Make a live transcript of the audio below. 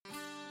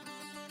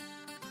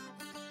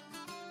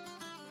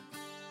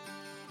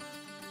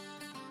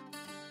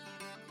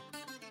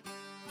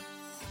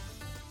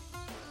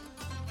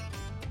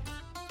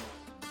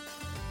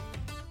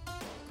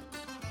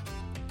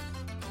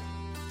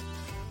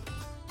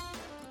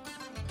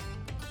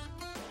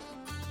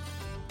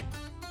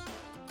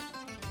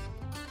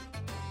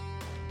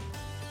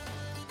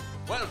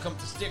Welcome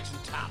to Sticks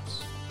and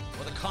Taps,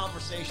 where the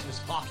conversation is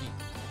hockey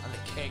and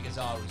the keg is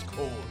always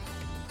cold.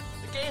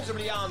 The games will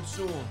be on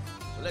soon,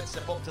 so let's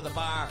step up to the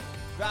bar,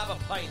 grab a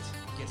pint,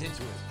 get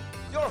into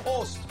it. Your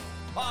host,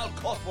 Paul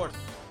Cuthbert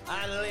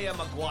and Liam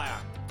McGuire.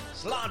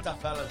 Slanta,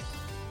 fellas,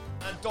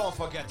 and don't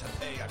forget to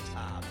pay your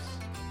tabs.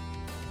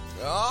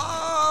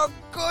 Oh,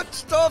 good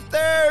stuff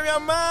there,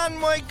 your man.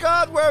 My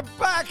God, we're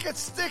back at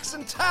Sticks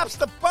and Taps.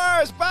 The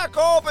bar is back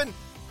open.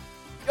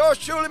 Yours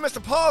truly,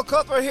 Mr. Paul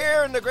Cuthbert,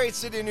 here in the great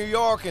city of New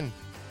York, and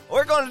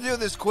we're going to do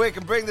this quick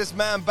and bring this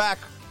man back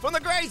from the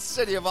great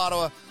city of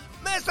Ottawa,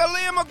 Mr.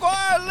 Liam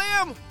McGuire.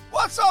 Liam,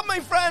 what's up,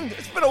 my friend?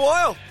 It's been a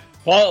while.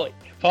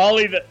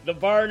 Paulie, the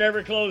bar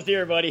never closed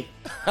here, buddy.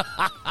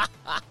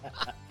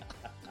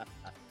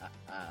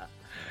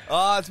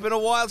 Oh, it's been a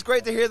while. It's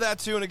great to hear that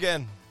tune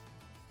again.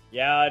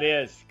 Yeah, it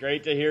is.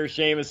 Great to hear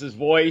Seamus's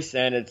voice,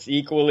 and it's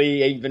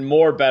equally, even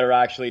more better,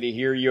 actually, to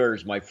hear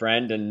yours, my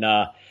friend. And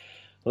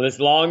well, it's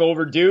long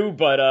overdue,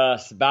 but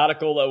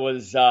sabbatical that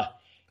was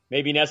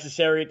maybe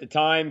necessary at the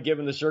time,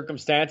 given the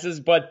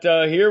circumstances. But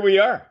here we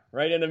are,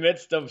 right in the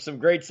midst of some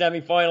great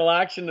semifinal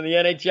action in the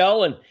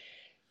NHL,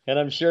 and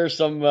I'm sure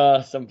some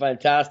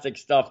fantastic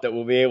stuff that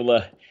we'll be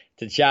able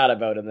to chat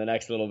about in the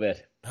next little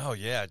bit. Oh,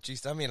 yeah.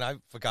 Geez, I mean, I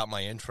forgot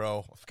my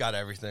intro. I forgot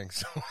everything.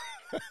 So,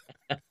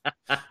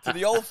 to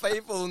the old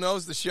faithful who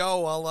knows the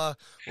show,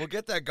 we'll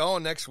get that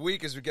going next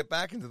week as we get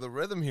back into the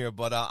rhythm here.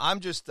 But I'm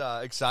just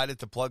excited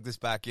to plug this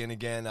back in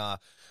again.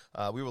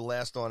 We were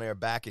last on air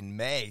back in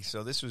May,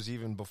 so this was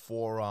even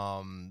before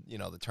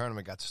the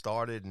tournament got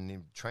started and the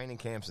training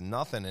camps and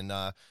nothing. And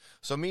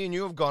so me and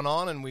you have gone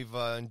on, and we've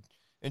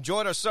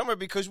enjoyed our summer,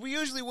 because we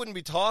usually wouldn't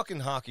be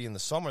talking hockey in the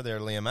summer there,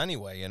 Liam,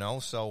 anyway,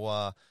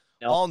 So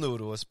all new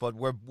to us, but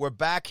we're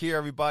back here,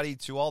 everybody.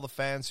 To all the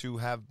fans who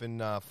have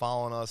been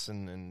following us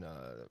and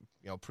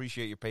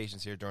appreciate your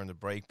patience here during the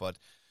break. But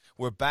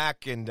we're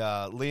back, and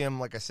Liam,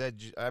 like I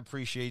said, I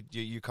appreciate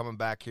you coming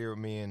back here with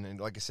me. And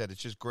like I said,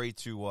 it's just great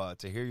to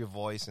hear your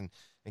voice and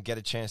get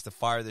a chance to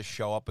fire this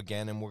show up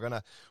again. And we're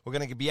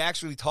gonna be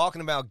actually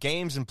talking about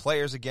games and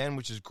players again,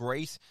 which is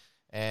great.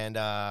 And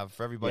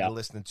for everybody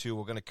listening too,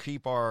 we're gonna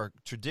keep our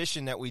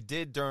tradition that we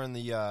did during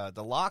the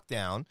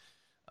lockdown.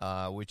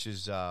 Which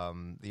is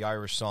the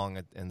Irish song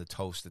and the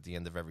toast at the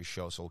end of every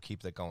show. So we'll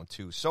keep that going,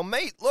 too. So,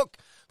 mate, look,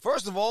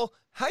 first of all,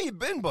 how you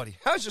been, buddy?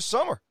 How's your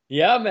summer?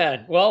 Yeah,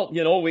 man. Well,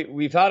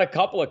 we've had a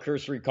couple of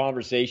cursory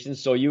conversations,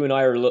 so you and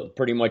I are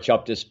pretty much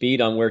up to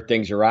speed on where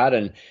things are at.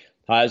 And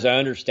as I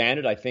understand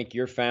it, I think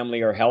your family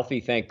are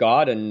healthy, thank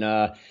God, and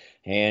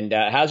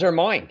has our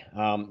mind.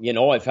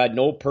 I've had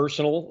no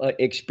personal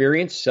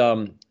experience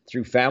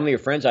through family or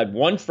friends. I had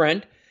one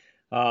friend.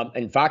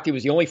 In fact, he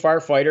was the only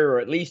firefighter, or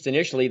at least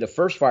initially the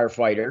first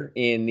firefighter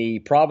in the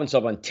province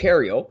of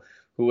Ontario,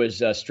 who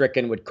was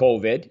stricken with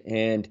COVID.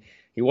 And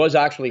he was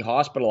actually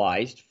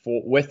hospitalized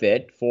with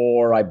it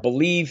for, I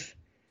believe,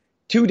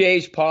 2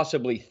 days,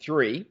 possibly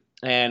 3.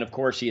 And, of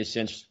course, he has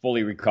since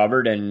fully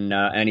recovered,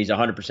 and he's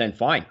 100%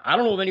 fine. I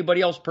don't know of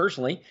anybody else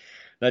personally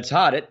that's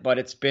had it, but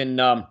it's been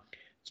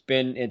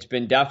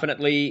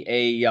definitely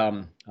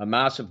a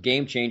massive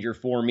game changer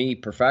for me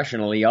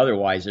professionally.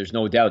 Otherwise, there's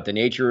no doubt the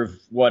nature of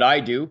what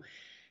I do,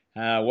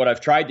 what I've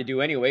tried to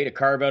do anyway, to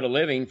carve out a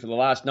living for the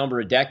last number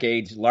of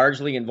decades,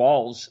 largely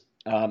involves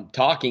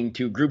talking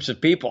to groups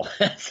of people.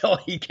 So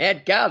you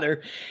can't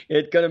gather.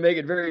 It's going to make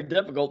it very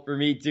difficult for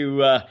me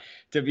to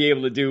be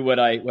able to do what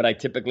I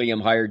typically am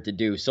hired to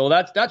do. So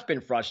that's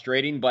been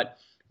frustrating, but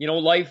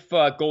life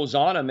goes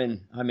on. I'm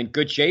in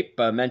good shape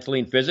mentally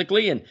and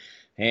physically,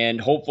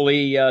 and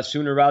hopefully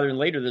sooner rather than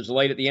later, there's a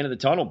light at the end of the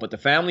tunnel. But the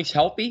family's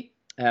healthy.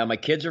 My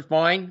kids are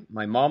fine.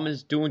 My mom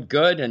is doing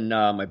good, and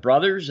my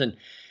brothers, and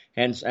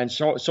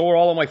so are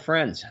all of my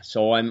friends.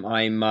 So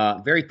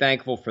I'm very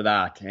thankful for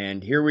that.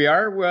 And here we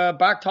are, we're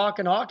back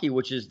talking hockey,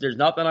 there's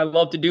nothing I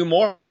love to do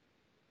more.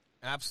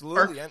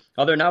 Absolutely.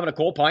 Other than having a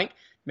cold pint,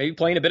 maybe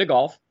playing a bit of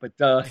golf. But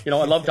I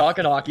love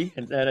talking hockey,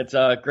 and it's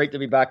great to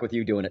be back with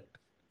you doing it.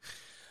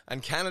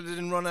 And Canada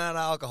didn't run out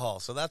of alcohol,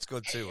 so that's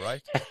good too,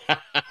 right?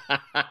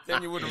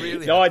 Then you would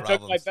really No, I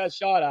problems. took my best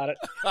shot at it.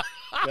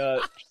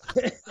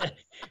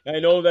 I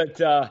know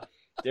that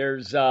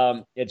there's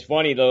it's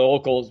funny, the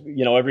locals,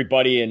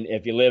 everybody, and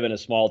if you live in a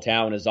small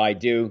town as I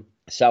do,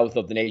 south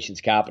of the nation's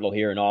capital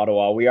here in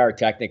Ottawa, we are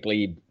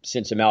technically,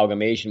 since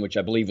amalgamation, which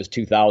I believe was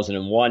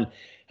 2001,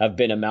 have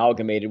been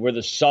amalgamated. We're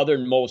the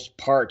southernmost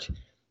part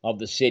of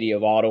the city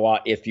of Ottawa,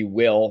 if you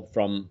will,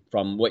 from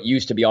what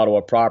used to be Ottawa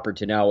proper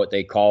to now what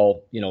they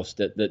call,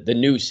 the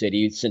new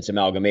city since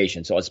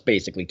amalgamation. So it's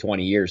basically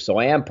 20 years. So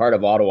I am part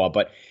of Ottawa,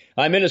 but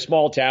I'm in a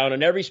small town,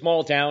 and every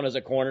small town has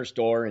a corner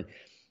store, and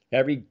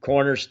every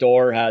corner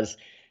store has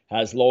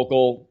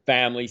local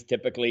families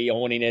typically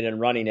owning it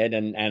and running it.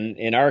 And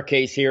in our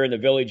case here in the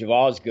village of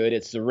Osgood,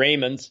 it's the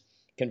Raymond's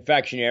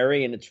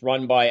Confectionery, and it's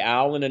run by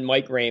Alan and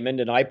Mike Raymond.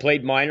 And I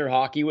played minor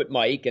hockey with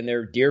Mike, and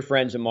they're dear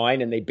friends of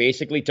mine, and they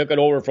basically took it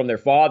over from their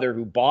father,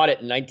 who bought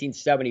it in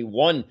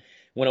 1971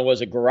 when it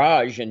was a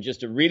garage and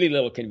just a really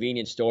little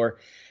convenience store.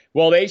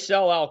 Well, they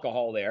sell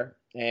alcohol there,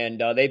 and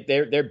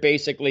they're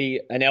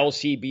basically an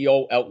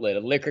LCBO outlet, a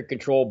Liquor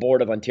Control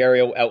Board of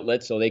Ontario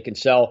outlet, so they can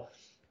sell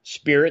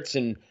spirits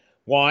and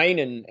wine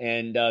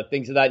and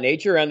things of that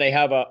nature. And they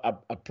have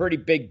a pretty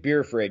big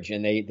beer fridge,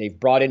 and they've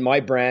brought in my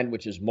brand,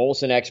 which is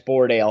Molson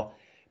Export Ale.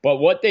 But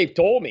what they've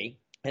told me,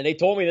 and they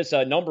told me this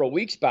a number of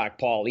weeks back,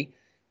 Paulie,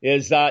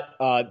 is that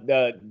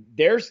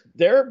their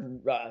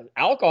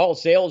alcohol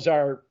sales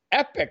are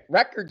epic,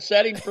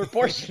 record-setting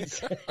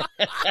proportions.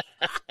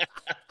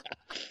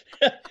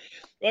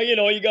 Well,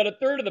 you got a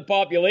third of the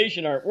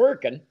population aren't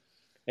working,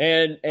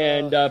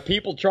 and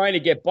people trying to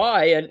get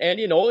by, and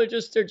they're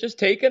just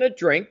taking a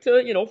drink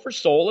to for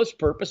solace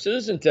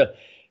purposes and to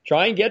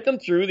try and get them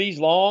through these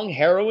long,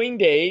 harrowing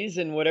days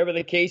and whatever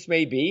the case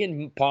may be,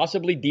 and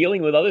possibly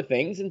dealing with other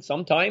things. And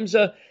sometimes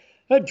a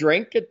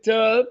drink at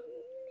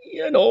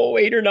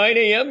 8 or 9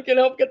 a.m. can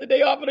help get the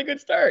day off on a good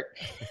start.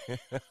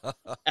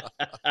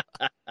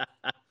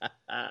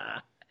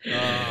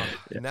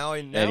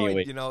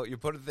 Anyway. You're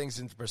putting things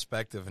into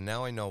perspective, and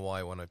now I know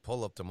why when I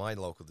pull up to my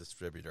local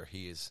distributor,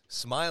 he is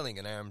smiling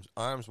and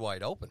arms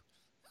wide open.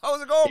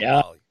 How's it going,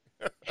 yeah. Paulie?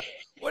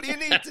 What do you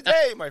need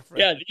today, my friend?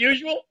 Yeah, the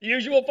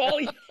usual,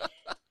 Paulie.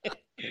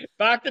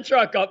 Back the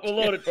truck up, we'll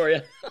load it for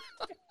you.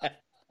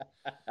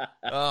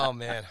 Oh,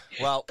 man.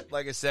 Well,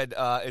 like I said,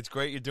 it's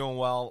great you're doing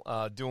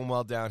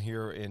well down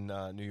here in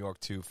New York,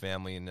 too,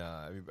 family, and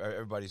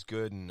everybody's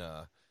good. And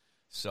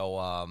so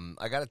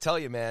I got to tell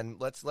you, man,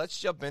 let's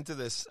jump into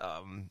this.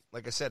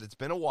 Like I said, it's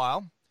been a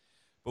while,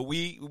 but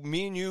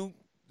me and you,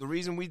 the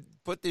reason we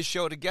put this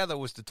show together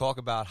was to talk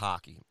about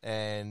hockey.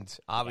 And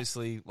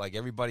obviously, like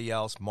everybody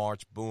else,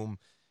 March, boom,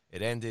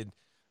 it ended.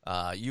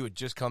 You would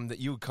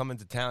come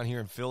into town here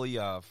in Philly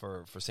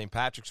for St.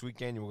 Patrick's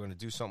weekend. You were going to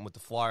do something with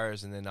the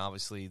Flyers, and then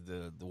obviously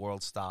the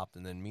world stopped,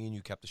 and then me and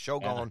you kept the show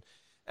going,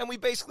 and we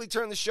basically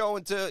turned the show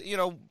into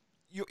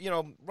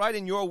right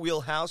in your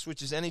wheelhouse,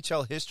 which is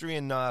NHL history.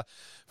 And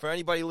for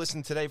anybody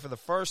listening today for the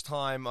first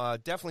time,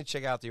 definitely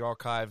check out the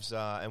archives.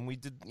 And we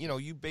did,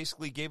 you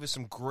basically gave us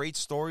some great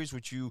stories,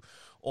 which you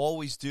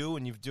always do,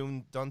 and you've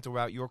done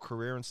throughout your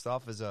career and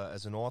stuff as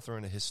an author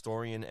and a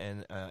historian,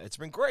 and it's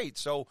been great.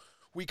 So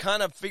we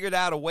kind of figured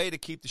out a way to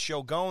keep the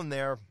show going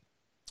there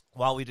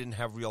while we didn't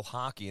have real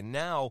hockey. And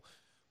now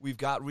we've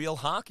got real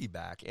hockey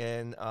back.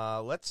 And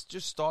let's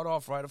just start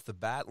off right off the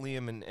bat,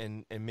 Liam,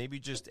 and maybe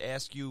just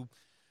ask you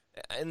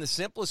in the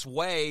simplest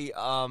way.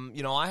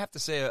 I have to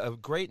say a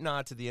great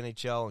nod to the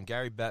NHL and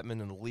Gary Bettman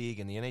and the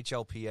league and the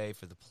NHLPA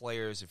for the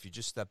players. If you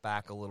just step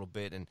back a little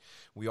bit, and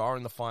we are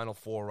in the Final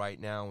Four right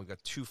now. We've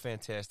got 2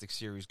 fantastic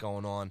series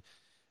going on.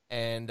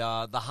 And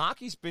the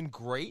hockey's been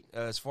great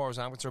as far as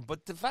I'm concerned,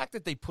 but the fact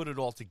that they put it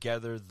all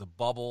together, the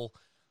bubble,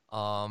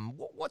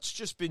 what's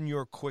just been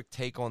your quick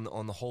take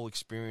on the whole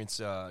experience,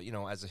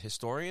 as a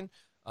historian,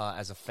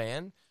 as a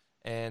fan,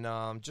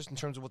 and just in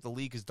terms of what the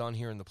league has done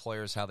here and the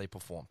players, how they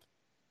performed?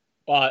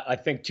 Well, I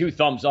think 2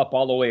 thumbs up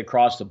all the way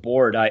across the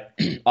board.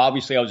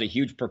 Obviously, I was a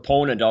huge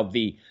proponent of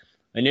the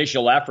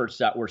initial efforts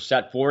that were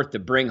set forth to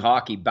bring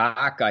hockey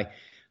back.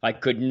 I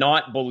could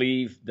not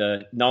believe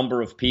the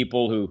number of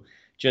people who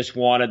just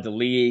wanted the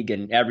league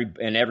and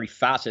every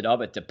facet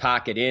of it to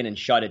pack it in and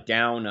shut it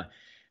down.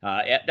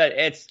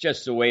 It's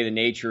just the way the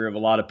nature of a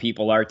lot of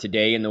people are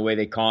today and the way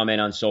they comment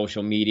on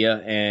social media,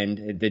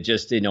 and they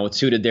just, it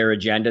suited their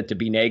agenda to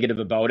be negative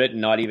about it and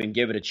not even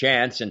give it a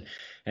chance.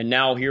 And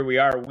now here we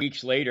are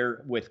weeks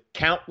later with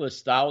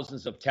countless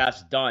thousands of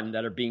tests done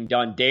that are being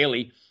done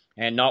daily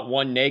and not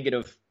one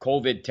negative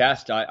COVID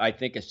test. I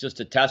think it's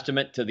just a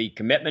testament to the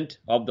commitment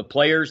of the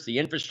players, the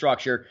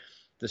infrastructure,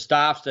 the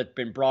staffs that's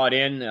been brought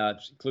in,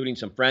 including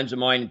some friends of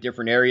mine in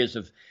different areas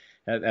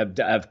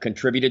have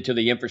contributed to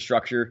the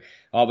infrastructure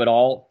of it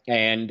all.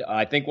 And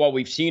I think what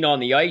we've seen on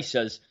the ice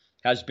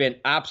has been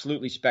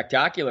absolutely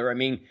spectacular. I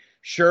mean,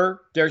 sure,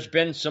 there's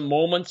been some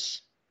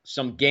moments,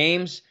 some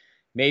games,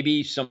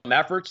 maybe some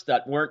efforts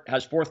that weren't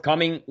as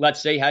forthcoming, let's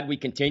say, had we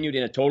continued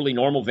in a totally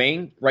normal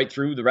vein right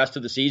through the rest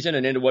of the season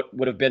and into what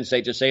would have been,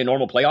 say, a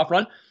normal playoff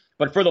run.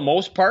 But for the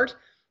most part,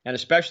 and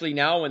especially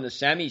now in the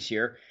semis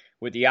here,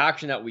 with the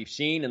action that we've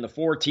seen and the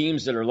 4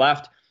 teams that are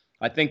left,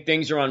 I think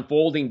things are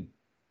unfolding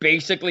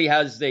basically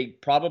as they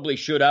probably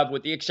should have,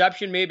 with the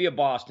exception maybe of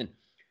Boston.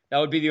 That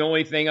would be the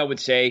only thing I would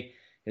say,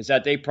 is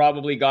that they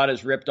probably got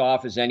as ripped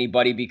off as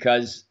anybody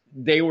because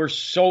they were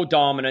so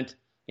dominant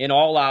in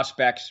all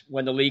aspects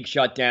when the league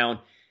shut down,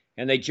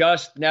 and they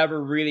just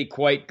never really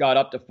quite got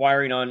up to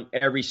firing on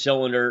every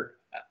cylinder.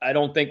 I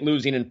don't think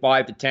losing in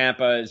 5 to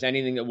Tampa is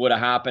anything that would have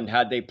happened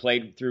had they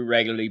played through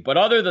regularly. But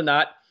other than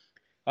that,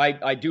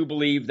 I do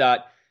believe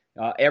that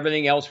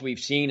everything else we've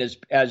seen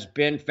has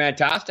been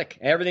fantastic.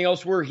 Everything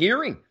else we're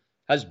hearing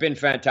has been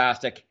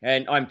fantastic,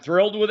 and I'm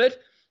thrilled with it.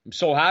 I'm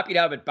so happy to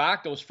have it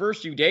back. Those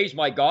first few days,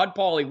 my God,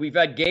 Paulie, we've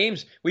had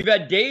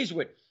days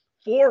with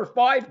 4 or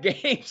 5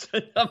 games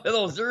in some of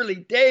those early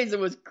days. It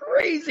was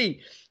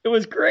crazy. It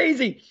was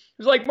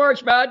like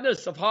March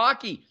Madness of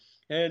hockey.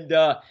 And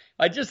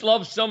I just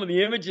love some of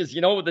the images,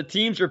 with the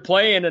teams are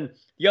playing and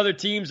the other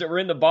teams that were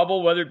in the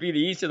bubble, whether it be the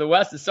East or the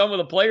West, and some of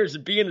the players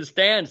would be in the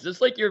stands,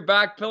 just like you're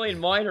back playing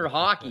minor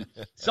hockey.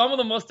 Some of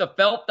them must have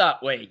felt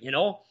that way,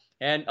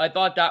 and I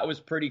thought that was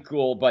pretty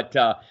cool. But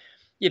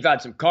you've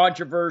had some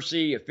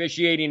controversy,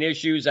 officiating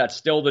issues. That's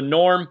still the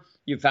norm.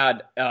 You've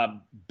had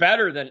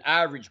better than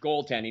average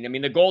goaltending. I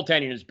mean, the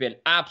goaltending has been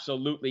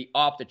absolutely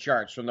off the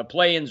charts from the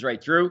play-ins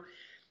right through.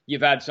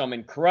 You've had some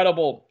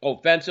incredible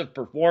offensive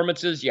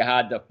performances. You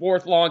had the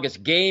fourth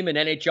longest game in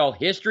NHL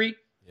history.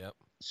 Yep.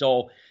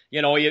 So,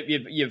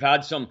 you've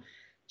had some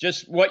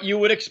just what you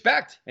would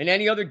expect in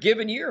any other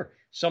given year.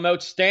 Some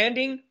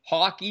outstanding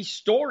hockey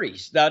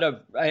stories that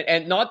have,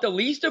 and not the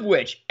least of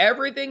which,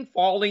 everything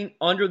falling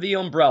under the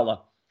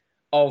umbrella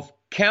of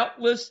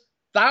countless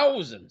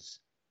thousands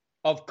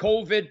of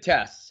COVID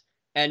tests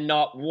and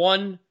not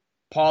one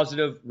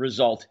positive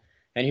result.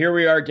 And here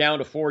we are down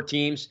to 4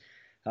 teams.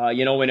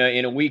 In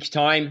a week's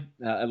time,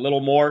 a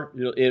little more,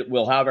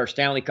 we'll have our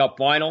Stanley Cup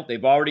final.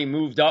 They've already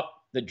moved up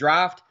the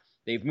draft.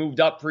 They've moved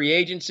up free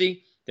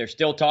agency. They're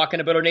still talking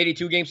about an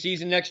 82-game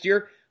season next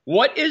year.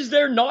 What is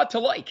there not to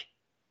like?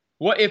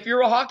 What if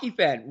you're a hockey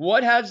fan?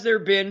 What has there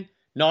been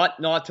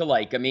not to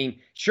like? I mean,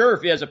 sure,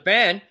 if you as a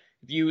fan,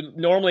 if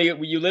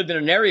you lived in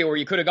an area where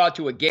you could have got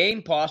to a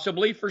game,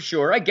 possibly, for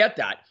sure, I get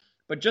that.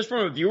 But just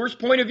from a viewer's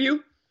point of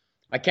view,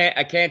 I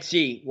can't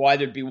see why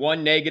there'd be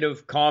one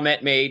negative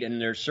comment made, and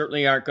there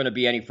certainly aren't going to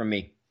be any from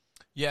me.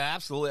 Yeah,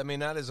 absolutely. I mean,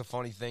 that is a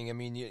funny thing. I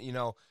mean,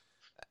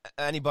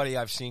 anybody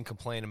I've seen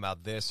complain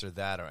about this or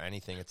that or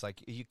anything, it's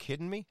like, are you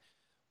kidding me?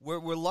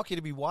 We're lucky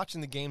to be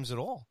watching the games at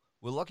all.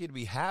 We're lucky to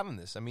be having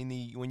this. I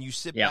mean, when you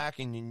sit back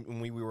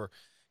and we were,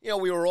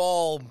 we were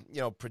all,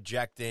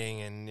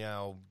 projecting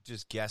and,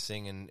 just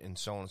guessing and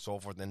so on and so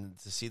forth, and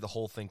to see the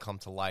whole thing come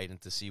to light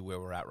and to see where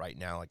we're at right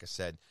now, like I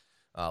said,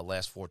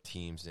 last 4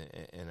 teams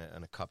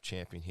and a cup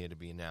champion here to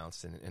be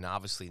announced. And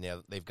obviously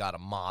now they've got a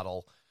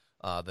model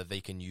that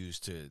they can use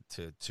to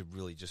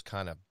really just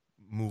kind of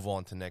move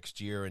on to next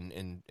year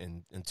and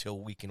until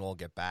we can all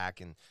get back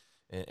and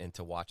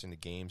to watching the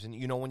games. And,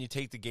 when you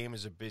take the game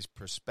as a big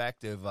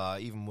perspective,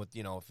 even with,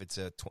 if it's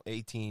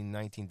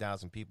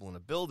 19,000 people in a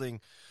building,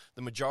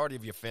 the majority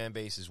of your fan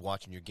base is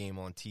watching your game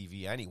on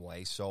TV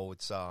anyway. So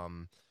it's,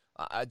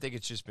 I think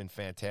it's just been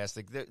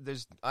fantastic.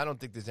 I don't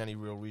think there's any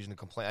real reason to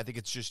complain. I think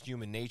it's just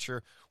human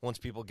nature. Once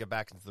people get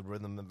back into the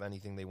rhythm of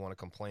anything, they want to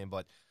complain.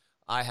 But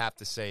I have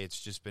to say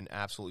it's just been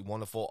absolutely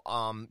wonderful.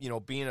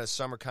 Being a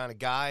summer kind of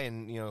guy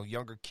and,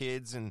 younger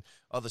kids and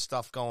other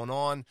stuff going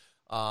on,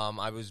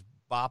 I was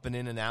bopping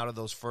in and out of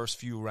those first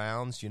few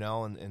rounds,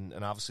 and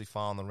obviously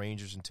following the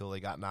Rangers until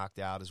they got knocked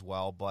out as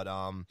well. But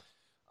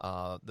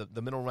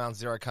the middle rounds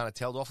there, I kind of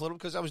tailed off a little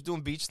because I was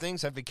doing beach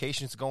things, had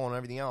vacations to go on and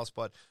everything else.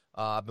 But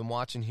I've been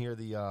watching here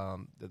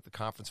the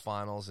conference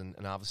finals and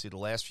obviously the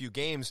last few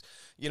games.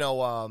 In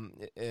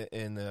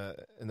the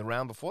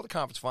round before the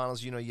conference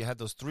finals, you had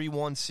those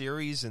 3-1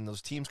 series and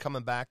those teams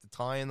coming back to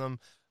tie in them,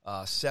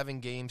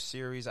 7-game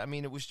series. I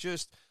mean, it was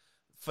just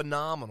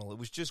phenomenal. It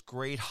was just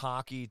great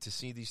hockey to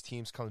see these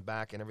teams come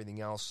back and everything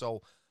else.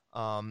 So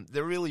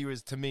there really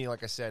is, to me,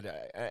 like I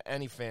said,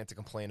 any fan to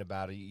complain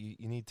about it,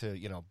 you need to,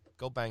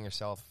 go bang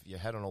yourself, your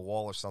head on a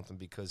wall or something,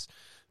 because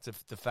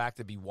the fact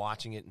to be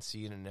watching it and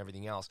seeing it and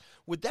everything else.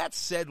 With that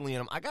said,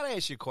 Liam, I got to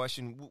ask you a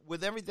question.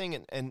 With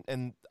everything,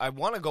 and I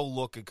want to go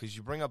look, because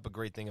you bring up a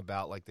great thing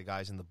about, like, the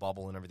guys in the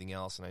bubble and everything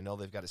else, and I know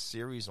they've got a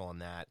series on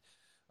that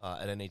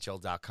at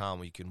NHL.com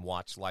where you can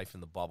watch Life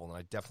in the Bubble, and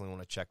I definitely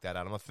want to check that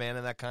out. I'm a fan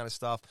of that kind of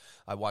stuff.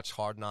 I watch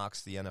Hard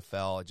Knocks, the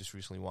NFL. I just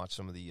recently watched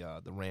some of the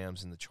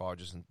Rams and the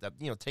Chargers, and that,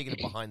 taking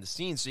it behind the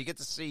scenes, so you get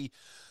to see,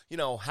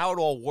 how it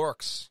all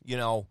works,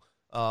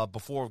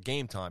 before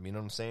game time, you know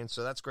what I'm saying?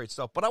 So that's great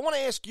stuff. But I want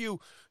to ask you,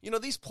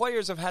 these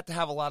players have had to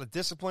have a lot of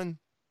discipline,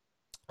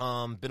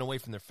 been away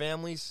from their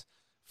families,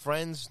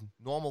 friends,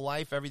 normal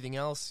life, everything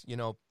else,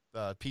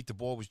 Pete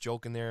DeBoer was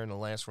joking there in the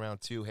last round,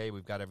 too. Hey,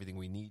 we've got everything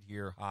we need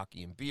here,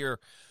 hockey and beer.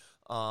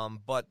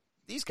 But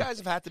these guys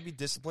have had to be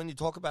disciplined. You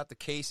talk about the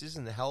cases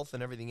and the health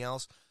and everything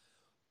else.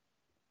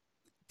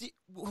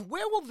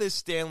 Where will this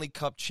Stanley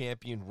Cup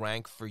champion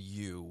rank for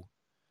you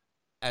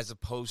as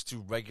opposed to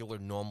regular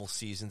normal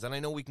seasons? And I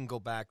know we can go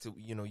back to,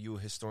 you a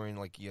historian,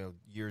 like,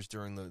 years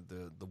during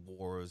the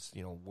wars,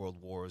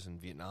 world wars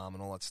and Vietnam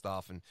and all that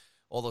stuff and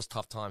all those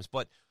tough times.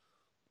 But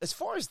as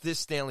far as this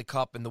Stanley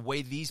Cup and the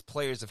way these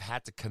players have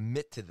had to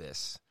commit to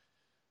this,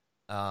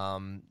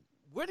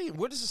 where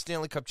does the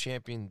Stanley Cup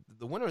champion,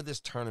 the winner of this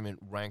tournament,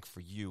 rank for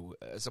you,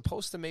 as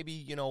opposed to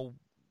maybe,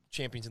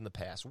 champions in the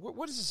past?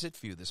 Where does this sit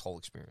for you, this whole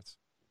experience?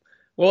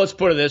 Well, let's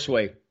put it this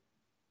way.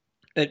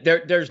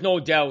 There's no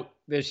doubt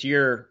this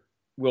year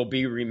will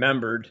be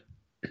remembered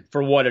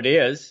for what it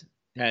is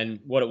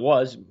and what it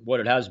was, what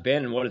it has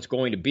been, and what it's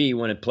going to be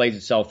when it plays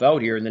itself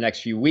out here in the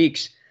next few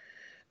weeks,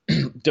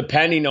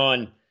 depending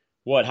on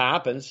what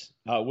happens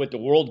with the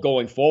world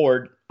going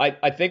forward.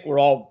 I think we're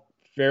all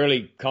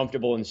fairly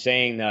comfortable in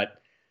saying that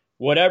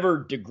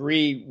whatever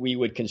degree we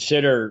would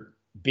consider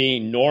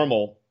being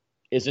normal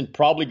isn't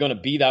probably going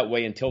to be that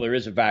way until there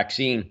is a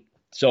vaccine.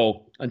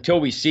 So until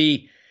we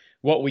see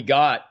what we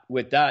got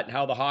with that and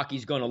how the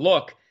hockey's going to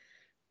look,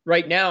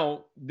 right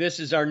now, this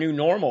is our new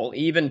normal,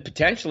 even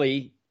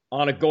potentially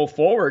on a go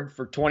forward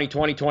for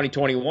 2020,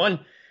 2021.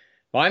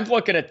 I'm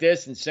looking at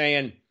this and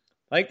saying,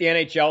 I think the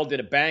NHL did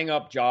a bang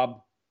up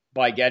job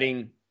by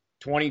getting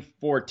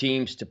 24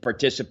 teams to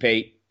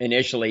participate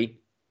initially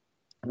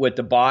with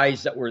the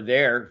buys that were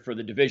there for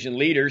the division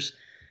leaders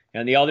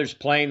and the others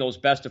playing those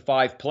best of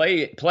 5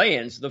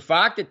 play-ins. The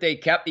fact that they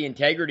kept the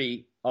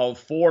integrity of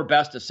 4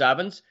 best of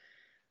 7s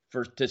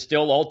to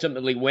still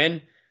ultimately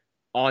win,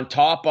 on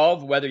top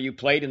of whether you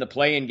played in the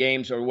play-in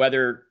games or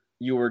whether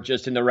you were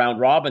just in the round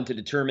robin to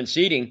determine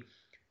seeding,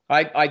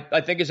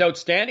 I think is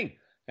outstanding.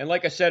 And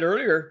like I said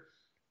earlier,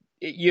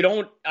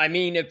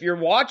 if you're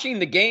watching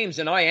the games,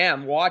 and I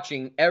am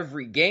watching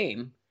every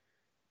game,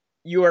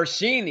 you are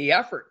seeing the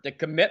effort, the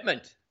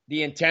commitment,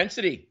 the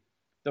intensity,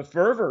 the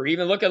fervor.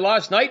 Even look at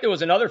last night, there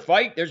was another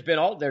fight. There's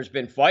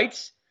been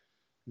fights.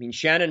 I mean,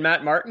 Shannon,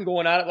 Matt Martin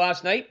going at it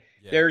last night.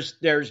 Yeah.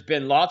 There's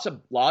been lots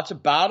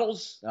of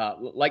battles.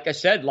 Like I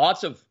said,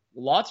 lots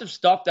of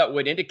stuff that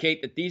would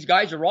indicate that these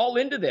guys are all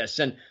into this.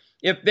 And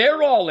if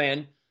they're all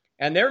in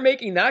and they're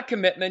making that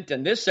commitment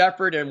and this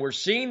effort, and we're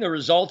seeing the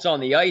results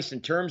on the ice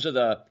in terms of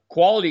the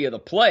quality of the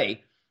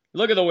play,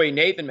 look at the way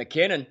Nathan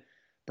MacKinnon,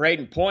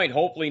 Braden Point,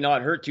 hopefully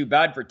not hurt too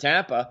bad for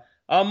Tampa,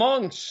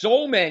 among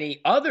so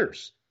many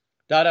others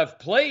that have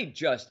played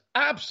just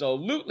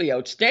absolutely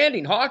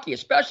outstanding hockey,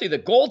 especially the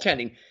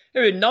goaltending.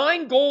 There are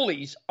 9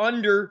 goalies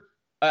under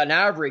an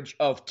average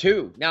of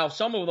 2. Now,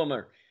 some of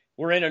them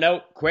were in and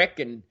out quick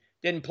and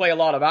didn't play a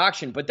lot of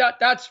action, but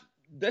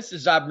this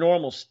is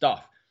abnormal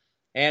stuff.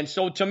 And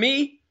so to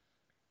me,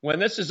 when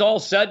this is all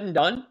said and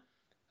done,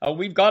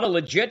 we've got a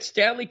legit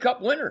Stanley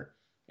Cup winner,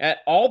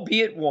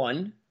 albeit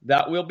one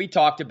that will be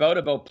talked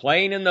about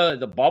playing in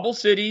the bubble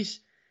cities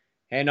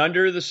and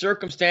under the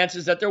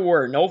circumstances that there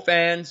were no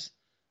fans.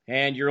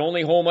 And your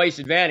only home ice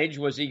advantage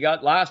was you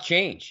got last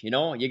change.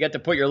 You get to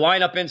put your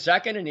lineup in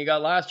second and you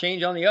got last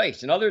change on the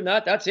ice. And other than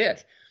that, that's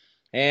it.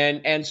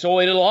 And so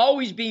it'll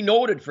always be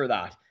noted for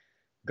that.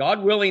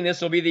 God willing,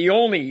 this will be the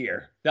only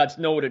year that's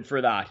noted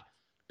for that.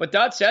 But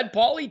that said,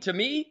 Paulie, to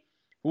me,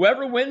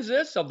 whoever wins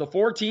this of the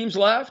 4 teams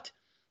left,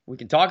 we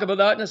can talk about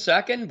that in a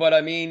second. But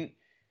I mean,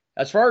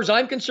 as far as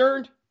I'm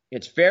concerned,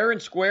 it's fair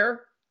and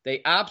square.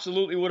 They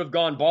absolutely would have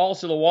gone balls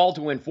to the wall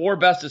to win 4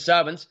 best of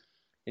 7s.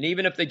 And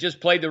even if they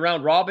just played the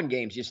round robin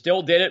games, you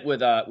still did it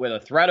with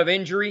a threat of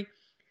injury.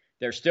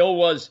 There still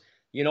was,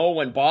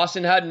 when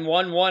Boston hadn't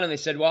won one and they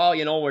said, well,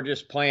 we're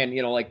just playing,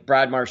 like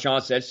Brad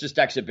Marchand said, it's just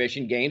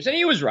exhibition games. And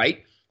he was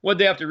right. What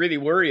they have to really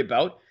worry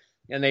about.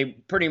 And they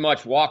pretty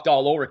much walked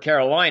all over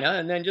Carolina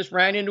and then just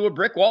ran into a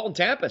brick wall in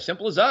Tampa.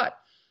 Simple as that.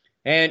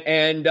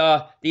 And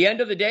the end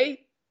of the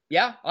day,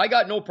 yeah, I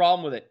got no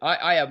problem with it.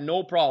 I have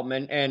no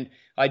problem. And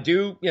I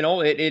do,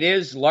 it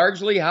is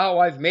largely how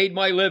I've made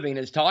my living,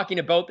 is talking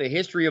about the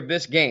history of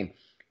this game.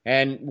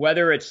 And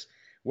whether it's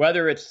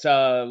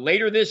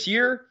later this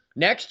year,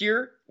 next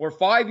year, or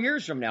 5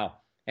 years from now.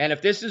 And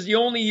if this is the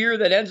only year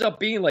that ends up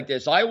being like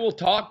this, I will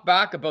talk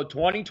back about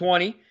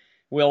 2020.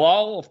 We'll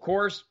all, of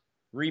course,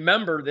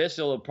 remember this.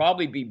 It'll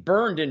probably be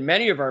burned in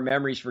many of our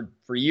memories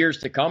for years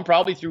to come,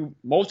 probably through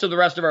most of the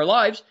rest of our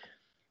lives.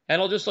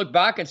 And I'll just look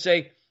back and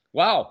say,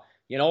 wow,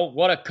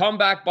 what a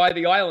comeback by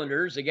the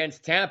Islanders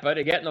against Tampa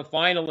to get in the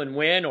final and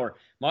win. Or,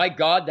 my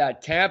God,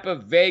 that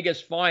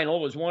Tampa-Vegas final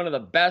was one of the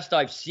best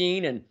I've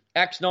seen in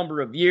X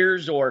number of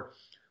years. Or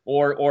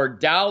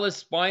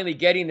Dallas finally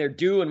getting their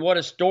due. And what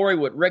a story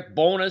with Rick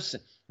Bowness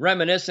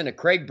reminiscent of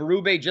Craig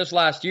Berube just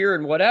last year,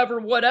 and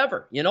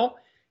whatever.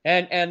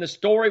 And the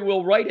story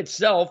will write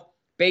itself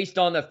based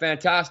on the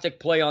fantastic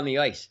play on the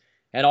ice.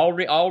 And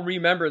I'll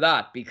remember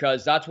that,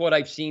 because that's what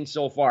I've seen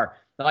so far.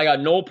 I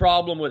got no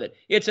problem with it.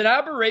 It's an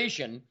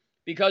aberration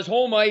because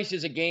home ice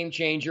is a game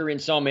changer in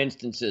some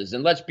instances.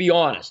 And let's be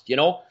honest,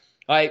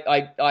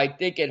 I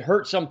think it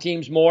hurt some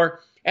teams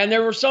more. And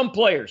there were some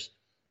players,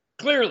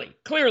 clearly,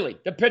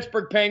 the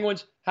Pittsburgh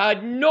Penguins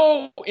had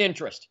no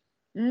interest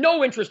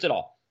at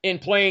all in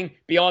playing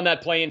beyond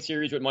that play-in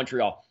series with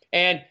Montreal.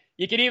 And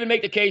you could even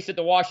make the case that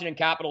the Washington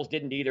Capitals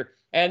didn't either.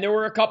 And there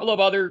were a couple of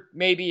other,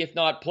 maybe if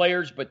not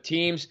players, but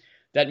teams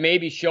that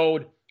maybe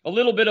showed a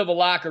little bit of a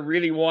lack of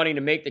really wanting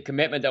to make the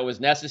commitment that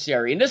was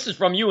necessary. And this is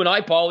from you and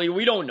I, Paulie.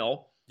 We don't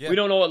know. Yeah. We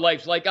don't know what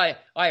life's like.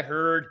 I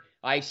heard,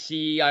 I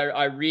see,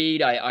 I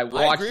read, I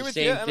watch the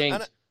same things.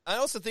 And I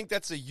also think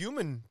that's a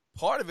human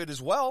part of it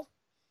as well.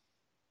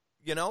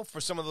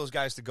 For some of those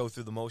guys to go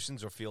through the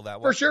motions or feel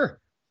that way. For sure.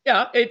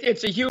 Yeah,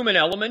 it's a human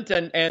element,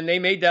 and they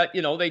made that,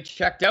 they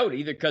checked out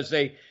either because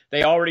they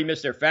already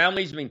missed their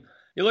families. I mean,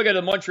 you look at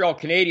the Montreal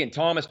Canadian,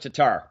 Thomas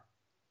Tatar,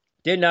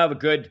 didn't have a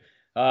good,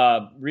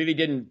 really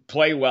didn't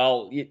play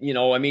well.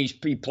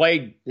 He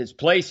played his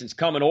place since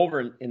coming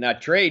over in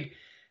that trade.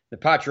 The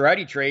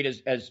Pacioretty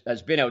trade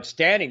has been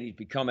outstanding. He's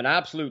become an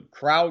absolute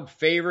crowd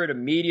favorite, a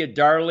media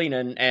darling,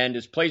 and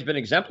his play's been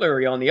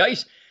exemplary on the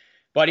ice.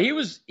 But he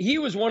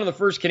was one of the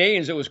first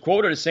Canadians that was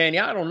quoted as saying,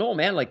 yeah, I don't know,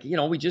 man.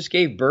 We just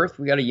gave birth.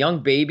 We got a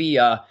young baby.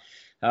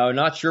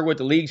 Not sure what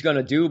the league's going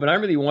to do, but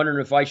I'm really wondering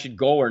if I should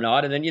go or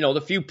not. And then,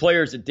 the few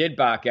players that did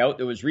back out,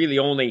 there was really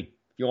only,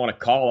 if you want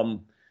to call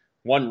them,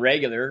 one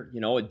regular,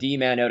 a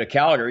D-man out of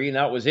Calgary, and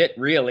that was it,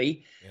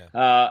 really.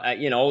 Yeah.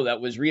 That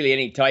was really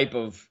any type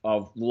of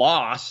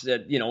loss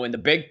that, in the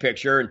big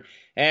picture.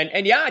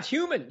 And yeah, it's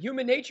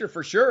human nature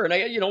for sure.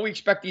 And, we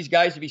expect these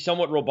guys to be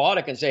somewhat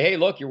robotic and say, hey,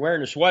 look, you're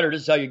wearing a sweater.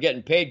 This is how you're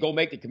getting paid. Go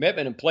make the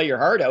commitment and play your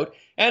heart out.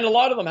 And a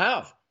lot of them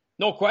have,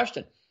 no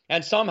question.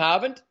 And some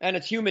haven't, and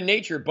it's human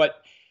nature. But,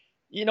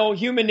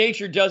 human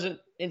nature doesn't,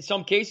 in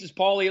some cases,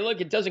 Paulie,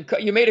 look, it doesn't,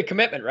 you made a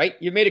commitment, right?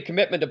 You made a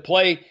commitment to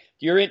play.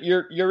 You're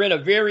in a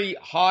very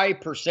high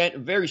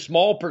very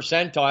small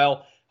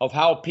percentile of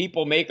how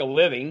people make a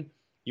living.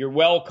 You're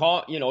well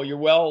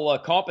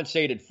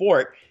compensated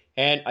for it.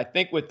 And I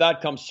think with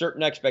that comes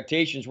certain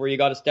expectations where you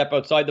got to step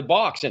outside the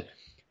box. And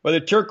whether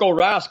Turco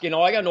Rask,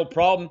 I got no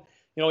problem.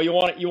 You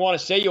want to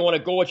say you want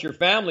to go with your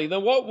family.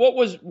 Then what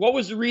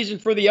was the reason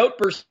for the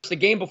outburst the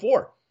game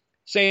before?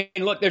 Saying,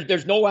 look,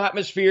 there's no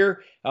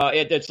atmosphere.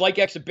 It's like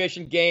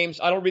exhibition games.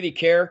 I don't really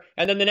care.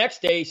 And then the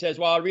next day he says,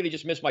 well, I really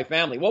just miss my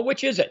family. Well,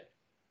 which is it?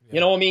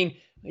 Yeah.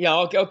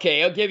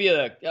 Okay, I'll give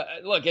you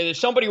look, if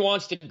somebody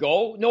wants to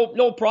go,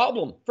 no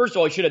problem. First of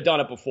all, you should have done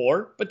it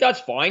before, but that's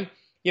fine.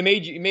 You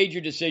made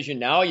your decision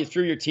now. You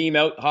threw your team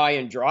out high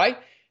and dry,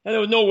 and there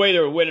was no way they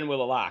were winning with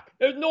a lack.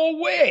 There's no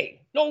way.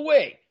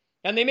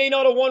 And they may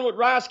not have won with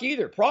Rask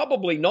either.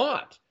 Probably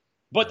not.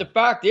 But the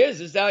fact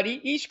is that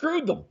he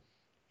screwed them.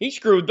 He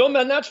screwed them,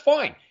 and that's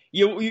fine.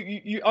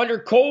 You under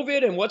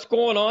COVID and what's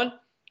going on,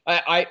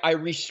 I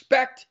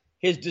respect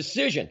his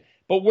decision.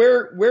 But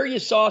where you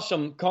saw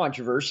some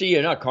controversy,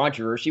 and not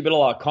controversy, but a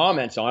lot of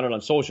comments on it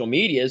on social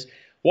media is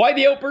why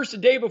the outburst the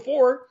day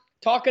before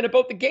talking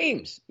about the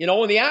games,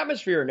 and the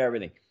atmosphere and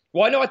everything.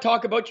 Why not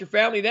talk about your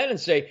family then and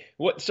say,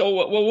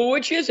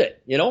 which is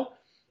it,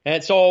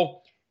 And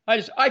so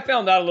I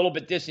found that a little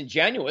bit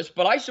disingenuous,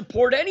 but I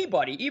support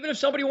anybody, even if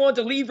somebody wanted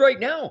to leave right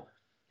now.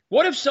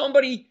 What if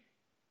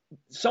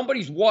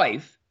somebody's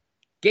wife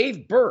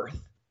gave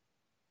birth?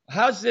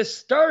 How's this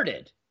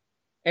started?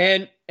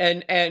 And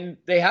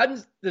they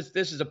hadn't, this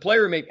is a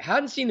player who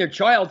hadn't seen their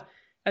child,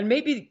 and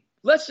maybe,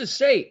 let's just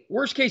say,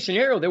 worst case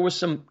scenario, there was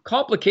some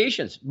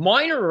complications,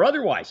 minor or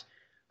otherwise.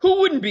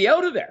 Who wouldn't be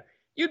out of there?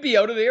 You'd be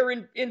out of there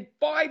in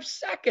 5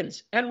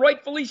 seconds, and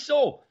rightfully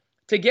so.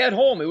 To get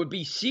home, it would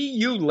be see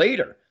you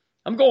later.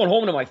 I'm going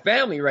home to my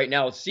family right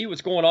now to see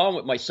what's going on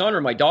with my son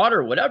or my daughter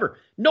or whatever.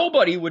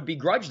 Nobody would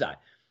begrudge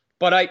that.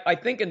 But I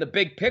think in the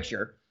big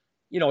picture,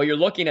 you're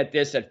looking at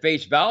this at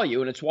face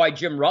value, and it's why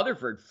Jim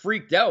Rutherford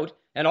freaked out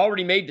and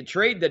already made the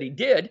trade that he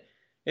did,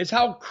 is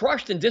how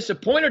crushed and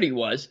disappointed he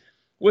was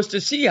to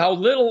see how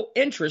little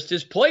interest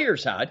his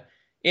players had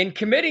in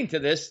committing to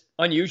this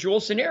unusual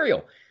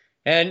scenario.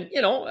 And,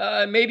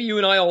 maybe you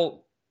and I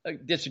will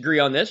disagree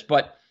on this,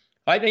 but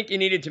I think you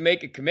needed to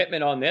make a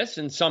commitment on this,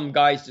 and some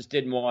guys just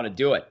didn't want to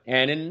do it.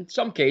 And in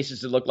some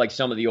cases, it looked like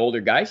some of the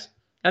older guys,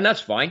 and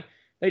that's fine.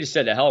 They just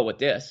said, to hell with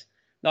this.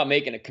 Not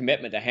making a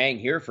commitment to hang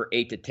here for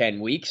 8 to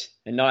 10 weeks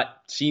and not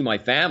see my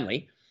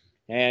family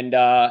and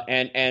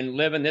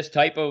live in this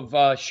type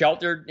of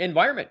sheltered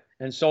environment.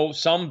 And so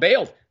some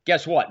bailed.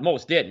 Guess what?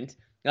 Most didn't.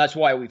 That's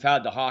why we've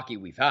had the hockey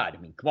we've had. I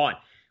mean, come on.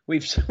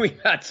 We've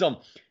had some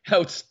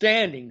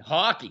outstanding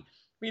hockey.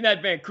 I mean,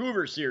 that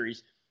Vancouver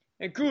series,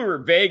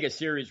 Vancouver-Vegas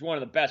series, one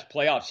of the best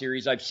playoff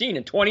series I've seen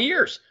in 20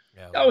 years.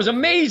 Yeah, that was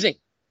amazing.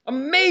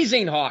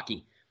 Amazing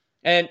hockey.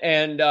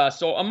 And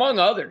so among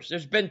others,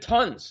 there's been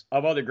tons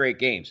of other great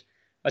games.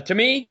 To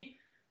me,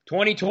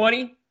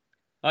 2020,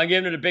 I'm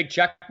giving it a big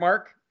check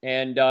mark.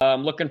 And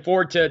I'm looking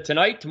forward to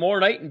tonight, tomorrow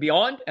night, and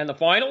beyond, and the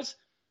finals.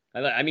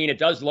 I mean, it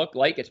does look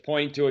like it's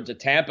pointing towards a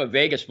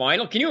Tampa-Vegas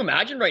final. Can you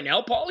imagine right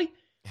now, Paulie?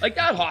 Like,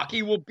 that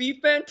hockey will be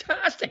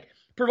fantastic,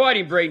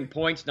 providing Braden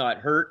Point's not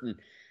hurt. And,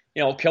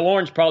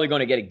 Killorn's probably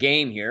going to get a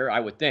game here, I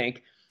would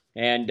think.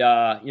 And,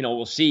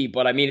 we'll see.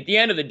 But, I mean, at the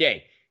end of the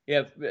day,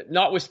 if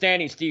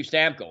notwithstanding Steve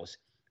Stamkos,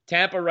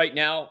 Tampa right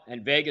now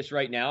and Vegas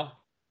right now,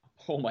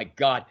 oh, my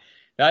God,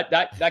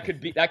 that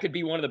could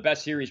be one of the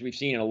best series we've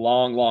seen in a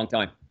long, long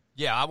time.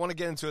 Yeah, I want to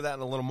get into that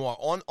in a little more.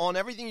 On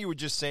everything you were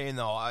just saying,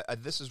 though,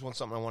 this is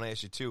something I want to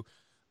ask you, too.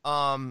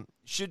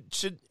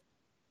 Should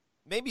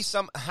maybe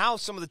how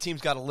some of the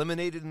teams got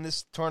eliminated in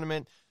this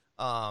tournament,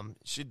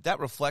 should that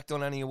reflect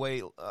on any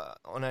way,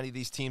 on any of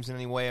these teams in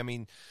any way? I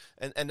mean,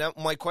 and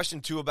my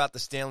question, too, about the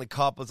Stanley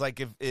Cup was,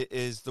 like,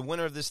 is the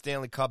winner of this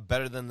Stanley Cup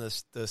better than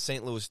the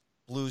St. Louis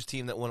Blues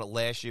team that won it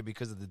last year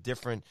because of the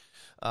different,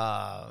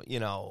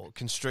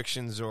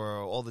 constrictions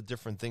or all the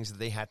different things that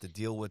they had to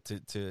deal with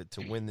to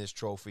win this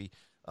trophy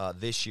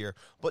this year.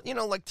 But,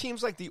 like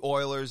teams like the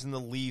Oilers and the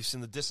Leafs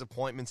and the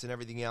disappointments and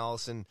everything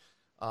else, and,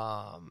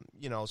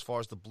 as far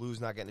as the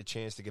Blues not getting a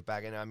chance to get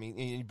back in, I mean,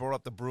 you brought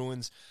up the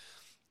Bruins,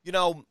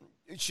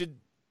 this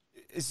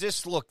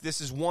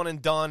is one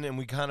and done and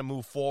we kind of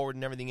move forward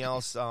and everything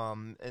else.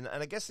 And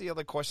I guess the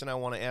other question I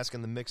want to ask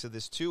in the mix of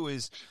this, too,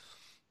 is,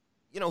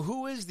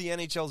 who is the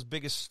NHL's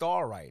biggest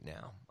star right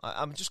now?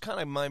 I'm just kind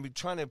of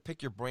trying to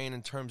pick your brain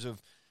in terms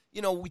of,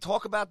 we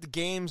talk about the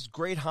games,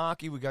 great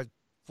hockey. We got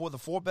the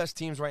four best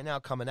teams right now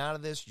coming out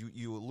of this.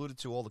 You alluded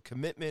to all the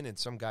commitment, and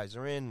some guys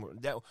are in.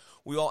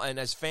 And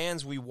as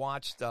fans, we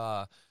watched.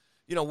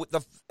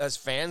 As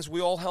fans,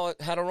 we all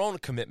had our own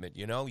commitment.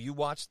 You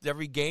watched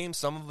every game.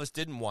 Some of us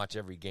didn't watch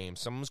every game.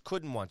 Some of us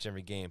couldn't watch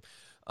every game.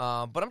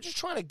 But I'm just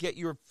trying to get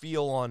your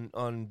feel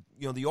on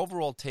the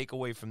overall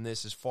takeaway from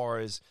this, as far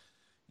as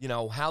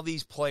how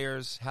these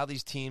players, how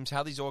these teams,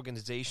 how these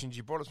organizations.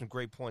 You brought up some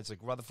great points, like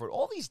Rutherford.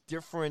 All these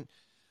different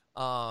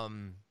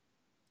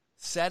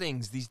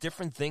settings, these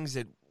different things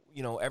that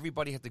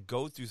everybody had to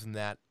go through from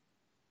that.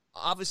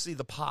 Obviously,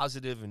 the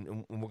positive,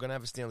 and we're going to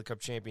have a Stanley Cup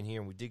champion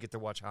here, and we did get to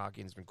watch hockey,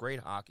 and it's been great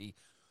hockey.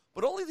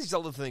 But all of these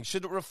other things,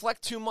 should it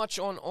reflect too much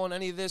on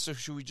any of this, or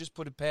should we just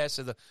put it past?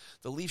 So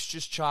the Leafs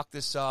just chalk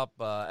this up.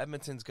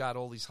 Edmonton's got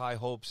all these high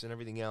hopes and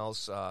everything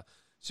else.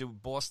 So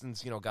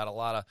Boston's got a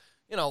lot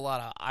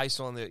of ice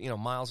on the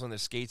miles on their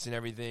skates and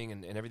everything,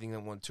 and everything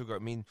that went to go. I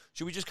mean,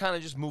 should we just kind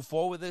of just move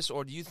forward with this,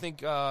 or do you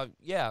think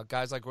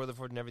guys like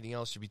Rutherford and everything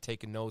else should be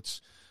taking notes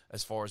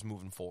as far as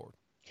moving forward?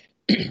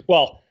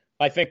 Well,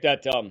 I think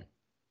that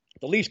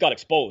the Leafs got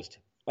exposed.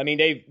 I mean,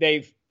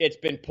 it's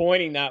been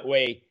pointing that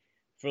way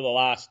for the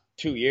last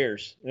 2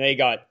 years. And they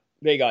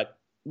got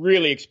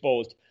really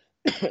exposed.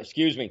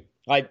 Excuse me.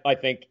 I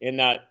think in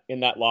that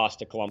loss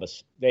to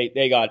Columbus,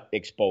 they got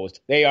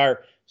exposed. They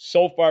are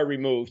so far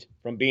removed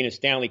from being a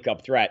Stanley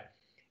Cup threat.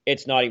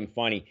 It's not even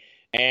funny.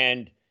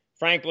 And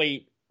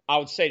frankly, I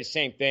would say the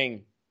same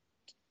thing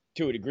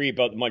to a degree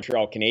about the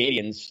Montreal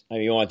Canadiens. I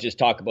mean, you want to just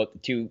talk about the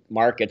two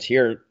markets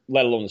here,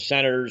 let alone the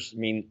Senators. I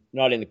mean,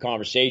 not in the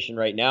conversation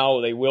right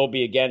now. They will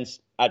be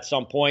against at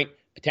some point,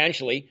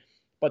 potentially,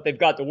 but they've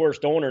got the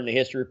worst owner in the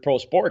history of pro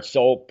sports,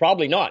 so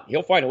probably not.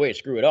 He'll find a way to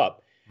screw it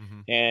up.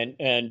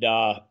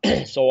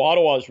 Mm-hmm. So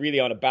Ottawa is really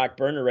on a back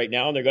burner right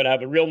now, and they're going to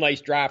have a real nice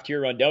draft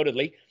here,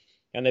 undoubtedly,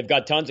 and they've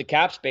got tons of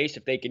cap space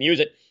if they can use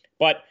it.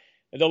 But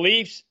the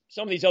Leafs,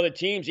 some of these other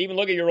teams, even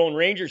look at your own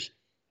Rangers.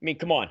 I mean,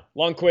 come on.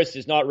 Lundqvist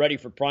is not ready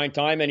for prime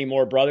time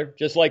anymore, brother.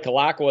 Just like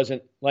Halak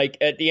wasn't. Like,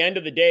 at the end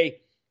of the day,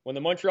 when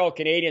the Montreal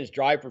Canadiens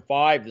drive for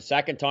 5, the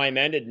second time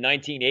ended in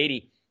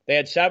 1980, they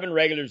had 7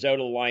 regulars out of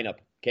the lineup,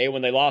 okay,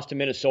 when they lost to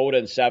Minnesota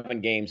in 7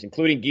 games,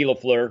 including Guy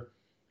Lafleur,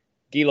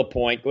 Guy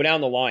Lapointe, go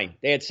down the line.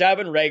 They had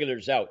 7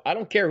 regulars out. I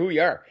don't care who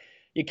you are.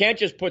 You can't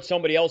just put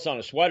somebody else on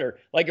a sweater.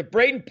 Like, if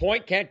Braden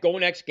Point can't go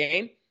next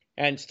game,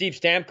 and Steve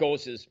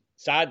Stamkos is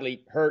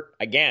sadly hurt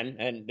again,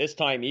 and this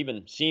time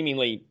even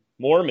seemingly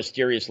more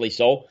mysteriously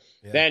so,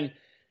 then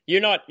you're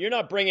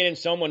not bringing in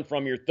someone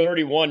from your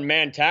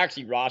 31-man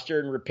taxi roster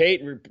and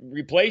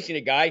replacing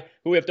a guy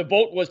who, if the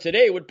vote was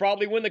today, would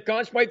probably win the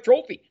Conn Smythe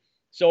Trophy.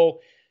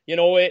 So,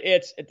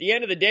 it's at the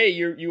end of the day,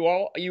 you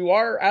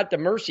are at the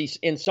mercy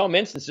in some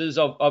instances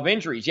of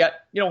injuries. Yet,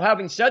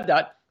 having said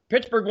that,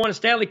 Pittsburgh won a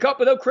Stanley Cup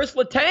without Chris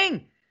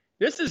Letang.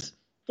 This is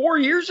 4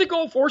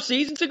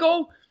 seasons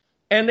ago,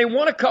 and they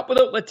won a cup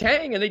without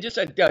Letang, and they just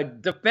had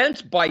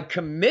defense by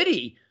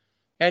committee.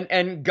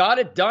 And got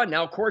it done.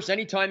 Now, of course,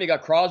 anytime you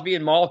got Crosby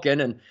and Malkin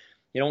and,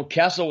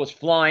 Kessel was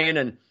flying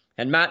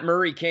and Matt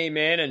Murray came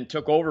in and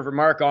took over for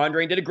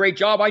Marc-Andre and did a great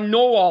job. I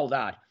know all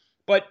that.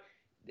 But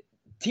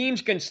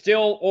teams can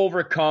still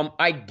overcome.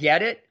 I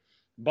get it.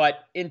 But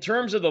in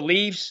terms of the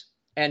Leafs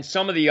and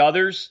some of the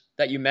others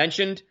that you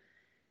mentioned,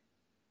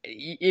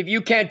 if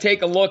you can't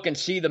take a look and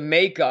see the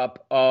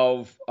makeup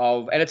of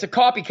and it's a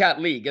copycat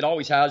league. It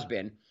always has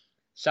been.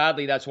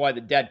 Sadly, that's why the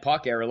dead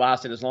puck era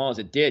lasted as long as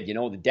it did.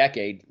 The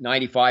decade,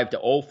 95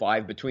 to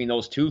 05, between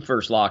those two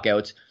first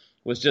lockouts,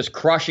 was just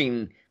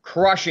crushing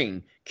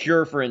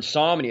cure for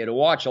insomnia to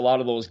watch a lot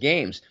of those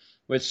games.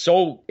 It's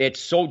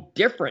so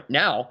different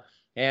now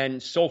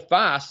and so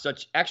fast,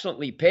 such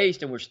excellently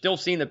paced, and we're still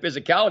seeing the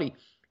physicality.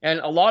 And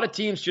a lot of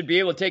teams should be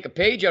able to take a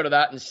page out of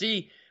that and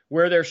see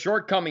where their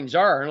shortcomings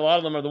are, and a lot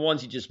of them are the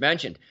ones you just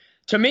mentioned.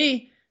 To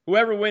me,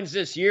 whoever wins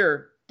this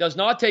year does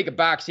not take a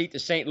backseat to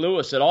St.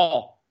 Louis at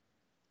all.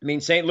 I mean,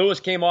 St. Louis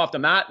came off the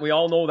mat. We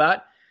all know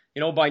that.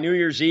 By New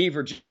Year's Eve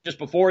or just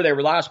before, they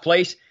were last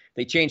place.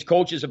 They changed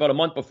coaches about a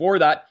month before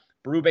that.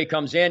 Berube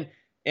comes in,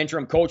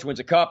 interim coach, wins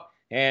a cup,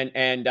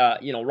 and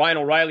Ryan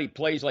O'Reilly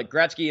plays like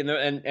Gretzky,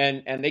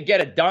 and they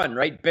get it done,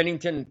 right?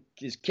 Binnington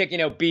is kicking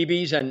out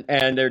BBs,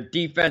 and their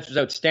defense was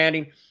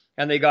outstanding,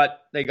 and they got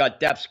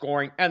depth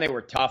scoring, and they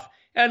were tough.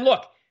 And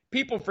look,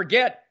 people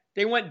forget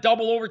they went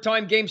double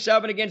overtime Game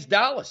 7 against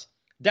Dallas.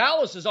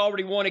 Dallas has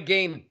already won a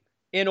game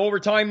in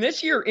overtime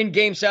this year in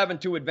Game 7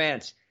 to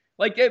advance.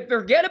 Like,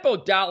 forget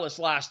about Dallas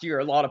last year,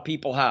 a lot of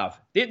people have.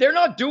 They're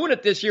not doing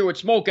it this year with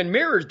smoke and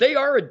mirrors. They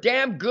are a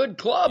damn good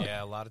club.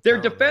 Yeah, a lot of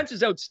their defense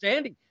is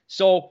outstanding.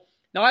 So,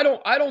 now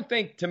I don't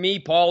think, to me,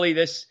 Paulie,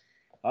 this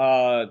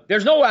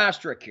there's no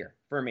asterisk here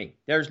for me.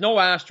 There's no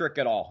asterisk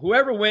at all.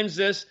 Whoever wins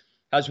this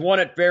has won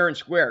it fair and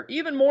square,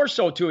 even more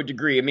so to a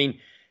degree. I mean,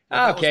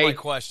 that okay. was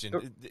my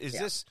question.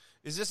 Is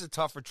this a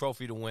tougher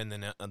trophy to win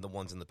than the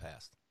ones in the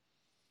past?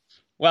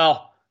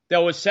 Well, that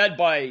was said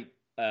by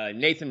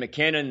Nathan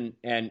McKinnon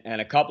and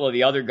a couple of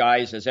the other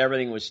guys as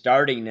everything was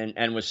starting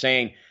and was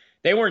saying,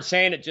 they weren't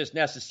saying it just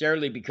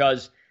necessarily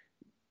because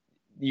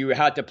you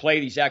had to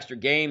play these extra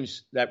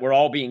games that were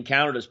all being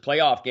counted as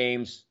playoff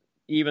games,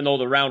 even though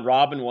the round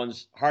robin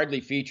ones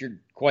hardly featured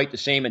quite the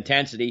same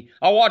intensity.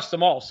 I watched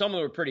them all. Some of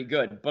them were pretty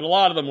good, but a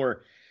lot of them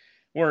weren't,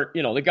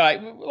 the guy,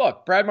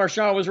 look, Brad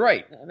Marchand was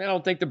right. I mean, I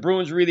don't think the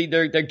Bruins really,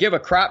 their give a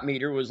crap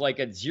meter was like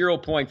at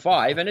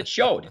 0.5, and it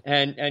showed.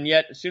 And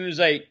yet, as soon as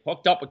they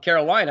hooked up with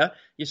Carolina,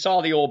 you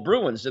saw the old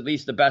Bruins, at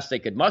least the best they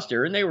could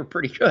muster, and they were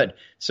pretty good.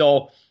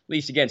 So, at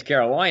least against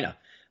Carolina.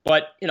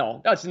 But,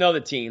 that's another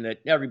team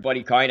that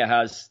everybody kind of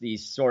has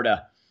these sort of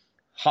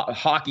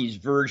hockey's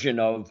version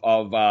of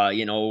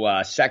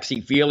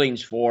sexy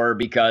feelings for,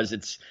 because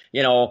it's,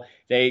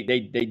 they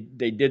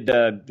did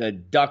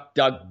the duck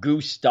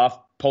goose stuff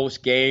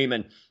post game,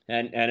 and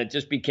it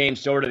just became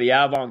sort of the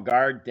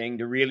avant-garde thing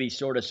to really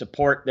sort of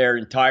support their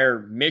entire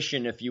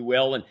mission, if you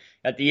will. And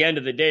at the end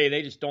of the day,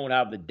 they just don't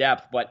have the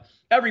depth. But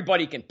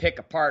everybody can pick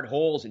apart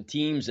holes in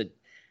teams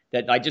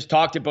that I just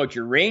talked about.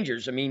 Your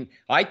Rangers, I mean,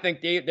 I think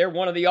they're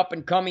one of the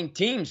up-and-coming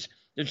teams.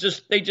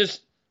 They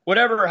just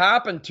whatever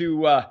happened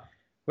to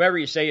whoever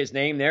you say his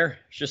name there,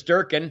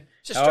 Shesterkin,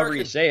 however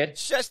you say it.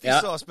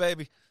 Shesty sauce,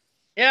 baby.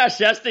 Yeah,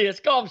 Shesty. It's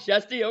called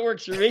Shesty. It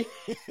works for me.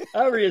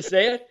 However you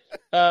say it.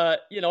 I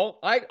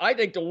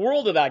think the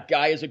world of that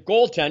guy as a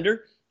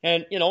goaltender.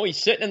 And,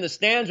 he's sitting in the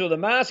stands with a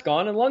mask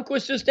on, and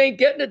Lundqvist just ain't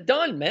getting it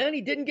done, man.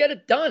 He didn't get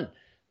it done.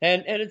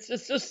 And it's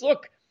just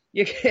look,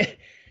 you can't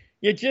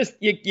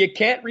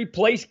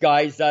replace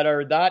guys that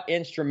are that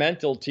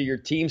instrumental to your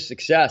team's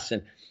success.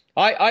 And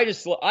I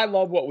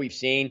love what we've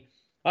seen.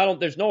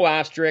 There's no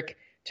asterisk.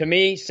 To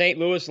me, St.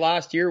 Louis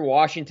last year,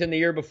 Washington the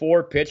year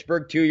before,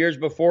 Pittsburgh 2 years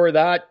before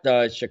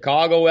that,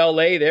 Chicago,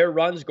 LA, their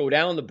runs go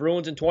down. The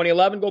Bruins in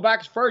 2011 go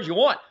back as far as you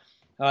want.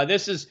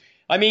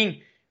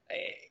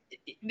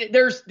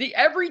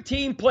 Every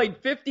team played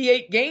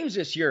 58 games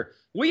this year.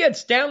 We had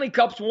Stanley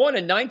Cups won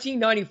in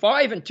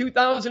 1995 and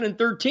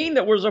 2013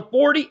 that was a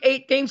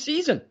 48-game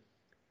season.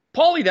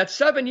 Paulie, that's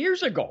 7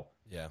 years ago.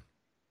 Yeah.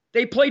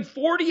 They played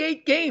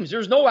 48 games.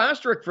 There's no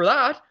asterisk for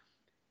that.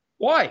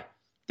 Why?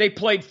 They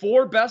played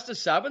 4 best of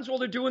sevens. Well,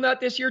 they're doing that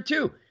this year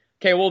too.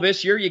 Okay, well,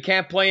 this year you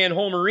can't play in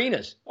home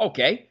arenas.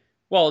 Okay,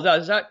 well,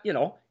 does that,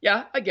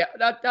 yeah, I get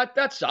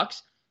that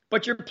sucks.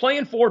 But you're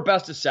playing 4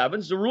 best of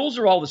sevens. The rules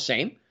are all the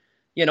same,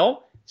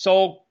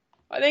 So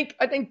I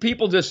think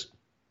people just,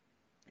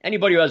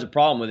 anybody who has a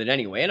problem with it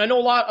anyway, and I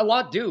know a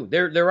lot do.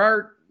 There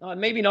are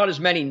maybe not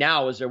as many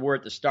now as there were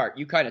at the start.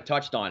 You kind of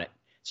touched on it.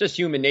 It's just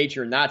human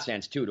nature in that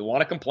sense too, to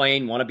want to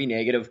complain, want to be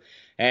negative.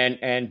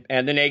 And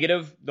the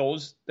negative,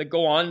 those that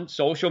go on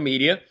social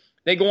media,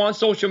 they go on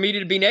social media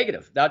to be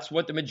negative. That's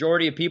what the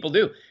majority of people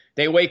do.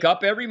 They wake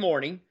up every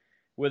morning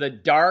with a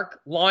dark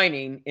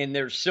lining in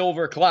their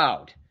silver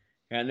cloud.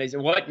 And they say,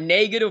 what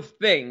negative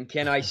thing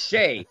can I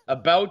say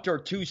about or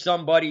to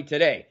somebody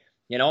today?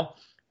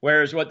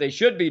 Whereas what they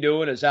should be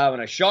doing is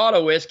having a shot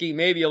of whiskey,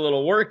 maybe a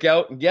little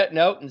workout, and getting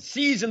out and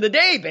seizing the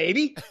day,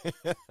 baby.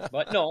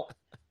 But no,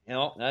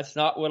 that's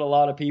not what a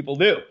lot of people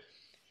do.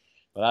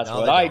 But that's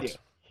what I do.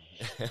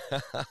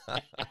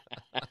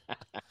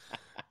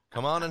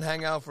 Come on and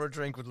hang out for a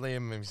drink with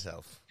Liam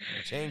himself.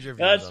 Change your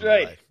views. That's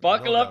right.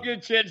 Buckle up your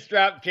chin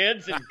strap,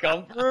 kids, and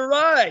come for a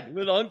ride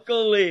with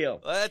Uncle Liam.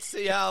 Let's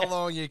see how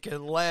long you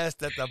can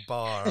last at the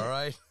bar. All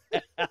right.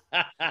 All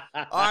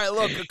right.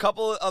 Look, a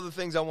couple of other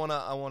things I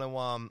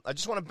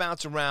just want to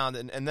bounce around,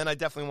 and then I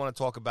definitely want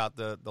to talk about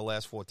the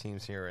last 4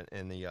 teams here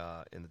in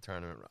the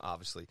tournament,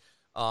 obviously.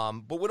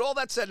 But with all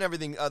that said and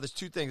everything, there's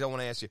 2 things I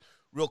want to ask you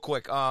real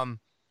quick.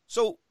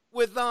 So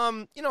with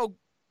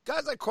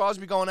guys like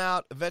Crosby going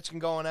out, Ovechkin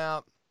going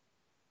out,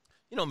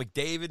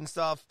 McDavid and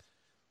stuff,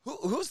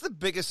 who's the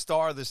biggest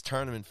star of this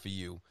tournament for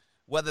you?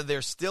 Whether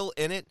they're still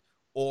in it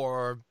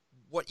or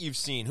what you've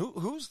seen,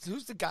 who's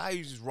the guy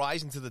who's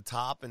rising to the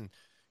top? And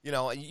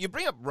you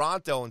bring up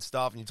Ronto and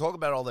stuff, and you talk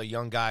about all the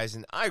young guys,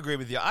 and I agree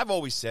with you. I've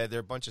always said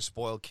they're a bunch of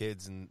spoiled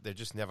kids, and they're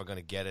just never going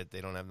to get it.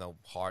 They don't have no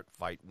heart,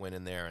 fight, win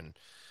in there, and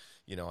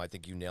I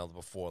think you nailed it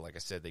before. Like I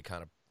said, they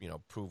kind of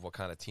prove what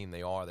kind of team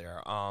they are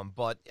there.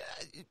 But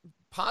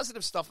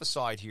positive stuff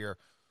aside here,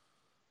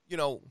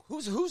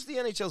 who's the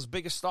NHL's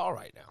biggest star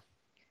right now?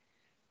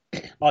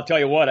 I'll tell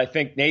you what, I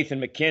think Nathan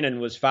McKinnon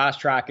was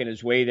fast-tracking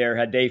his way there.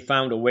 Had they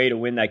found a way to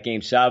win that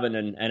Game 7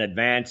 and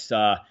advance,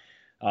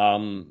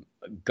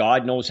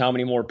 God knows how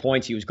many more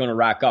points he was going to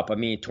rack up. I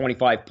mean,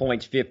 25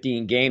 points,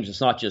 15 games.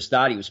 It's not just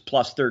that. He was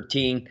plus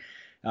 13.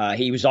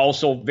 He was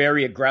also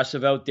very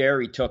aggressive out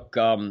there. He took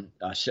a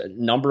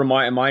number of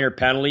minor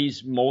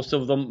penalties. Most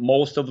of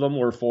them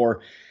were for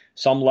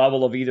some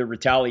level of either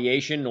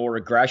retaliation or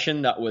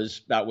aggression. That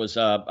was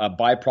a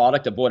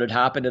byproduct of what had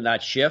happened in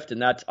that shift,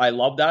 and I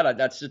love that.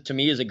 That's, to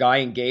me, as a guy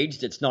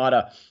engaged. He's not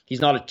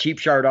a cheap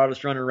shot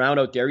artist running around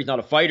out there. He's not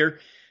a fighter,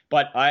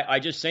 but I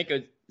just think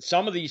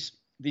some of these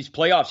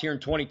playoffs here in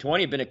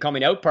 2020 have been a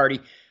coming out party.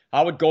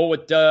 I would go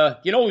with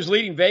who's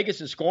leading Vegas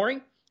in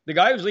scoring. The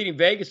guy who's leading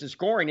Vegas in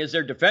scoring is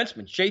their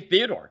defenseman, Shea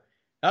Theodore.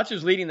 That's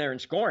who's leading there in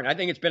scoring. I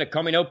think it's been a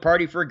coming out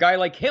party for a guy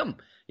like him.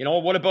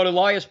 What about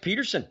Elias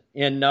Peterson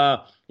in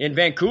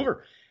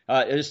Vancouver?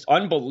 Just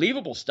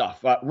unbelievable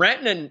stuff.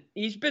 Rantanen,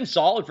 he's been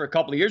solid for a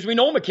couple of years. We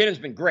know McKinnon's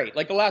been great.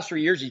 Like the last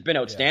 3 years, he's been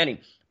outstanding.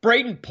 Yeah.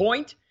 Braden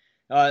Point,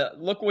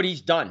 look what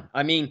he's done.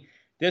 I mean,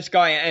 this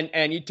guy,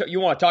 and you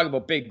want to talk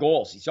about big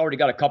goals. He's already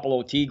got a couple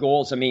OT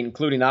goals, I mean,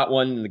 including that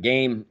one in the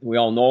game we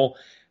all know.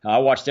 I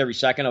watched every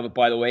second of it,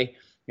 by the way.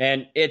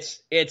 And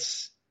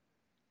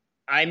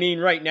I mean,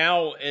 right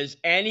now, is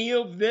any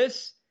of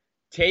this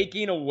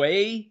taking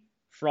away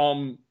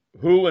from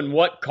who and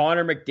what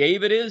Connor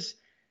McDavid is?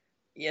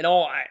 You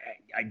know,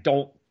 I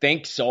don't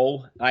think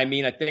so. I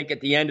mean, I think at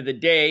the end of the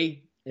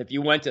day, if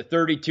you went to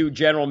 32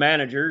 general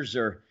managers,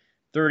 or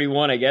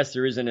 31, I guess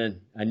there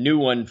isn't a new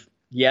one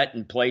yet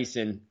in place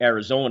in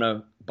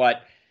Arizona,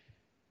 but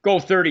go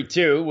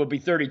 32, will be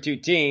 32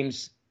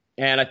 teams,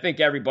 and I think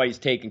everybody's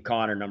taking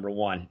Connor number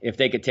one if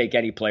they could take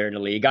any player in the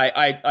league.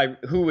 I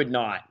who would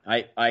not?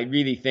 I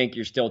really think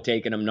you're still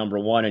taking him number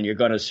one, and you're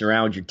going to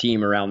surround your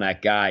team around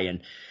that guy.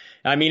 And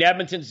I mean,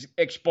 Edmonton's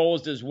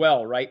exposed as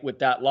well, right, with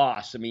that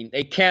loss. I mean,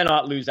 they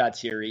cannot lose that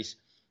series,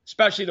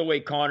 especially the way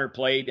Connor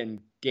played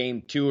in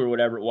game 2 or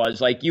whatever it was.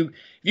 Like, you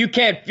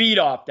can't feed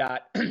off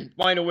that,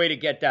 find a way to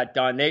get that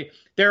done.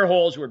 Their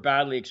holes were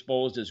badly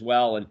exposed as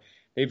well, and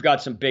they've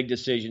got some big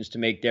decisions to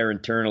make there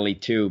internally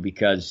too,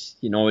 because,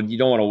 you know, you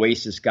don't want to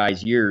waste this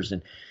guy's years.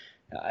 And,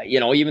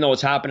 you know, even though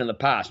it's happened in the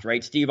past,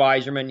 right? Steve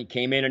Yzerman, he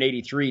came in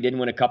 83, didn't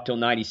win a cup till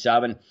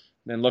 97.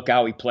 Then look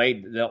how he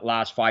played the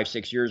last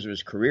 5-6 years of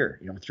his career.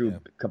 You know, threw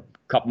a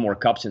couple more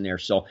cups in there.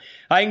 So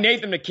I think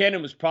Nathan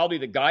MacKinnon was probably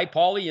the guy,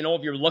 Paulie. You know,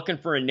 if you're looking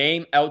for a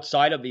name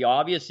outside of the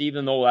obvious,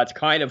 even though that's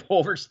kind of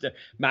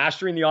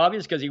mastering the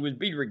obvious, because he would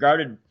be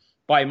regarded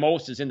by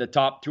most as in the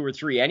top 2 or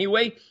 3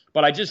 anyway.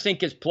 But I just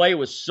think his play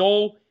was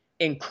so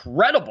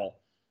incredible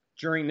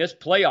during this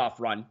playoff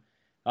run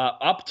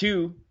up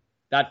to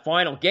that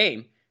final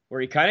game where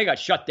he kind of got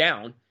shut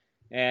down.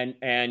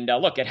 And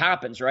look, it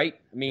happens, right?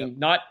 I mean,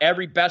 Not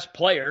every best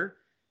player.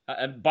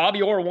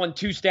 Bobby Orr won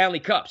 2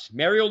 Stanley Cups.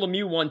 Mario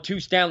Lemieux won 2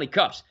 Stanley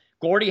Cups.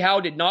 Gordie Howe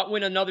did not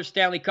win another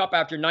Stanley Cup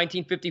after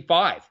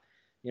 1955.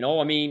 You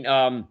know, I mean,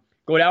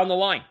 go down the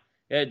line.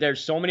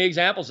 There's so many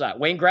examples of that.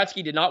 Wayne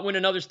Gretzky did not win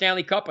another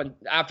Stanley Cup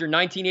after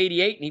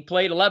 1988, and he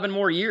played 11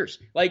 more years.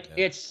 Like,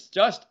 it's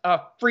just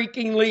a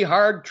freakingly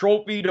hard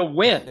trophy to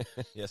win.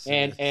 Yes,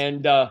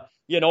 and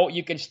you know,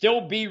 you can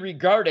still be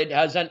regarded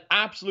as an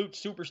absolute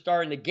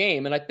superstar in the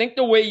game. And I think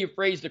the way you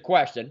phrased the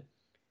question,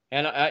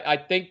 and I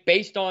think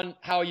based on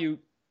how you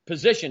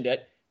positioned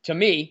it, to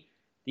me,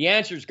 the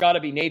answer's got to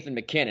be Nathan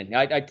MacKinnon.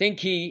 I think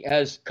he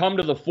has come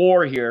to the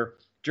fore here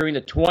during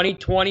the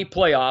 2020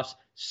 playoffs,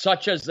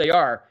 such as they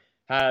are,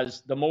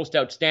 as the most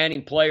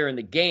outstanding player in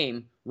the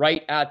game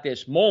right at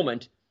this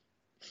moment.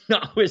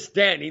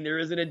 Notwithstanding, there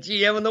isn't a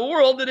GM in the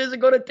world that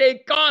isn't going to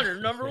take Connor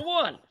number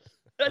one.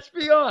 Let's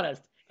be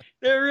honest.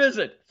 There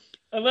isn't.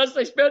 Unless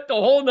they spent the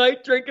whole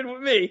night drinking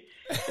with me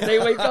and they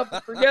wake up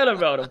and forget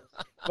about him.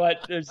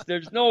 But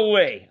there's no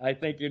way I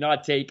think you're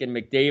not taking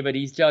McDavid.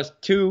 He's just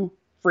too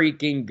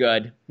freaking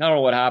good. I don't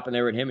know what happened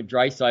there with him and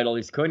Draisaitl.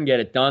 He just couldn't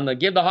get it done.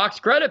 Give the Hawks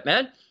credit,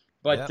 man.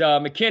 But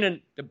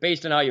MacKinnon,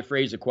 based on how you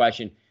phrase the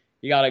question,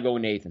 you got to go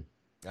Nathan.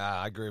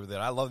 I agree with it.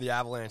 I love the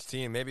Avalanche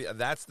team. Maybe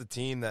that's the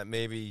team that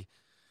maybe,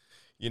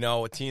 you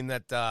know, a team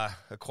that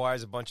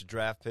acquires a bunch of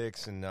draft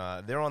picks, and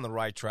they're on the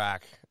right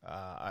track.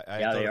 I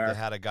thought if they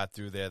had got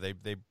through there,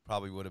 they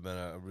probably would have been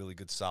a really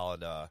good,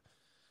 solid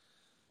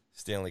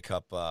Stanley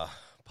Cup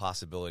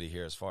possibility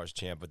here as far as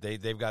champ. But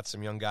they've got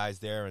some young guys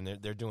there, and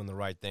they're doing the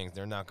right things.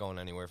 They're not going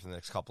anywhere for the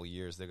next couple of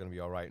years. They're going to be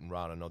all right in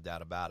Toronto, no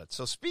doubt about it.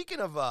 So speaking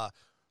of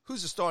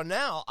who's the star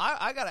now,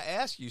 I got to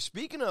ask you,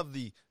 speaking of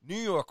the New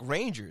York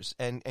Rangers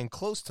and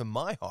close to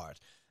my heart,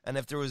 and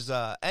if there was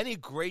any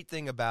great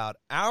thing about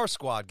our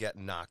squad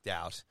getting knocked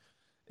out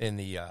in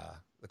the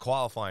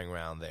qualifying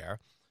round there,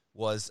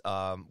 was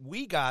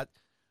we got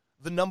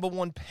the number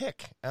 1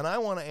 pick. And I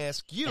want to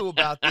ask you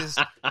about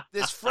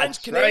this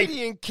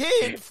French-Canadian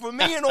kid, for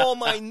me and all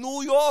my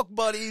New York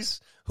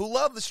buddies who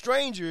love the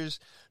Strangers.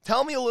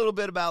 Tell me a little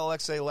bit about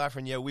Alexei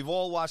Lafreniere. We've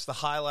all watched the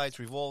highlights.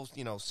 We've all,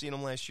 you know, seen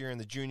him last year in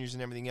the juniors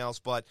and everything else.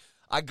 But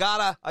I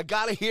gotta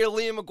hear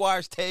Liam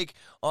McGuire's take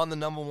on the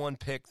number 1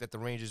 pick that the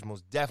Rangers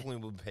most definitely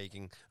will be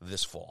taking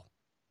this fall.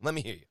 Let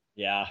me hear you.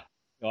 Yeah.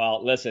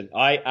 Well, listen,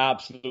 I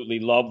absolutely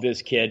love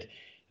this kid.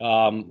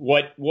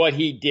 What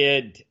he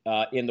did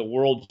in the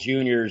World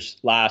Juniors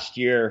last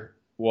year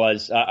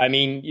was, I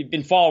mean, you've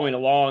been following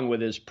along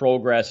with his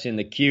progress in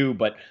the queue,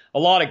 but a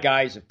lot of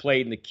guys have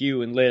played in the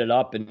queue and lit it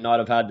up and not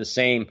have had the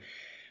same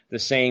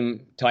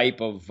type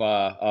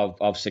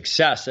of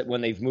success that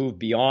when they've moved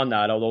beyond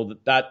that. Although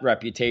that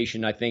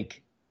reputation, I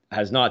think,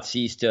 has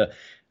ceased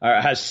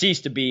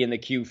to be in the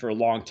queue for a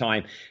long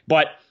time.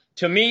 But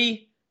to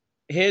me,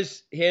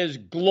 his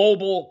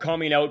global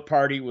coming out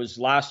party was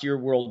last year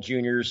World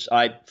Juniors.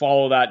 I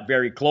follow that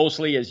very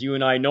closely, as you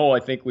and I know. I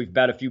think we've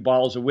bet a few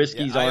bottles of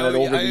whiskeys on it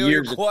over the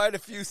years. Quite a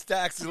few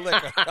stacks of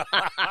liquor.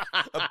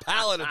 A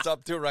pallet it's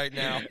up to right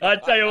now. I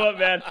tell you what,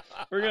 man,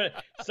 we're gonna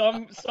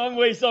some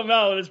way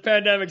somehow when this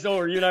pandemic's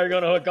over, you and I are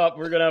gonna hook up.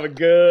 We're gonna have a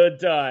good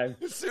time.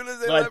 As soon as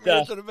they let me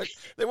into the,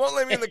 they won't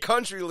let me in the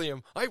country,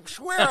 Liam. I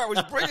swear I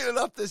was bringing it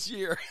up this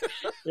year.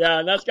 Yeah,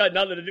 and that's got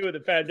nothing to do with the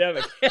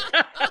pandemic.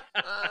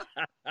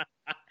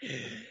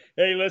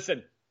 Hey,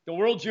 listen, the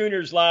World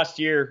Juniors last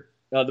year,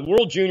 the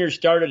World Juniors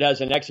started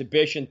as an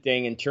exhibition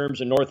thing in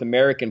terms of North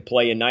American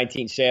play in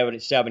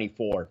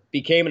 1974,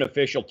 became an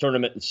official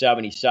tournament in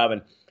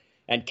 77,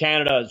 and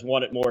Canada has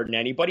won it more than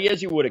anybody,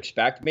 as you would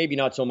expect. Maybe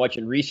not so much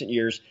in recent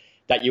years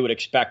that you would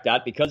expect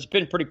that, because it's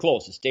been pretty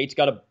close. The States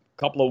got a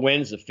couple of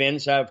wins. The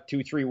Finns have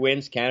 2-3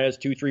 wins. Canada has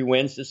 2-3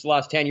 wins. This is the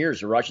last 10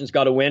 years. The Russians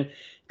got a win.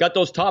 Got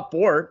those top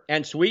four,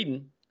 and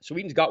Sweden.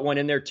 Sweden's got one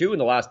in there, too, in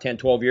the last 10,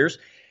 12 years.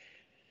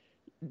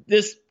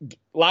 This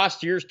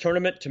last year's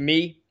tournament, to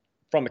me,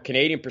 from a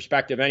Canadian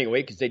perspective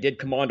anyway, because they did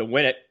come on to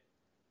win it,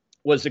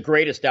 was the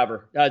greatest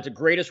ever. It's the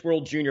greatest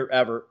World Junior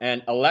ever.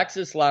 And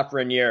Alexis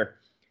Lafreniere,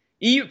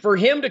 for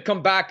him to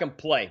come back and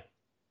play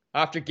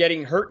after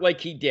getting hurt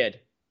like he did,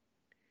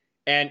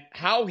 and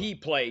how he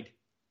played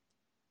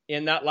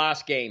in that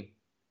last game,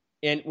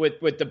 and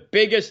with the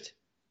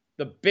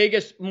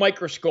biggest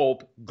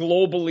microscope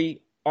globally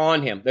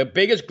on him, the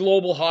biggest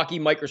global hockey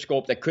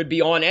microscope that could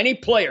be on any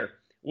player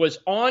was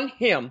on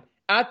him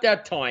at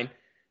that time.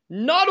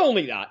 Not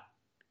only that,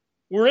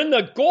 we're in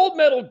the gold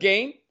medal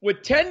game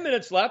with 10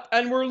 minutes left,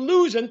 and we're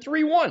losing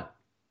 3-1.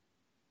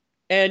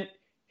 And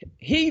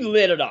he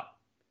lit it up.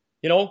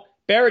 You know,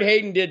 Barrett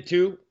Hayden did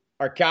too,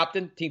 our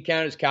captain, Team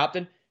Canada's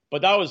captain,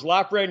 but that was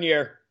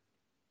Lafreniere.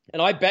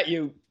 And I bet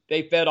you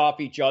they fed off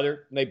each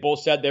other, and they both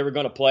said they were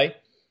going to play.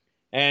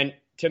 And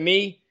to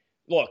me,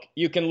 look,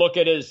 you can look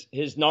at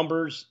his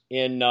numbers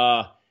in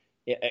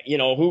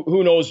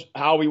who knows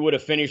how he would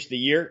have finished the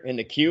year in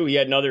the queue. He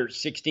had another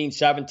 16,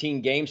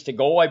 17 games to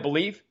go, I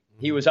believe.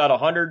 He was at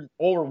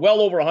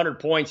well over 100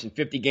 points in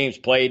 50 games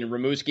played. And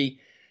Rimouski,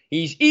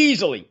 he's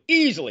easily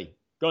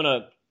going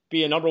to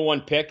be a number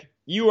one pick.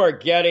 You are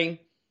getting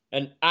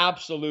an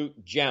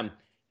absolute gem.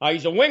 Now,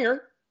 he's a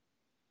winger,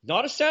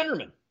 not a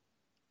centerman.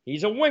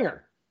 He's a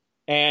winger.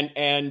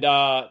 And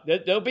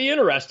they'll be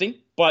interesting.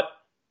 But,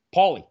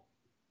 Paulie,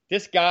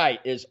 this guy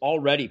is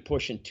already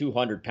pushing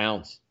 200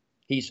 pounds.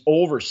 He's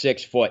over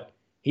 6 foot.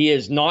 He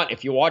is not,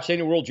 if you watch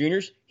any World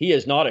Juniors, he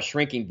is not a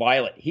shrinking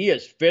violet. He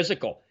is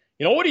physical.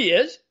 You know what he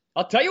is?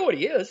 I'll tell you what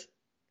he is.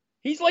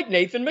 He's like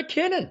Nathan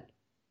MacKinnon.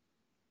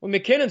 Well,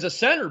 McKinnon's a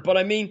center, but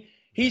I mean,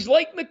 he's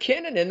like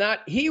MacKinnon in that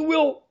he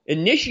will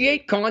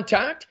initiate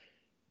contact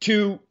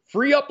to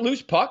free up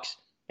loose pucks,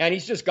 and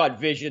he's just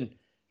got vision.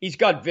 He's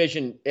got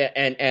vision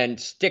and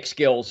stick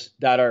skills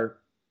that are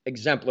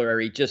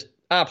exemplary, just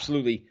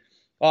absolutely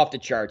off the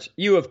charts.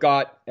 You have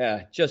got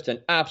just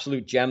an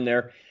absolute gem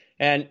there.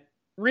 And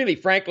really,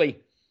 frankly,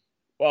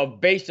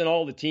 based on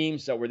all the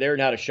teams that were there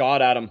and had a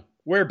shot at him,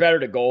 where better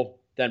to go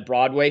than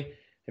Broadway?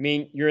 I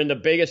mean, you're in the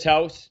biggest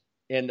house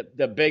in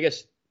the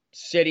biggest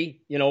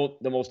city,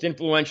 the most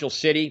influential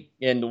city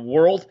in the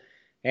world,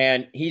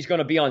 and he's going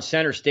to be on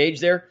center stage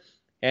there.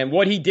 And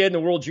what he did in the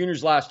World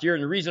Juniors last year,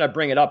 and the reason I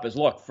bring it up is,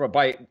 look, from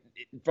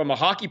a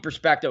hockey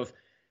perspective,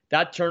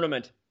 that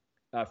tournament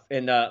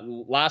in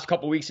the last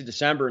couple of weeks of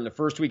December and the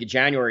first week of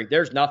January,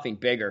 there's nothing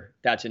bigger.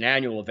 That's an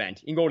annual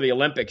event. You can go to the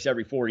Olympics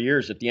every 4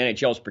 years if the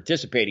NHL is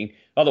participating.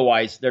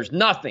 Otherwise, there's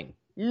nothing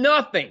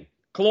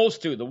close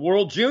to the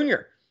World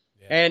Junior.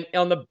 Yeah. And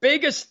on the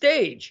biggest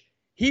stage,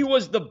 he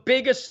was the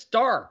biggest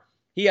star.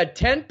 He had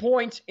 10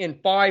 points in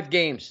 5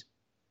 games.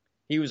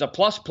 He was a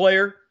plus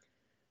player.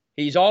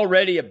 He's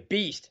already a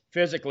beast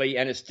physically,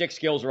 and his stick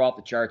skills are off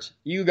the charts.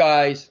 You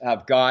guys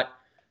have got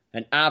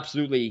an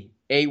absolutely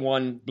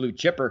A1 blue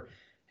chipper.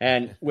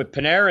 And with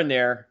Panarin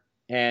there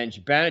and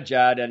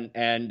Zibanejad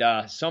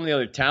and some of the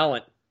other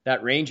talent,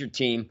 that Ranger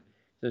team,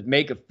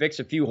 to fix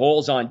a few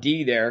holes on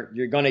D there,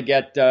 you're going to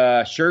get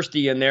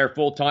Shersty in there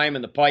full time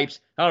in the pipes.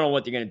 I don't know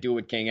what they're going to do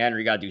with King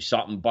Henry. Got to do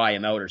something, buy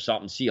him out or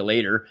something, see you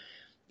later,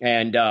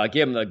 and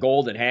give him the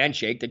golden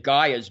handshake. The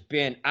guy has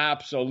been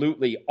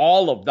absolutely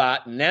all of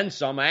that and then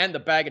some, and the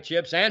bag of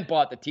chips, and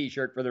bought the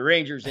T-shirt for the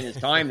Rangers in his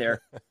time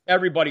there.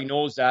 Everybody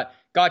knows that.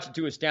 Got you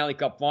to a Stanley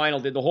Cup final,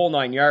 did the whole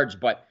 9 yards,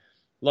 but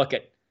look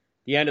at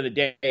the end of the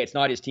day, it's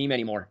not his team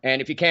anymore.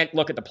 And if you can't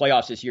look at the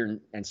playoffs this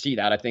year and see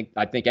that, I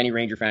think any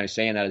Ranger fan is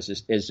saying that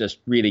is just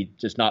really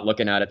just not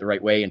looking at it the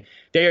right way. And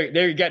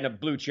they're getting a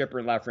blue chipper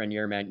in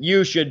Lafreniere, man.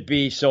 You should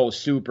be so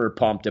super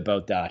pumped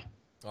about that.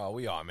 Oh,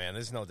 we are, man.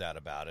 There's no doubt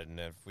about it.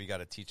 And if we got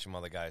to teach some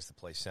other guys to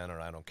play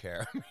center, I don't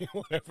care. I mean,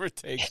 whatever it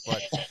takes.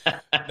 But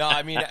no,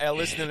 I mean,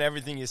 listening to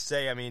everything you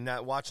say, I mean,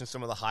 watching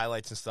some of the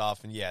highlights and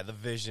stuff, and yeah, the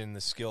vision, the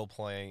skill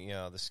playing,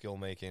 the skill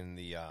making,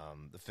 the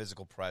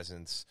physical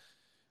presence.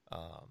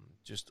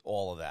 Just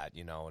all of that,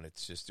 and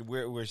it's just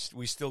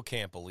we still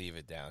can't believe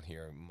it down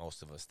here,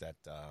 most of us, that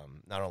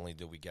not only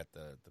did we get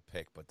the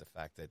pick, but the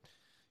fact that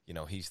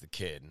he's the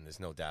kid, and there's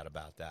no doubt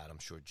about that. I'm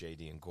sure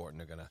JD and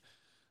Gorton are gonna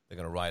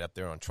ride up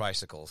there on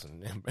tricycles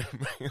and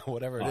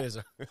whatever it is,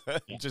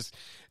 just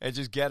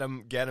get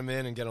him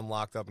in and get him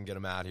locked up and get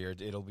him out here.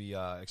 It'll be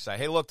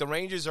exciting. Hey, look, the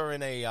Rangers are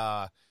in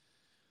a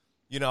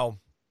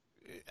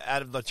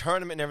out of the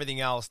tournament and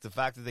everything else, the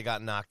fact that they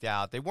got knocked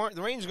out, the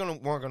Rangers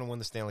weren't going to win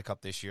the Stanley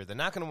Cup this year. They're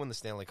not going to win the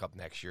Stanley Cup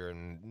next year,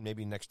 and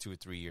maybe next 2 or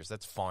 3 years.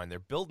 That's fine. They're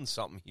building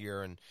something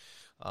here, and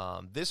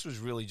this was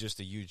really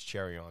just a huge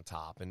cherry on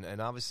top.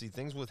 And obviously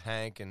things with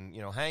Hank and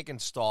Hank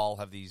and Stahl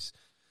have these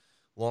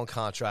long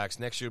contracts.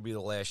 Next year will be the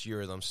last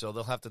year of them, so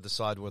they'll have to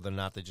decide whether or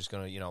not they're just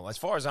going to, as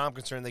far as I'm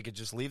concerned, they could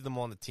just leave them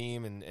on the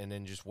team and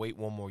then just wait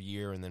one more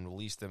year and then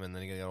release them, and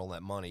then they get all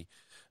that money.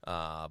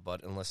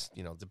 But unless,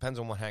 depends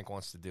on what Hank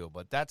wants to do.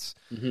 But that's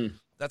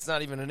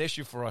not even an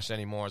issue for us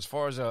anymore. As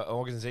far as an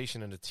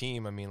organization and a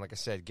team, I mean, like I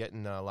said,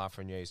 getting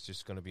Lafreniere is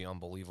just going to be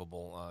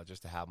unbelievable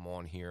just to have him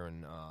on here.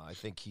 And I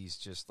think he's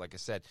just, like I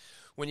said,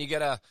 when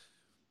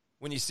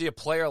you see a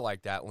player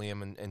like that,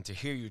 Liam, and to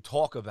hear you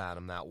talk about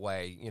him that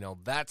way,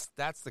 that's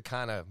the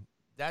kind of,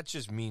 that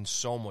just means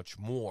so much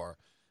more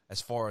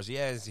as far as,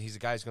 he's a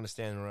guy who's going to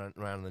stand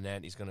around the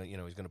net. He's going to,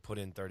 he's going to put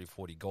in 30,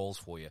 40 goals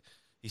for you.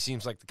 He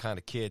seems like the kind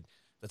of kid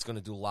that's going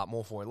to do a lot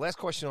more for you. Last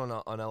question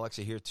on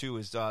Alexa here, too,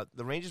 is the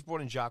Rangers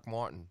brought in Jacques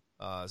Martin,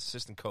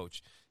 assistant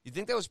coach. You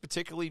think that was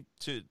particularly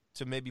to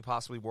maybe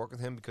possibly work with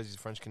him because he's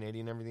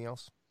French-Canadian and everything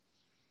else?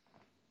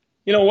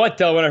 You know what?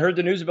 When I heard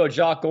the news about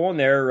Jacques going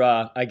there,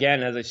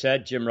 again, as I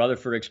said, Jim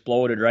Rutherford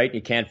exploded, right?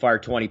 You can't fire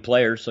 20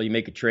 players, so you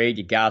make a trade,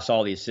 you gas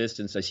all the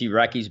assistants. I see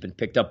Recky's been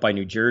picked up by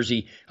New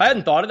Jersey. I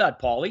hadn't thought of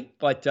that, Paulie,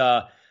 but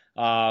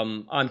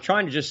I'm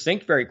trying to just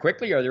think very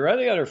quickly. Are there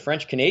any other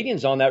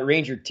French-Canadians on that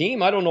Ranger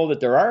team? I don't know that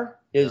there are.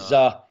 Is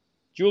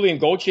Julien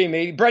Gauthier,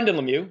 maybe Brendan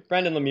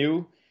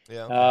Lemieux.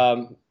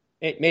 Yeah.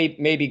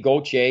 Maybe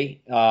Gauthier.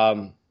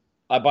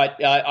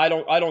 But I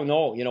don't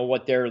know.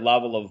 What their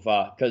level of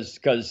because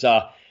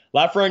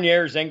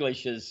Lafreniere's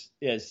English is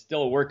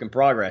still a work in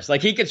progress.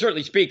 Like, he can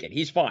certainly speak it.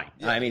 He's fine.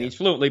 Yeah, he's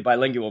fluently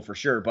bilingual for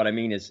sure. But I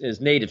mean, his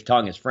native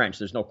tongue is French.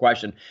 There's no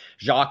question.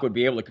 Jacques would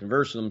be able to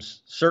converse with him.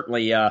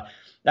 Certainly,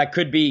 that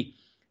could be.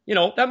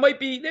 There might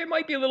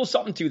be a little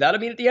something to that. I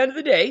mean, at the end of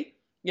the day.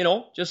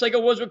 Just like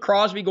it was with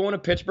Crosby going to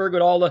Pittsburgh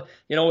with all the,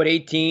 at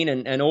 18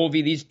 and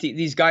Ovi,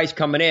 these guys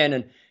coming in.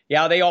 And,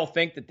 they all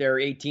think that they're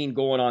 18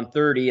 going on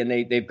 30 and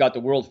they've got the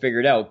world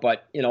figured out.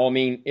 But,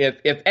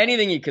 if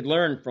anything you could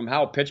learn from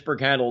how Pittsburgh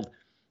handled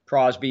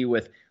Crosby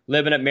with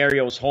living at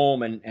Mario's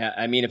home. And,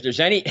 if there's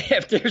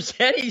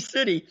any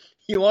city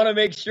you want to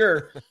make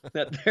sure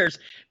that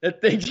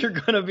things are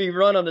going to be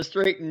run on the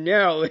straight and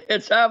narrow,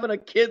 it's having a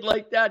kid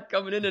like that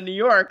coming into New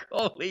York.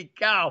 Holy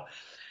cow.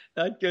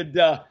 That could,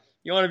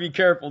 you want to be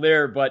careful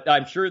there, but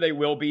I'm sure they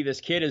will be. This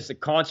kid is a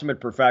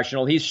consummate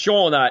professional. He's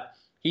shown that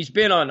he's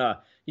been on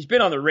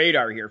the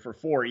radar here for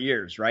 4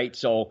 years, right?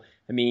 So,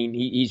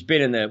 he's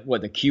been in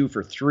the queue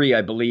for 3,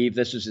 I believe.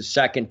 This was his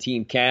second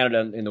Team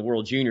Canada in the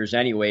World Juniors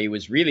anyway. He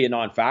was really a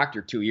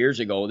non-factor 2 years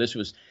ago. This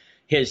was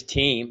his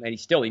team, and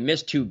he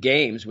missed 2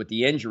 games with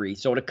the injury.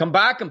 So to come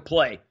back and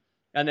play,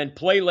 and then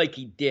play like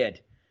he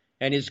did,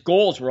 and his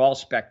goals were all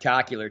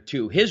spectacular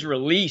too. His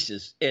release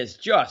is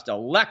just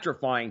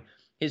electrifying.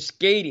 His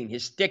skating,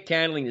 his stick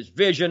handling, his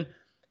vision.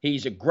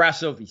 He's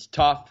aggressive. He's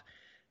tough.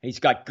 He's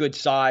got good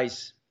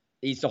size.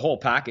 He's the whole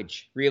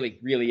package. Really,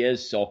 really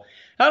is. So,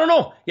 I don't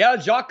know. Yeah,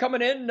 Jacques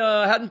coming in,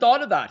 hadn't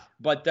thought of that.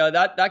 But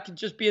that could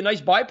just be a nice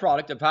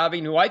byproduct of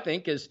having who I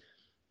think is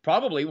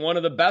probably one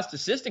of the best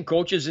assistant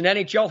coaches in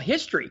NHL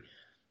history.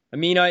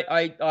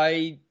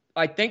 I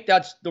think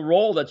that's the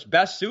role that's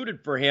best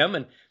suited for him.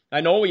 And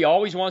I know he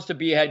always wants to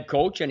be a head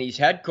coach, and he's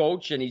head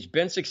coach, and he's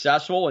been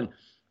successful, and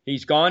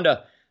he's gone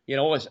to... he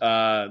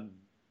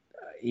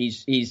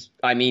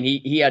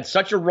had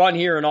such a run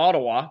here in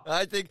Ottawa.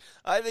 I think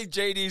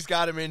JD's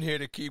got him in here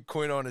to keep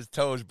Quinn on his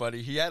toes,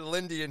 buddy. He had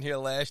Lindy in here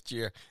last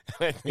year.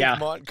 I think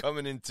Martin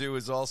coming in too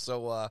is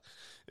also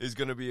is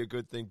going to be a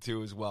good thing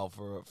too as well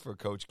for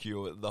Coach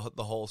Q.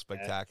 The whole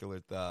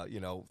spectacular,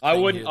 I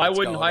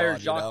wouldn't hire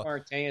Jacques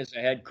Martin as a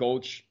head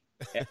coach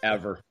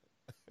ever.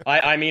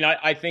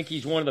 I think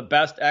he's one of the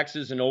best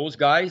X's and O's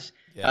guys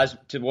as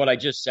to what I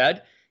just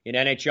said in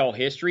NHL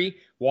history.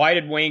 Why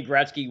did Wayne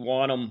Gretzky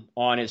want him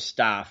on his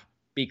staff?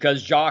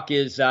 Because Jacques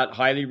is that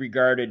highly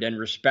regarded and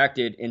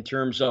respected in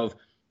terms of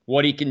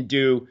what he can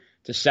do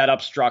to set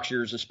up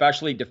structures,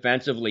 especially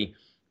defensively.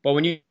 But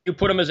when you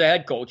put him as a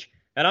head coach,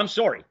 and I'm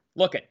sorry,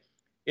 look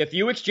if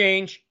you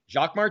exchange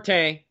Jacques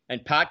Martin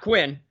and Pat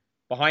Quinn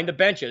behind the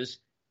benches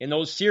in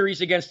those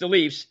series against the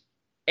Leafs,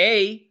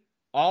 A,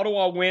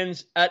 Ottawa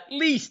wins at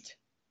least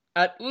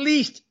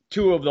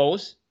 2 of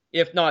those,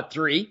 if not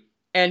 3,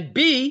 and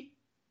B,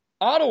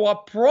 Ottawa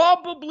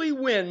probably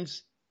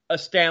wins a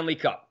Stanley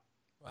Cup.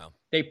 Wow.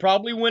 They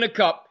probably win a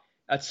cup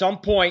at some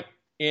point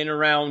in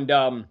around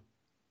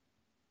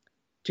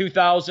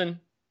 2000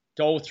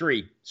 to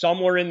 03,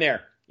 somewhere in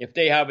there, if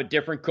they have a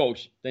different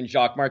coach than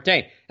Jacques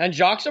Martin. And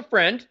Jacques' a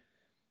friend.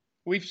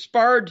 We've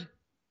sparred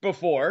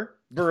before,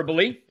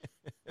 verbally.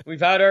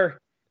 We've had our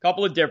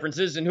couple of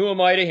differences, and who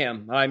am I to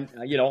him? I'm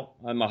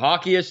a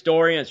hockey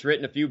historian. It's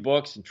written a few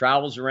books and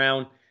travels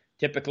around,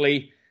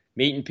 typically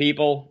meeting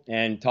people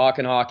and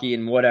talking hockey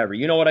and whatever.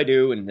 You know what I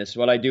do, and this is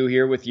what I do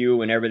here with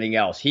you and everything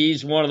else.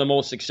 He's one of the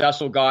most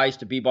successful guys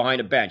to be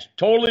behind a bench.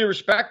 Totally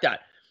respect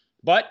that.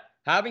 But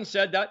having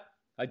said that,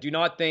 I do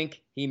not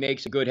think he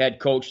makes a good head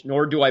coach,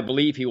 nor do I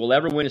believe he will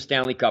ever win a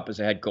Stanley Cup as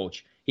a head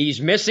coach. He's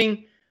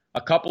missing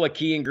a couple of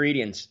key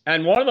ingredients,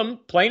 and one of them,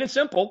 plain and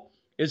simple,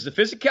 is the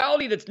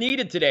physicality that's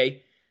needed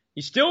today.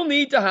 You still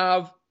need to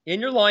have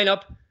in your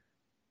lineup,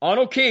 on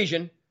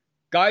occasion,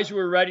 guys who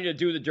are ready to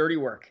do the dirty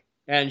work.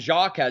 And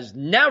Jacques has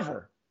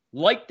never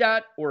liked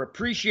that or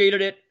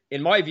appreciated it,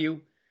 in my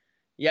view.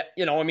 Yeah,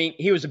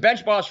 he was a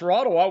bench boss for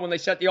Ottawa when they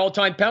set the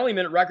all-time penalty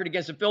minute record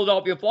against the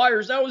Philadelphia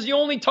Flyers. That was the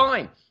only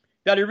time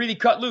that he really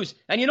cut loose.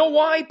 And you know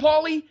why,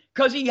 Paulie?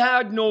 Because he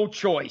had no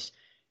choice.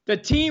 The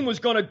team was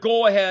going to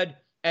go ahead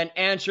and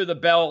answer the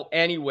bell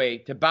anyway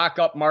to back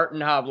up Martin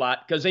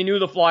Havlat because they knew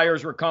the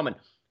Flyers were coming.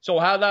 So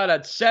Havlat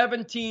had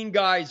 17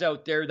 guys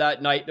out there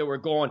that night that were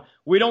going,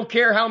 we don't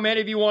care how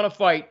many of you want to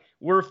fight,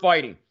 we're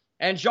fighting.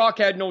 And Jacques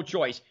had no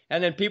choice.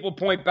 And then people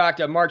point back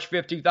to March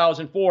 5th,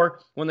 2004,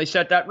 when they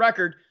set that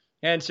record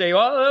and say,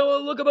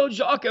 oh, look about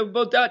Jacques,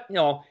 about that.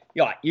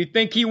 You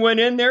think he went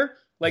in there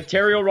like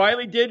Terry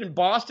O'Reilly did in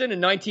Boston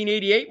in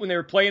 1988 when they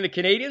were playing the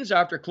Canadiens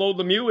after Claude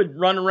Lemieux had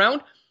run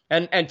around?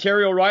 And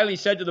Terry O'Reilly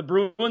said to the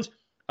Bruins,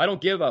 I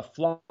don't give a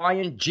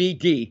flying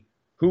GD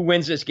who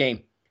wins this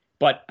game.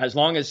 But as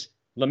long as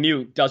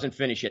Lemieux doesn't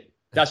finish it,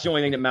 that's the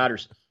only thing that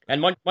matters.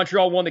 And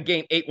Montreal won the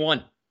game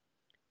 8-1.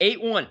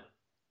 8-1.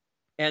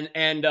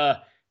 And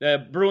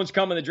the Bruins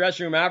come in the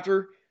dressing room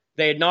after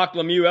they had knocked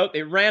Lemieux out.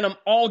 They ran him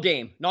all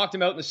game, knocked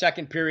him out in the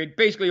second period,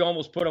 basically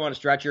almost put him on a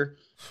stretcher.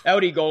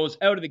 Out he goes,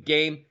 out of the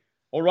game.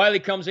 O'Reilly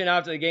comes in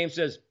after the game,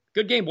 says,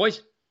 good game,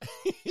 boys.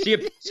 See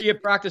you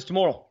at practice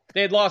tomorrow.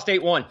 They had lost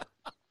 8-1.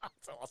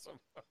 That's awesome.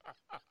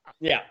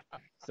 Yeah.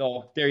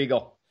 So there you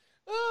go.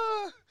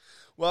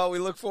 Well, we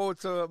look forward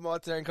to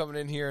Martin coming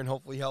in here and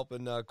hopefully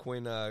helping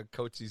Quinn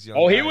coach these young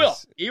guys. He will.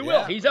 He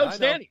will. He's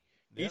outstanding.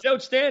 He's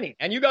outstanding.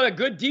 And you got a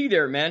good D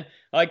there, man.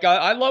 Like,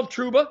 I love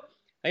Trouba.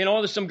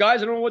 There's some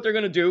guys, I don't know what they're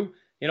going to do.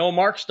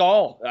 Mark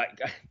Stahl.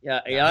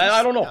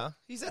 I don't know. Yeah.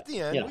 He's at the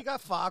end. We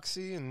got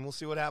Foxy, and we'll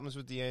see what happens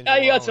with the end. Yeah,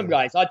 you got some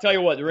guys. I'll tell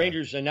you what, the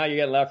Rangers, and now you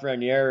got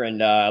Lafreniere,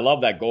 and I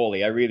love that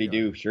goalie. I really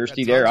do.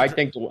 Thirsty there. I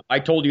think I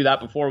told you that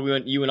before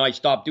you and I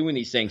stopped doing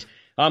these things.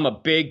 I'm a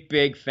big,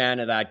 big fan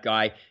of that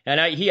guy.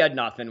 And he had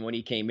nothing when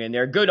he came in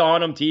there. Good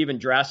on him to even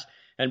dress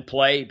and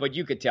play, but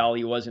you could tell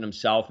he wasn't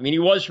himself. I mean, he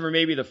was for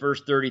maybe the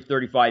first 30,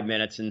 35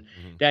 minutes. And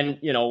then,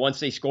 once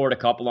they scored a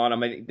couple on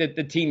him,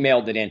 the team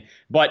mailed it in.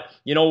 But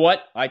you know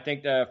what? I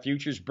think the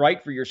future's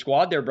bright for your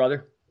squad there,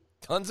 brother.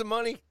 Tons of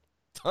money,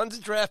 tons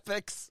of draft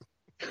picks.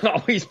 Oh,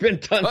 he's been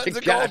tons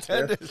of cash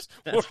there. That's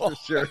for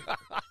sure.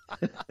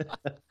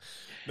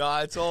 No,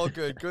 it's all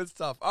good. Good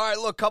stuff. All right,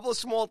 look, couple of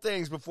small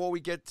things before we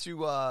get to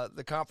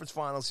the conference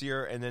finals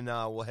here, and then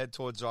we'll head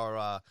towards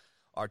our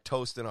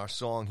toast and our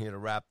song here to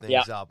wrap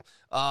things up.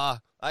 I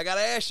got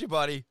to ask you,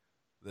 buddy,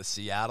 the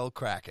Seattle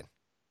Kraken.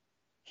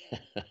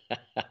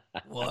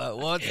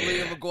 What's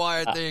Liam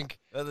McGuire think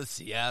of the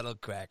Seattle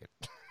Kraken?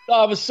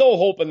 I was so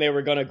hoping they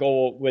were going to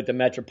go with the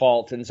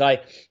Metropolitans.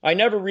 I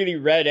never really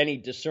read any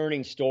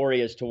discerning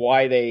story as to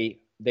why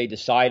they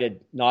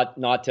decided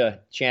not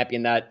to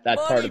champion that Money,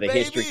 part of the baby.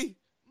 history.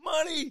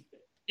 Money.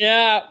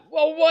 Yeah.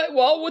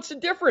 Well, what's the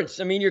difference?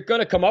 I mean, you're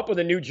going to come up with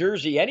a New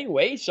Jersey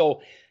anyway,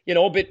 so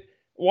but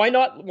why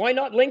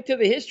not link to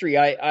the history?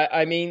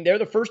 I mean, they're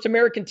the first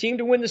American team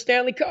to win the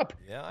Stanley Cup,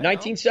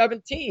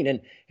 1917,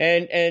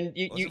 and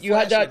you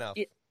had that.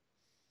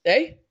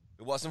 It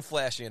wasn't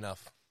flashy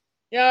enough.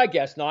 Yeah, I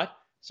guess not.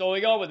 So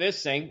we go with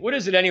this thing. What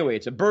is it anyway?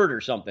 It's a bird or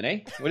something, eh?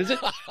 What is it?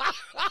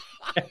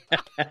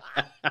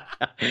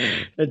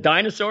 A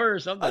dinosaur or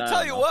something? I'll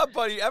tell you what,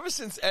 buddy. Ever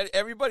since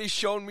everybody's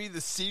shown me the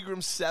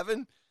Seagram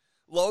 7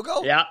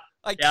 logo,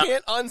 I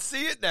can't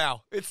unsee it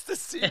now. It's the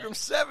Seagram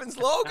 7's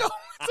logo.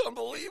 It's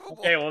unbelievable.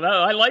 Okay, well,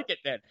 I like it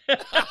then.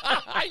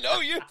 I know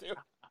you do.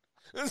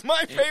 It's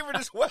my favorite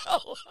as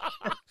well.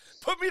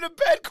 Put me to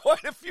bed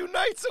quite a few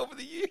nights over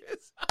the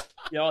years.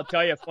 I'll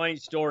tell you a funny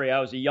story. I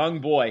was a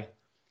young boy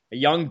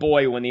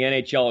when the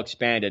NHL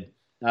expanded.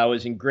 I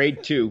was in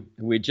grade 2.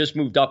 We had just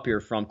moved up here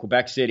from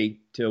Quebec City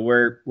to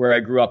where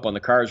I grew up on the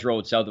Cars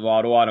Road south of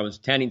Ottawa. And I was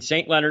attending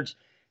St. Leonard's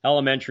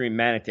Elementary in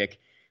Manotick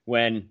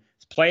when I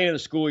was playing in the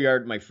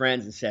schoolyard with my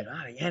friends and said,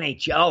 the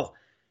NHL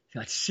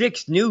got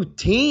 6 new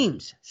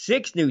teams.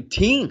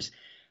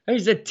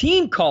 There's a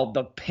team called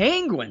the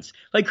Penguins.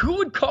 Like, who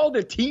would call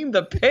the team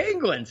the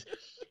Penguins?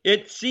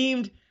 It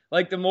seemed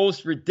like the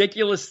most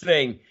ridiculous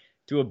thing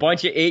to a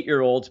bunch of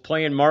 8-year-olds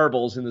playing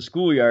marbles in the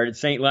schoolyard at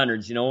St.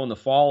 Leonard's, in the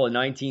fall of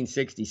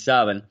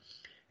 1967.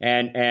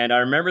 And I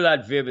remember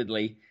that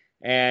vividly.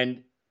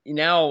 And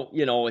now,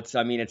 it's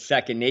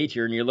second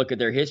nature, and you look at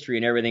their history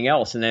and everything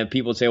else. And then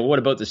people say, well, what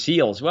about the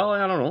Seals? Well,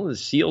 I don't know. The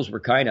Seals were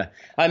kind of,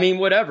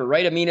 whatever,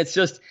 right? It's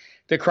just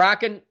the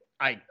Kraken.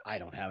 I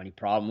don't have any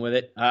problem with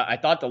it. I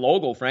thought the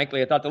logo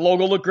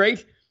looked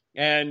great.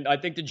 And I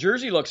think the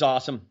jersey looks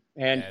awesome.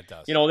 And, Yeah, it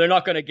does. they're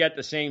not going to get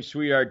the same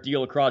sweetheart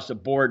deal across the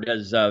board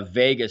as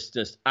Vegas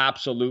just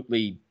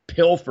absolutely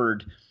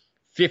pilfered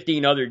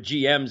 15 other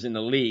GMs in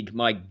the league.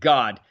 My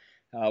God,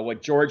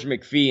 what George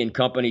McPhee and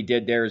company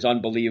did there is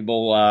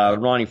unbelievable.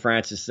 Ronnie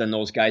Francis and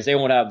those guys, they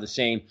won't have the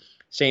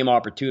same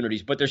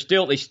opportunities, but they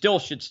still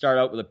should start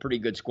out with a pretty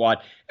good squad.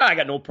 I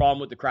got no problem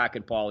with the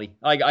Kraken, Paulie.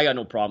 I got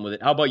no problem with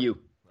it. How about you?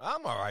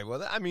 I'm all right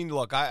with it. I mean,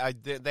 look,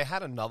 they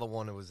had another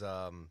one. It was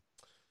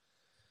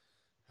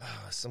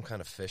some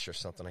kind of fish or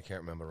something. I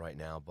can't remember right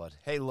now. But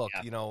hey, look,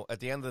 at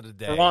the end of the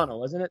day, Piranha,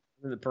 wasn't it?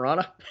 Was it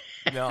piranha?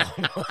 No,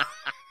 it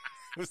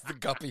was the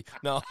guppy.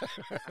 No,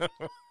 I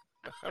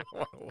don't know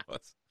what it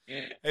was.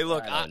 Hey,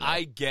 look,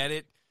 I get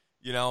it.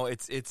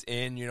 It's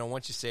in.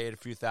 Once you say it a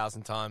few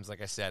thousand times,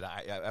 like I said,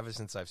 I ever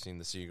since I've seen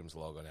the Seagrams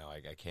logo now,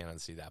 I can't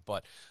unsee that.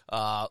 But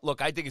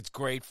look, I think it's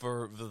great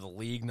for the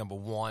league. Number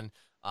one,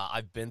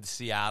 I've been to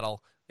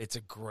Seattle. It's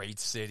a great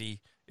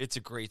city. It's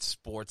a great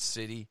sports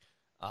city.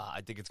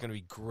 I think it's going to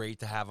be great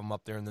to have them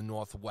up there in the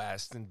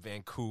Northwest and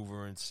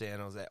Vancouver and San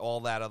Jose, all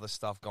that other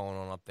stuff going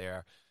on up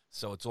there.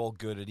 So it's all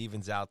good. It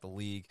evens out the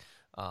league.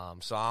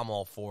 So I'm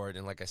all for it.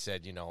 And like I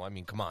said,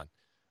 come on.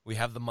 We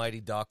have the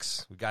Mighty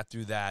Ducks. We got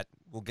through that.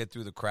 We'll get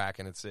through the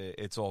Kraken.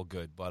 It's all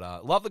good.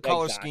 But love the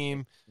color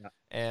scheme. Yeah.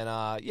 And,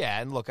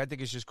 and look, I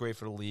think it's just great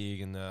for the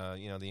league. And,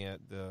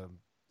 the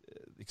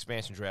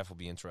expansion draft will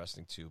be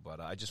interesting, too.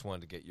 But I just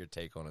wanted to get your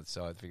take on it.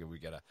 So I figured we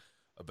get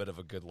a bit of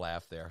a good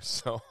laugh there.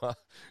 So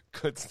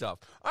good stuff.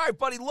 All right,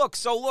 buddy, look.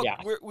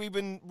 We've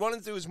been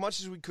running through as much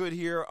as we could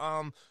here.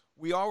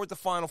 We are with the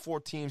Final Four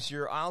teams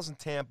here, Isles and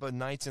Tampa,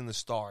 Knights and the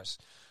Stars.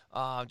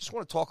 Just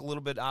want to talk a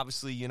little bit,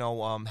 obviously,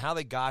 how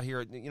they got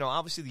here.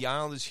 Obviously the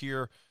Islanders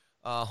here,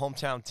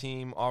 hometown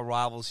team, our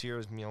rivals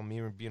here, me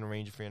being a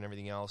Ranger fan and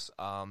everything else.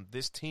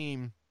 This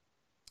team,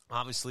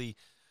 obviously,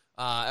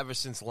 ever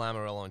since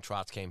Lamoriello and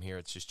Trotz came here,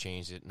 it's just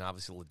changed it, and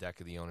obviously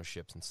Ledecky, the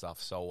ownerships and stuff.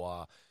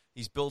 So,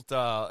 he's built,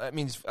 I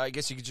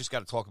guess you just got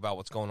to talk about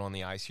what's going on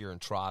the ice here in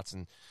Trotz,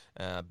 and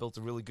built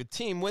a really good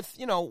team with,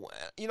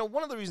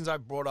 one of the reasons I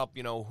brought up,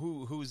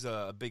 who's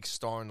a big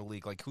star in the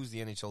league, like who's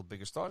the NHL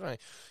biggest star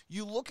tonight.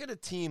 You look at a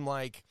team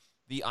like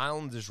the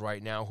Islanders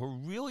right now who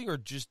really are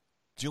just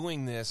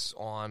doing this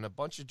on a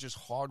bunch of just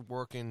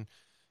hardworking,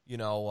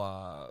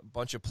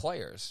 bunch of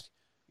players.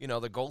 The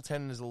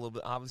goaltending is a little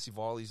bit, obviously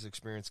Varley's an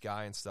experienced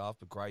guy and stuff,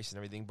 but Grice and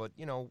everything. But,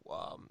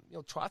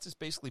 Trotz has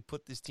basically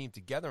put this team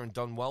together and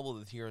done well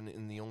with it here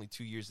in the only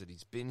 2 years that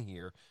he's been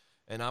here.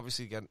 And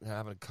obviously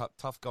having a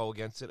tough go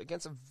against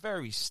a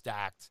very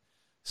stacked,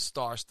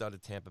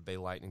 star-studded Tampa Bay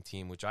Lightning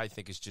team, which I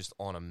think is just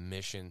on a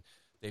mission.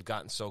 They've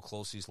gotten so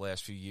close these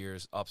last few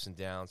years, ups and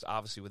downs.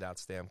 Obviously without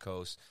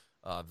Stamkos,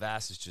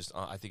 Vass is just,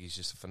 I think he's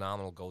just a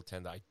phenomenal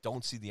goaltender. I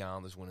don't see the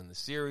Islanders winning the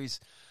series.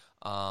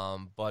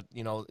 But,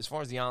 as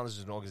far as the Islanders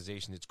as an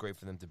organization, it's great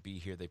for them to be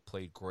here. They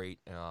played great.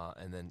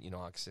 And then, like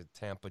I said,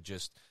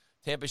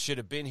 Tampa should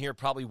have been here,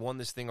 probably won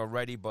this thing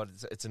already, but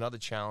it's another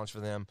challenge for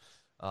them.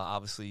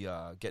 Obviously,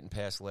 getting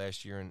past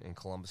last year in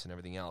Columbus and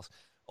everything else.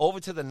 Over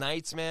to the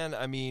Knights,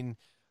 man.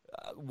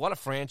 What a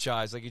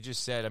franchise, like you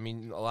just said. A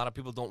lot of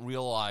people don't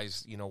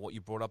realize, what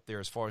you brought up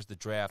there as far as the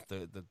draft,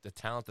 the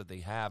talent that they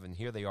have, and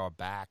here they are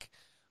back.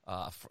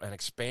 An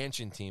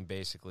expansion team,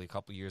 basically, a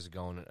couple years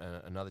ago, and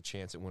another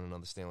chance at winning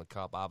another Stanley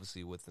Cup,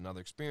 obviously with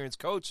another experienced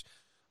coach,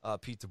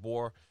 Pete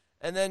DeBoer.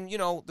 And then,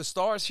 the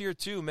Stars here,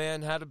 too,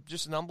 man, had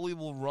just an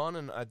unbelievable run,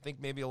 and I think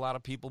maybe a lot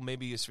of people,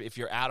 maybe if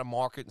you're out of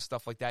market and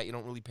stuff like that, you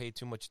don't really pay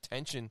too much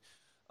attention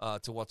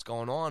to what's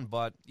going on.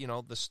 But,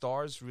 the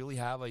Stars really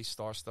have a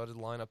star-studded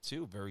lineup,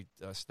 too, very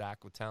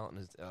stacked with talent,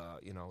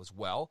 as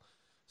well.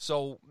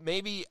 So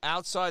maybe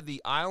outside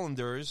the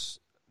Islanders,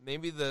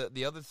 maybe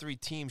the other three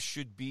teams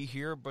should be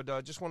here, but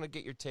just want to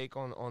get your take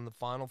on the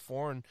Final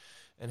Four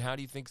and how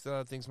do you think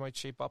things might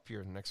shape up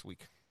here next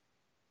week?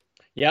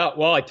 Yeah,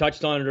 well, I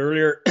touched on it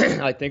earlier.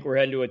 I think we're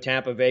heading to a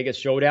Tampa-Vegas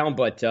showdown,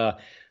 but,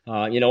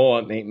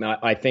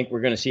 I think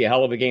we're going to see a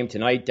hell of a game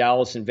tonight.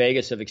 Dallas and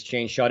Vegas have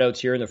exchanged shutouts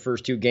here in the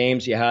first two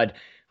games. You had,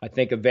 I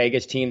think, a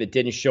Vegas team that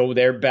didn't show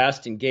their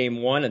best in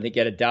game one. I think you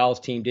had a Dallas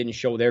team didn't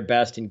show their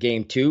best in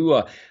game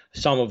two.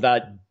 Some of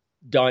that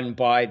done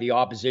by the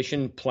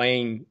opposition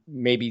playing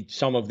maybe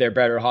some of their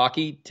better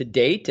hockey to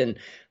date and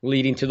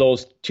leading to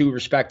those two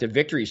respective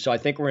victories. So I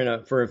think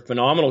we're for a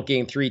phenomenal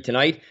game three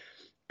tonight.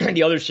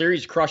 The other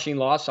series, crushing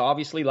loss,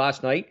 obviously,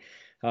 last night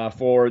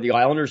for the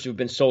Islanders, who've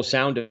been so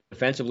sound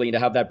defensively, and to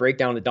have that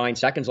breakdown in the dying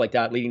seconds like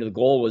that leading to the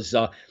goal was,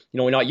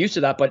 we're not used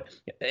to that. But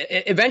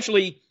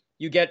eventually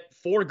you get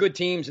four good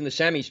teams in the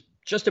semis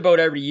just about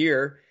every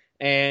year,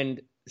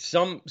 and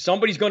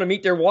somebody's going to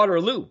meet their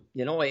Waterloo.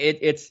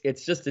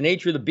 It's just the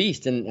nature of the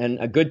beast, and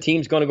a good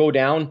team's going to go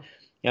down,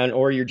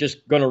 or you're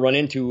just going to run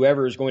into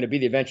whoever is going to be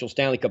the eventual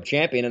Stanley Cup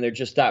champion, and they're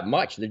just that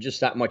much. They're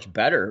just that much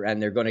better,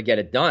 and they're going to get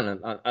it done.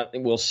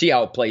 We'll see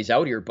how it plays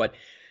out here, but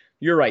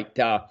you're right.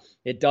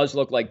 It does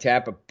look like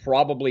Tampa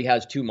probably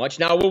has too much.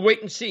 Now we'll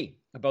wait and see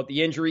about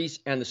the injuries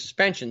and the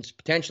suspensions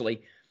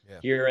potentially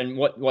here, and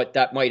what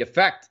that might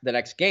affect the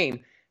next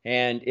game.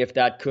 and if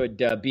that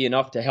could be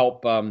enough to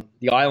help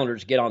the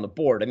Islanders get on the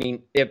board. I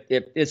mean,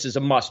 if this is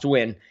a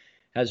must-win,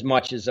 as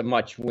much as a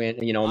must-win,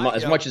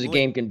 as much as a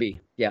game can be.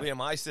 Yeah.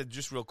 Liam, I said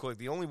just real quick,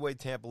 the only way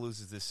Tampa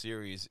loses this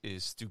series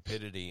is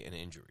stupidity and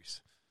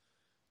injuries.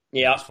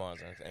 Yeah. As far as,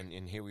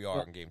 and here we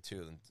are in game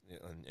 2,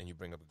 and you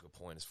bring up a good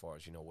point as far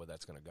as where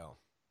that's going to go.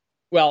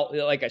 Well,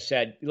 like I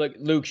said,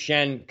 Luke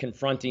Schenn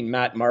confronting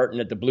Matt Martin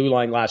at the blue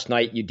line last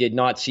night, you did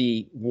not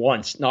see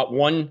not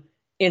one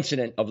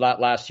incident of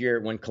that last year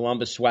when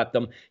Columbus swept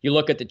them. You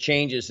look at the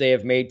changes they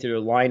have made to their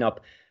lineup,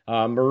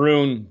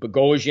 Maroon,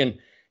 Bogosian,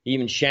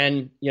 even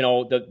Schenn,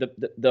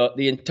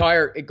 the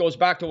entire, it goes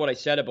back to what I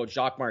said about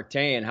Jacques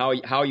Martin and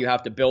how you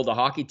have to build a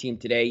hockey team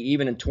today.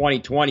 Even in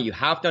 2020, you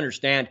have to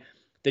understand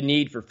the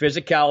need for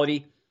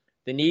physicality,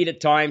 the need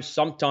at times,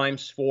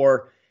 sometimes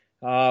for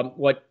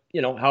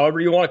however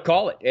you want to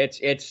call it.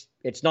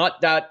 It's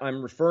not that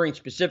I'm referring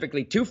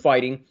specifically to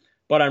fighting,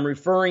 but I'm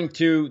referring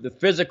to the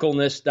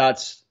physicalness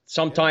that's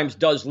sometimes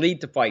does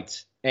lead to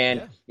fights.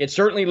 And it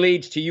certainly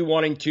leads to you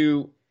wanting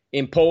to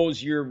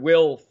impose your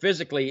will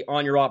physically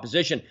on your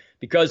opposition,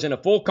 because in a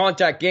full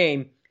contact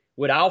game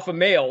with alpha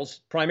males,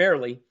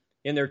 primarily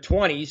in their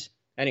 20s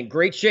and in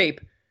great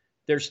shape,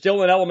 there's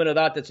still an element of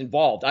that that's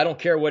involved. I don't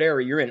care what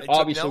area you're in. They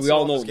Obviously, took we all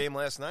Nelson know. off his game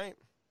last night.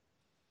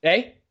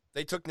 Hey?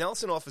 They took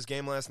Nelson off his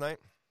game last night.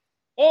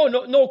 Oh,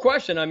 no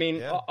question. I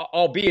mean,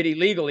 albeit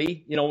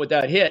illegally, with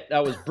that hit,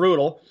 that was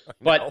brutal.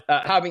 But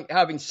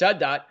having said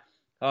that,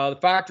 the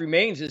fact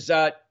remains is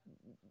that,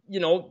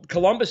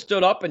 Columbus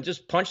stood up and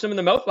just punched them in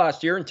the mouth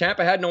last year, and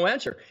Tampa had no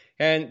answer.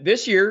 And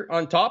this year,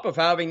 on top of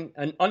having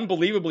an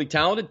unbelievably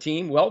talented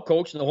team, well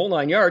coached in the whole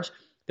 9 yards,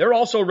 they're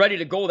also ready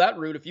to go that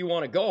route if you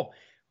want to go,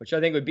 which I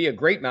think would be a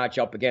great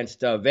matchup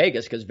against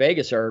Vegas, because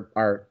Vegas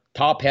are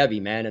top heavy,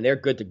 man, and they're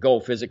good to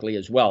go physically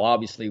as well.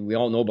 Obviously, we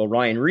all know about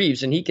Ryan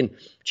Reeves, and he can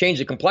change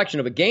the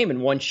complexion of a game in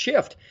one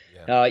shift,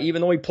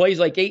 even though he plays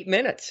like 8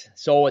 minutes.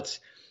 So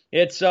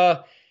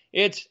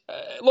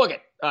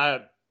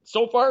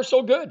so far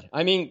so good.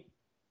 I mean,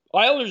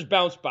 Islanders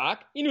bounced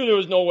back. You knew there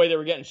was no way they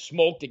were getting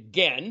smoked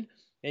again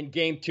in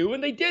game 2,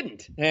 and they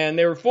didn't. And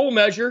they were full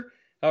measure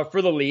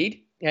for the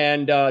lead,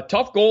 and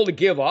tough goal to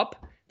give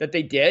up that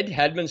they did.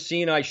 Hedman's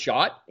seeing eye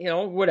shot,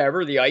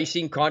 whatever, the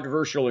icing,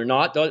 controversial or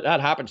not,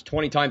 that happens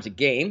 20 times a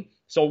game.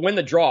 So win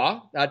the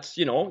draw, that's,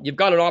 you've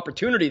got an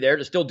opportunity there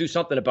to still do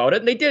something about it,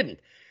 and they didn't.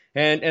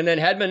 And then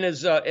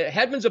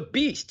Hedman's a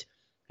beast,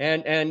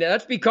 and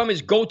that's become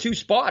his go-to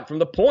spot from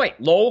the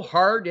point. Low,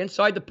 hard,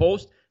 inside the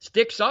post,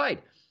 stick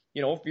side,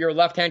 if you're a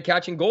left-hand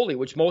catching goalie,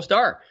 which most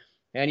are.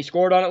 And he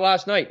scored on it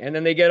last night, and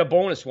then they get a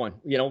bonus one,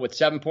 with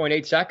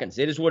 7.8 seconds.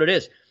 It is what it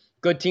is.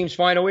 Good teams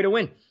find a way to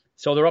win.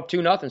 So they're up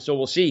 2-0, so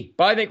we'll see.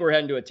 But I think we're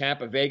heading to a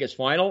Tampa-Vegas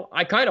final.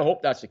 I kind of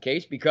hope that's the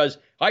case, because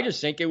I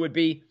just think it would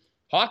be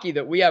hockey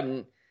that we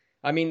haven't.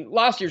 I mean,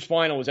 last year's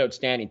final was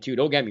outstanding too,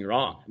 don't get me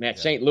wrong. Man,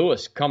 St.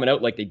 Louis coming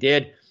out like they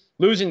did,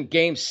 losing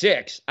Game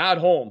 6 at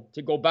home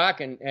to go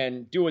back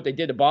and do what they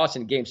did to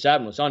Boston in Game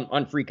 7 was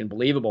unfreaking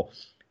believable.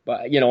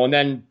 But, and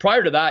then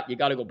prior to that, you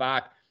got to go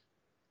back.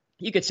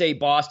 You could say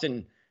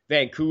Boston,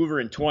 Vancouver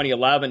in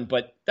 2011,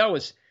 but that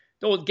was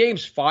those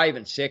games 5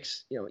 and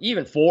 6,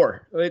 even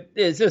 4.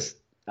 It's just,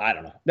 I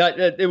don't know.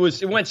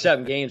 It went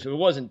 7 games. It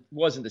wasn't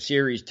the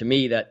series to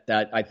me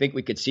that I think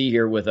we could see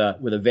here with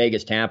a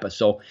Vegas Tampa.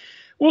 So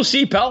we'll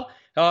see, pal.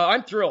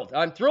 I'm thrilled.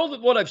 I'm thrilled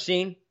with what I've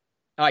seen.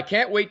 I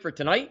can't wait for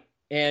tonight,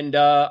 and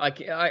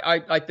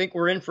I think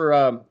we're in for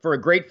a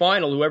great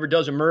final. Whoever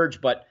does emerge,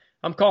 but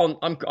I'm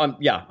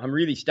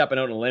really stepping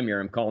out on a limb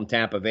here. I'm calling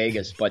Tampa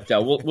Vegas, but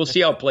we'll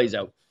see how it plays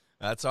out.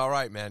 That's all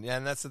right, man. Yeah,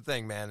 and that's the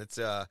thing, man. It's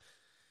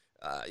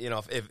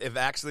if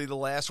actually the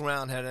last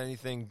round had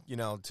anything,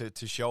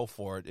 to show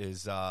for it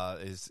is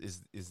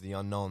the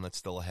unknown that's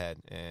still ahead.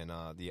 And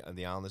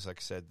the Islanders, like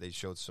I said, they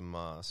showed some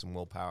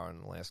willpower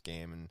in the last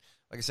game. And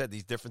like I said,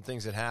 these different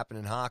things that happen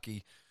in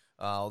hockey,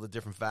 all the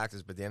different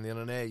factors. But at the end of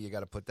the day, you got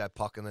to put that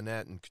puck in the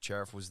net. And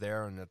Kucherov was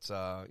there, and that's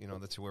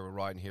that's where we're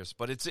riding here.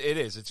 But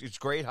it's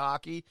great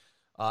hockey.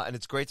 And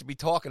it's great to be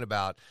talking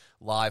about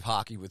live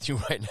hockey with you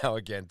right now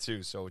again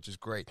too. So which is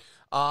great.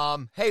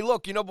 Hey,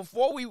 look,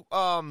 before we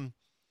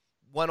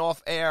went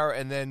off air,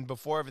 and then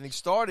before everything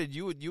started,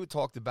 you had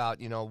talked about,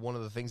 one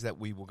of the things that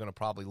we were going to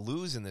probably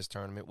lose in this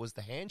tournament was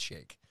the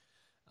handshake.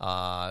 It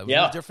was a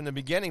little different in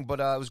the beginning, but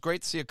it was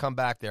great to see it come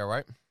back there,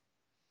 right?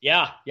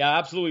 Yeah,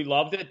 absolutely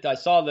loved it. I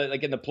saw that,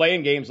 like in the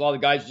playing games, a lot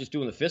of the guys were just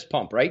doing the fist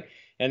pump, right?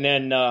 And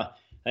then I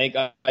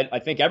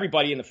think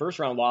everybody in the first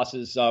round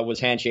losses was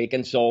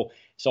handshaking. So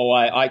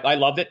I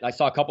loved it. I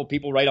saw a couple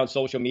people write on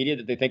social media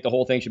that they think the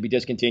whole thing should be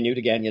discontinued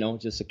again.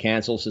 Just a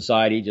cancel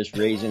society, just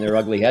raising their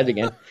ugly heads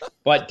again.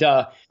 But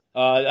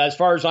as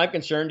far as I'm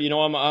concerned,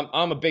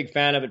 I'm a big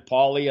fan of it,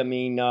 Paulie. I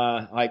mean,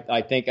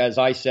 I think, as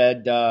I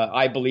said,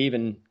 I believe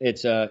in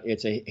it's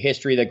a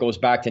history that goes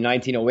back to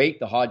 1908,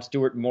 the Hod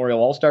Stewart Memorial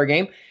All-Star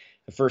Game,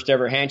 the first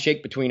ever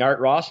handshake between Art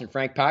Ross and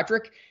Frank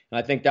Patrick. And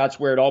I think that's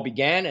where it all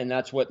began, and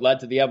that's what led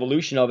to the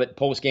evolution of it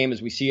post-game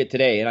as we see it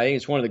today. And I think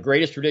it's one of the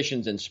greatest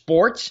traditions in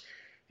sports,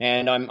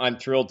 and I'm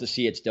thrilled to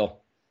see it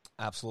still.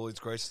 Absolutely. It's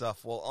great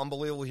stuff. Well,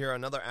 unbelievable here.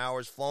 Another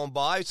hour's flown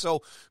by.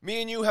 So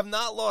me and you have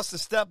not lost a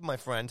step, my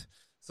friend.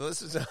 So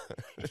this is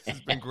this has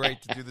been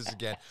great to do this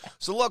again.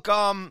 So look,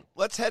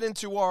 let's head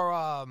into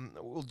our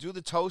we'll do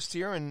the toast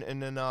here, and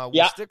then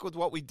we'll stick with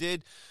what we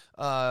did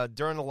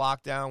during the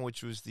lockdown,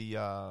 which was the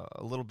a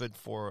little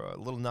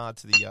nod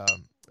to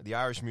the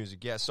Irish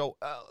music. Yeah. So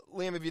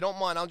Liam, if you don't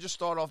mind, I'll just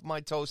start off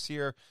my toast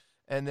here,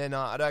 and then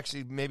I'd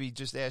actually maybe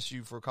just ask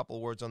you for a couple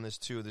of words on this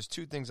too. There's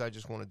two things I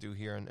just want to do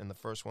here, and the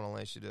first one I'll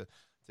ask you to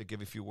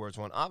give a few words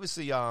on.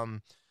 Obviously,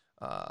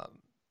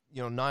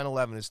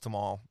 9/11 is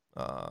tomorrow.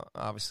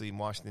 Obviously in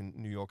Washington,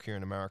 New York, here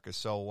in America.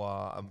 So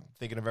I'm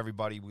thinking of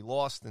everybody we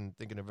lost, and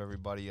thinking of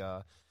everybody,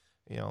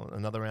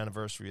 another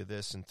anniversary of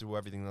this, and through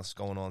everything that's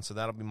going on. So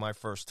that'll be my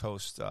first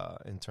toast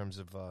in terms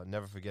of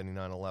never forgetting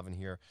 9/11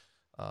 here,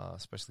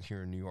 especially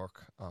here in New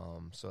York.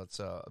 So that's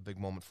a big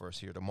moment for us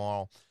here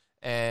tomorrow.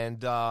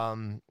 And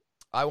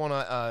I want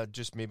to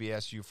just maybe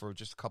ask you for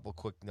just a couple of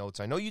quick notes.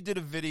 I know you did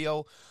a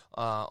video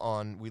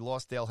we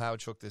lost Dale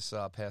Howardchuk this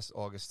past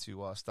August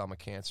to stomach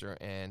cancer,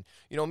 and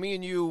me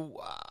and you,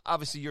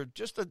 obviously you're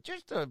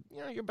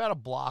you're about a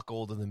block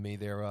older than me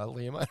there,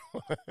 Liam. I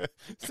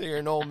don't say you're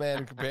an old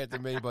man compared to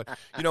me, but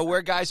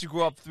we're guys who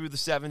grew up through the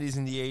 70s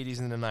and the 80s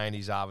and the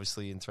 90s,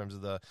 obviously, in terms of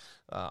the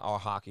our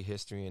hockey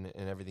history and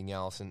everything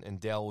else. And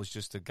Dale was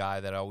just a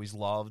guy that I always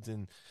loved,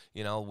 and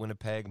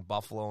Winnipeg and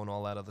Buffalo and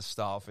all that other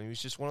stuff. And he was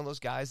just one of those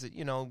guys that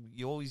he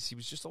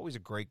was just always a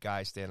great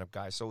guy, stand-up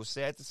guy. So it was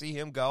sad to see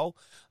him go,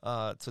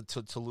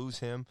 to lose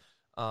him.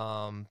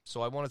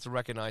 So I wanted to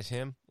recognize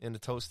him in the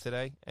toast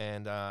today,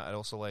 and I'd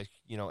also like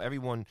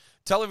everyone,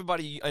 tell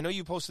everybody. I know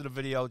you posted a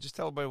video. Just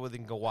tell everybody where they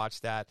can go watch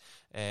that,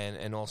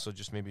 and also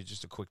just maybe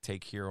just a quick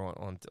take here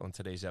on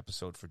today's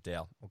episode for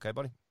Dale. Okay,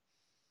 buddy.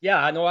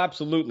 Yeah, no,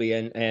 absolutely,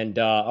 and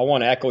I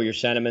want to echo your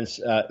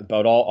sentiments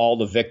about all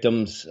the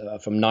victims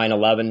from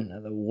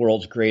 9/11, the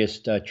world's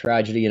greatest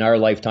tragedy in our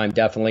lifetime,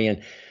 definitely,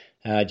 and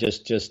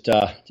just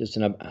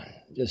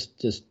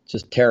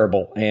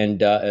terrible.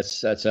 And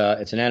it's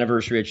an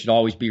anniversary. It should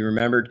always be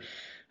remembered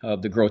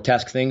of the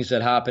grotesque things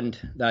that happened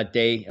that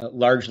day,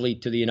 largely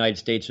to the United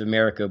States of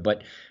America,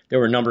 but there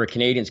were a number of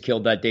Canadians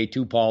killed that day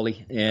too,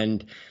 Paulie,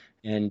 and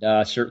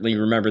certainly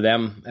remember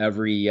them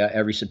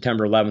every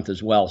September 11th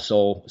as well.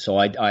 So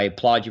I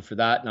applaud you for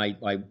that, and I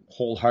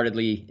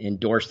wholeheartedly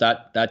endorse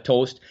that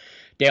toast.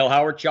 Dale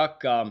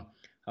Howardchuk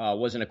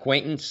was an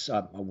acquaintance.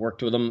 I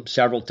worked with him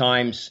several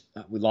times.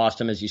 We lost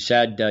him, as you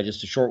said,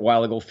 just a short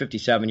while ago,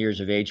 57 years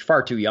of age,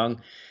 far too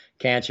young.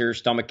 Cancer,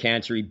 stomach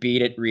cancer. He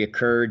beat it,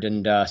 reoccurred,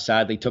 and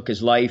sadly took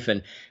his life.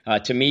 And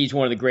to me, he's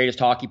one of the greatest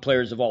hockey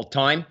players of all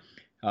time.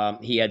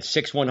 He had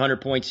 6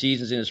 100-point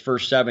seasons in his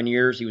first 7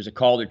 years. He was a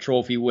Calder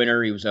Trophy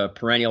winner. He was a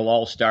perennial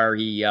All-Star.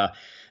 He,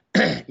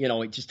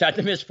 he just had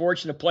the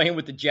misfortune of playing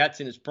with the Jets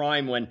in his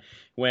prime when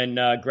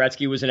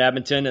Gretzky was in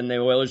Edmonton and the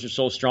Oilers were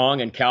so strong,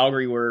 and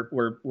Calgary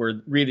were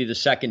really the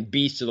second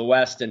beast of the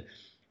West, and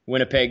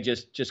Winnipeg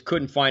just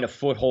couldn't find a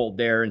foothold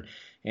there,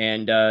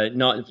 and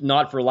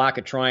not for lack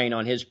of trying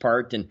on his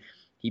part. And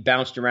he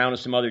bounced around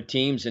with some other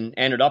teams and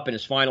ended up in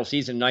his final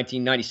season in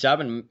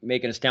 1997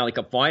 making a Stanley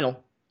Cup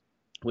final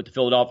with the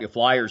Philadelphia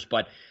Flyers.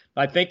 But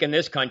I think in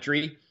this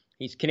country,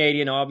 he's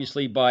Canadian,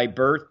 obviously, by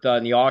birth,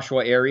 in the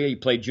Oshawa area. He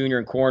played junior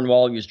in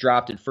Cornwall. He was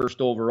drafted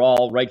first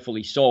overall,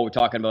 rightfully so. We're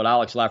talking about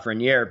Alex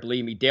Lafreniere.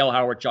 Believe me, Dale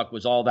Howardchuk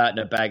was all that in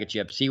a bag of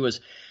chips.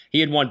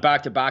 He had won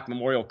back-to-back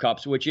Memorial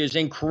Cups, which is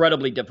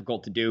incredibly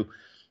difficult to do.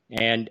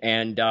 And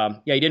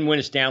he didn't win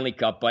a Stanley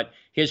Cup, but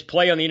his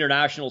play on the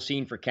international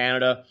scene for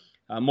Canada,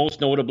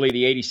 most notably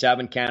the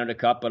 87 Canada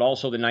Cup, but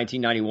also the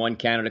 1991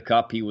 Canada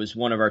Cup. He was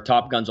one of our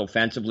top guns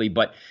offensively,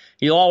 but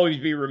he'll always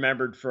be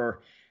remembered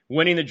for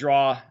winning the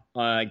draw,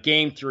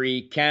 Game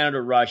 3,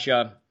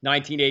 Canada-Russia,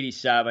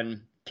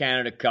 1987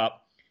 Canada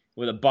Cup,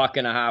 with a buck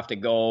and a half to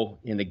go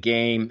in the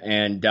game,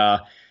 and him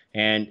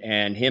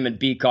and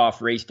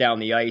Beekoff raced down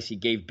the ice. He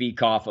gave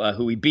Beekoff,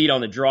 who he beat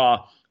on the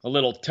draw, a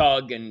little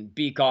tug, and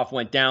Beekoff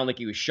went down like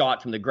he was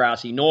shot from the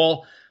grassy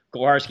knoll.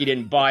 Koharski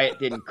didn't buy it,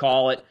 didn't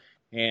call it.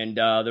 And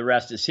the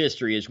rest is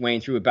history. As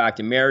Wayne threw it back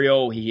to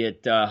Mario, he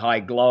hit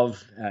high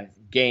glove,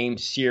 game,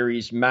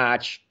 series,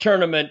 match,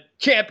 tournament,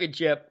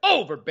 championship,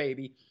 over,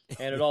 baby.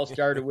 And it all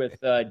started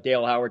with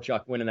Dale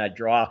Howardchuk winning that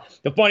draw.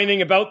 The funny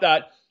thing about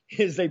that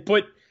is they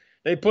put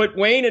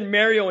Wayne and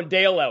Mario and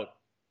Dale out.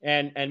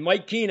 And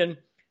Mike Keenan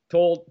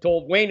told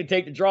Wayne to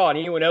take the draw, and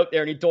he went out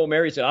there and he told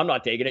Mario, he said, "I'm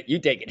not taking it, you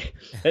take it."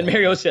 And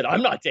Mario said,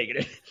 "I'm not taking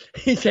it."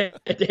 He said,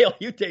 "Dale,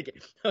 you take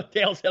it."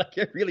 Dale said,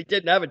 "I really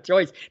didn't have a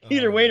choice.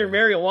 Either Wayne or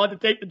Mario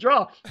wanted to take the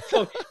draw."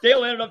 So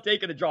Dale ended up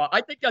taking the draw.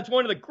 I think that's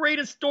one of the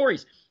greatest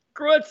stories.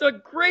 It's the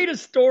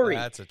greatest story.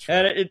 That's a true.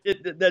 And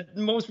it that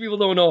most people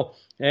don't know.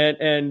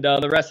 And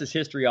the rest is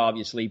history,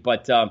 obviously.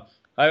 But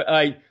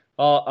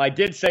I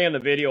did say in the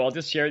video, I'll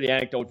just share the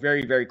anecdote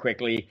very, very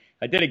quickly.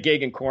 I did a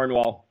gig in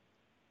Cornwall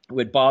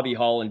with Bobby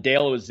Hull, and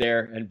Dale was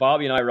there, and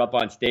Bobby and I were up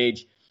on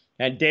stage,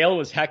 and Dale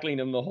was heckling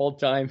him the whole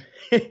time.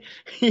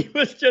 He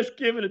was just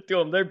giving it to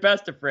him. They're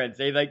best of friends.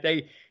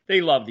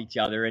 They loved each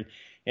other,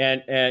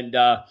 and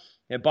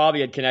And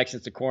Bobby had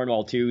connections to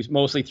Cornwall too,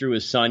 mostly through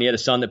his son. He had a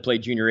son that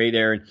played junior A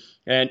there,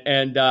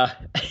 and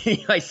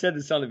I said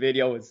this on the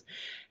video,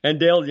 and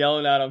Dale's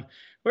yelling at him,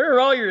 "Where are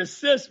all your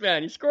assists,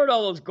 man? You scored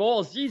all those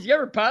goals. Jeez, you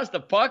ever passed the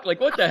puck? Like,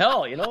 what the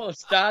hell? You know, the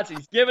stats."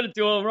 He's giving it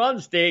to him. We're on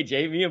the stage,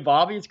 me and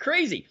Bobby. It's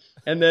crazy.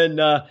 And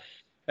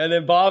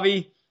then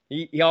Bobby,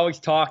 he always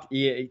talked.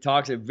 He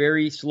talks a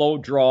very slow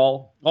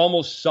drawl,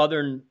 almost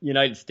Southern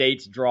United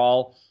States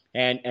drawl,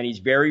 and he's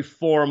very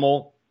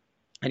formal,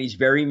 and he's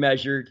very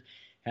measured.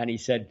 And he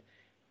said,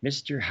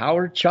 "Mr.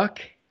 Hawerchuk,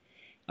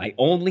 I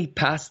only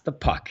passed the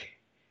puck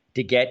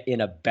to get in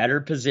a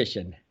better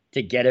position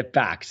to get it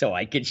back so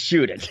I could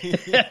shoot it."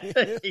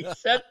 He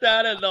said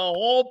that, and the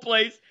whole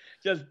place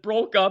just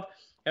broke up.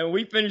 And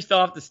we finished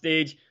off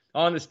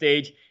on the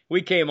stage.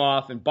 We came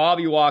off, and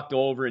Bobby walked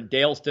over, and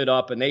Dale stood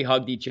up, and they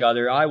hugged each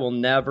other. I will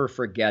never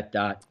forget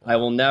that. I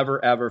will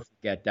never, ever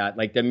forget that.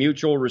 Like the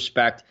mutual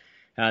respect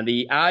and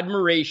the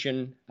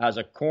admiration as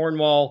a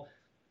Cornwall.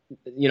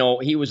 You know,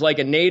 he was like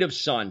a native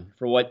son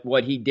for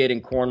what he did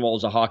in Cornwall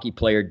as a hockey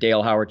player,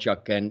 Dale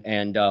Hawerchuk,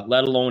 and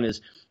let alone his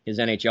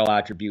NHL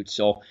attributes.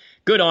 So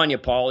good on you,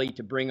 Paulie,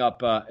 to bring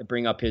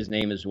up his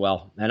name as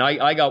well. And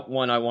I got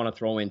one I want to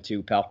throw in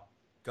too, pal.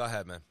 Go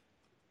ahead, man.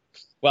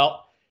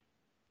 Well,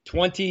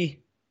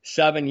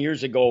 27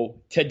 years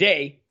ago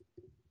today,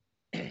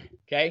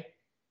 okay?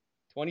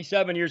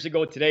 27 years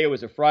ago today, it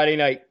was a Friday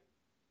night,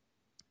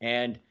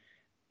 and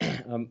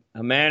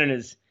a man in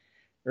his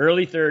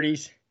early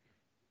 30s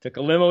took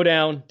a limo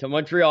down to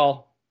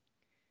Montreal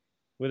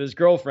with his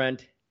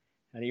girlfriend,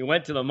 and he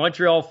went to the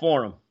Montreal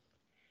Forum,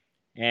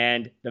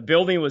 and the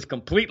building was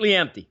completely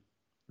empty.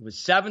 It was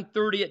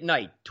 7:30 at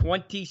night,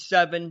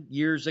 27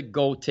 years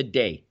ago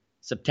today,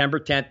 September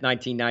 10th,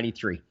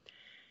 1993.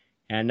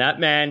 And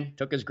that man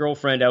took his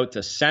girlfriend out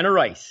to center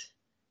ice,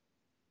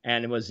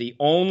 and it was the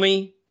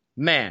only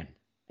man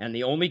and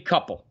the only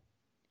couple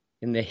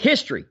in the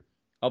history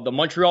of the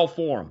Montreal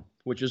Forum,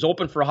 which was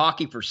open for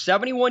hockey for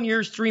 71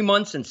 years, 3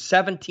 months, and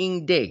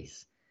 17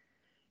 days.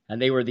 And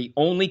they were the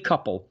only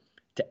couple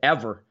to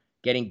ever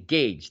get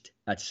engaged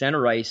at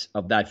center ice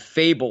of that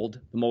fabled,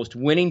 the most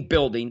winning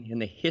building in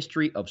the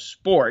history of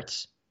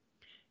sports.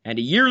 And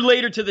a year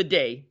later to the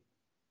day,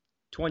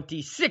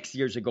 26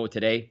 years ago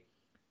today,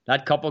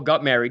 that couple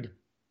got married.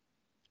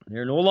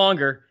 They're no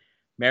longer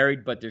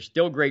married, but they're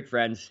still great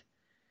friends.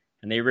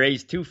 And they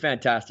raised 2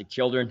 fantastic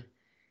children.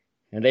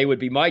 And they would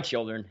be my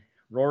children,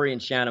 Rory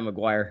and Shannon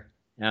McGuire.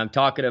 And I'm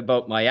talking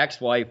about my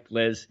ex-wife,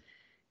 Liz,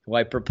 who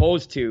I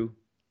proposed to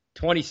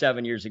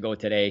 27 years ago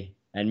today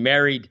and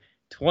married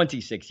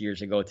 26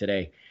 years ago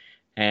today.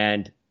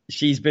 And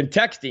she's been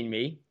texting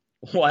me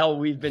while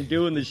we've been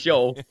doing the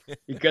show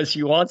because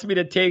she wants me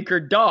to take her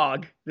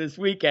dog this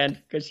weekend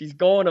because she's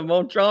going to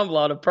Mont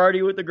Tremblant to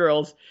party with the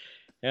girls.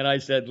 And I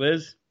said,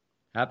 "Liz,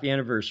 happy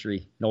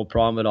anniversary. No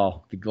problem at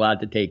all. Be glad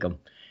to take them."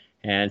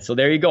 And so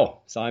there you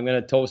go. So I'm going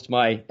to toast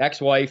my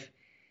ex-wife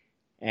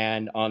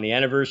and on the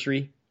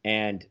anniversary,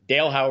 and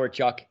Dale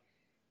Hawerchuk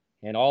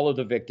and all of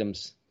the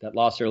victims that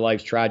lost their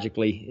lives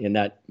tragically in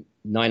that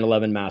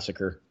 9/11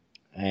 massacre.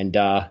 And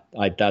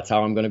that's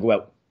how I'm going to go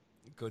out.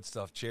 Good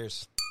stuff.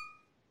 Cheers.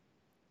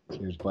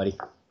 Cheers, buddy.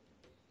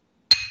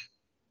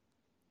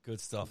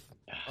 Good stuff.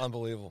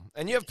 Unbelievable.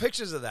 And you have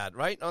pictures of that,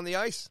 right? On the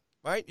ice,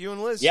 right? You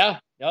and Liz? Yeah.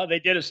 No, they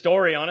did a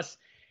story on us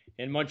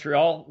in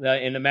Montreal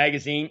in the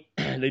magazine.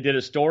 They did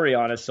a story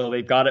on us. So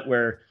they've got it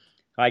where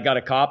I got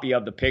a copy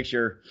of the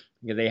picture.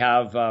 They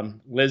have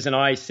Liz and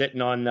I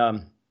sitting on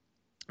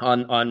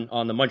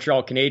the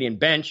Montreal Canadian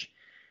bench.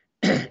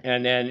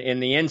 And then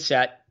in the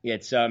inset,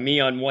 it's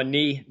me on one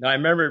knee. Now, I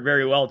remember it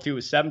very well, too. It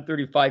was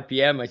 7:35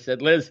 p.m. I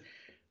said, "Liz,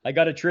 I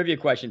got a trivia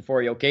question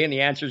for you, okay?" And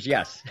the answer is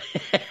yes.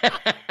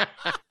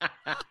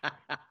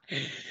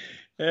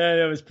 And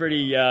it was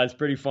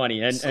pretty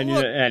funny. And, So and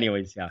look-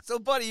 anyways, yeah. So,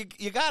 buddy,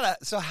 you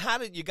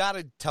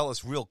gotta tell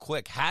us real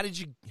quick. How did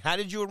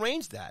you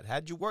arrange that?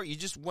 How did you work? You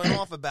just went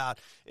off about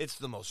it's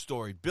the most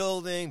storied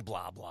building,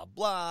 blah blah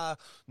blah.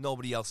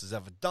 Nobody else has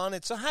ever done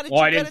it. So how did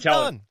Well, you I get didn't it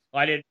tell done? her.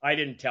 I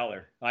didn't tell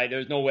her.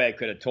 There's no way I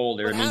could have told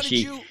her. But I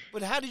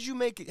mean, how did you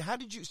make it? How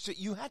did you? So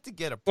you had to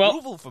get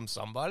approval from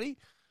somebody.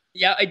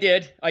 Yeah, I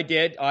did.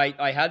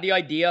 I had the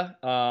idea.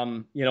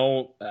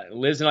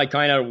 Liz and I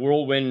kind of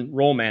whirlwind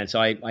romance.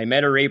 I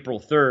met her April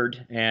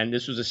 3rd, and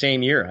this was the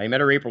same year. I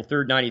met her April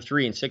 3rd,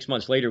 93, and 6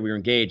 months later we were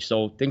engaged.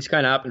 So things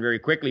kind of happened very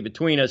quickly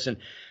between us, and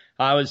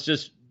I was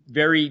just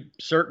very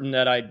certain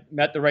that I'd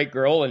met the right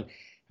girl, and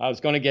I was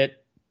going to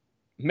get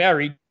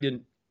married.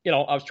 And,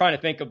 I was trying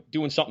to think of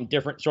doing something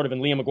different, sort of in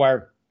Liam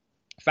McGuire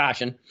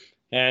fashion.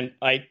 And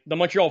the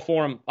Montreal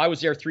Forum, I was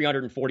there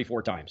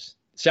 344 times.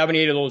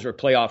 78 of those were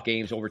playoff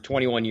games over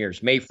 21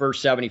 years. May 1st,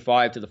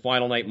 75 to the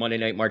final night, Monday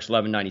night, March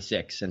 11,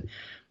 96. And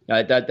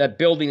that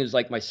building is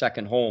like my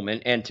second home.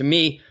 And to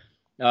me,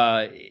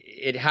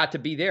 it had to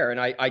be there. And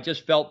I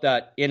just felt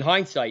that in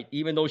hindsight,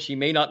 even though she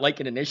may not like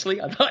it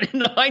initially, I thought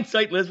in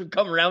hindsight, Liz would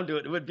come around to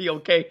it. It would be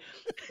okay.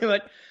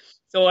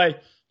 So I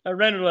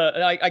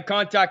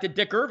contacted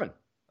Dick Irvin.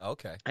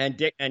 Okay. And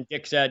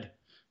Dick said,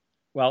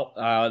 Well,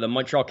 the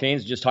Montreal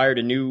Canadiens just hired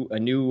a new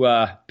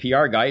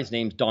PR guy. His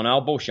name's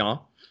Donald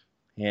Beauchamp,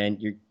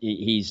 and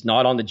he's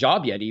not on the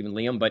job yet, even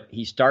Liam, but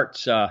he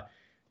starts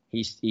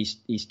he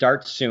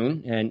starts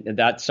soon, and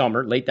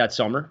late that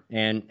summer,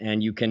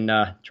 and you can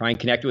try and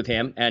connect with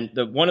him. And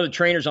one of the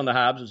trainers on the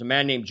Habs was a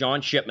man named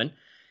John Shipman,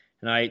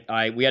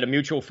 and we had a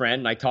mutual friend,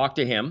 and I talked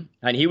to him,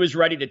 and he was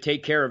ready to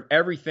take care of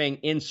everything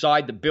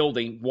inside the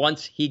building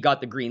once he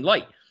got the green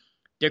light.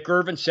 Dick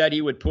Irvin said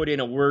he would put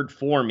in a word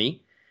for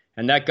me.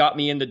 And that got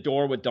me in the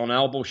door with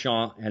Donald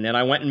Beauchamp, and then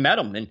I went and met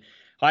him. And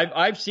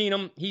I've seen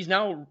him. He's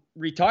now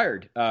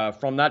retired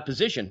from that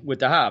position with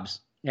the Habs.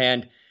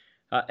 And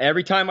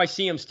every time I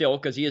see him still,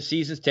 because he has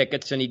season's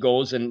tickets, and he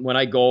goes, and when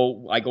I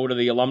go to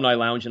the alumni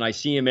lounge, and I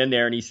see him in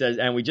there, and he says,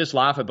 and we just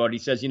laugh about it. He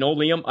says,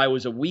 Liam, I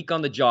was a week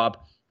on the job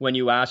when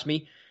you asked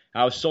me.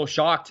 I was so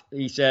shocked.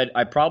 He said,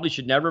 I probably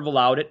should never have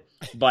allowed it,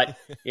 but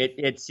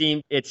it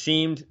seemed,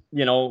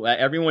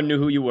 everyone knew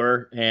who you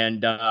were,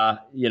 and there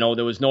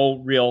was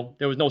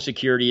no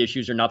security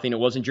issues or nothing. It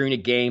wasn't during a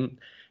game,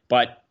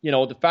 but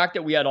the fact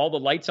that we had all the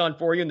lights on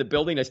for you in the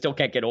building, I still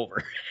can't get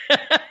over.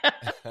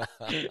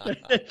 They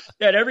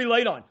had every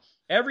light on,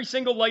 every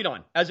single light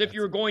on, as if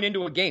you were going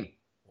into a game.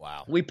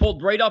 Wow. We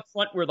pulled right up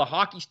front where the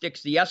hockey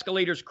sticks, the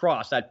escalators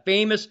cross, that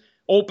famous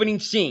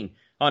opening scene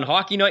on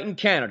Hockey Night in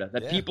Canada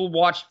that people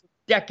watched for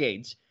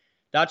decades.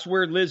 That's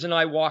where Liz and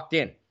I walked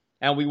in.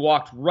 And we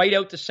walked right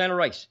out to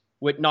center ice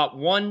with not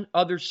one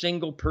other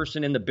single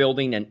person in the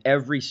building and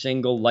every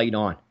single light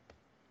on.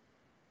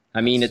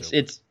 I mean,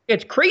 it's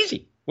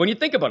crazy when you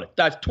think about it.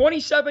 That's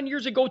 27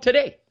 years ago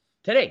today.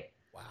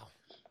 Wow.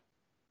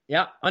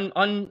 Yeah,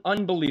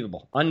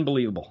 unbelievable.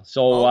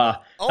 So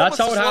that's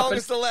how it happened. Almost as long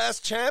as the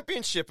last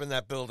championship in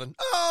that building.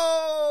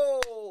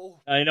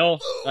 Oh! I know.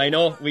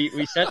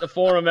 We sent the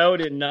forum out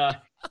in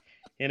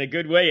a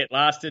good way. It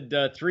lasted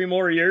 3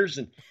 more years,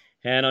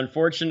 and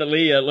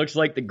unfortunately, it looks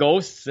like the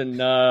ghosts and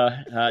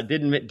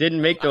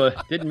didn't make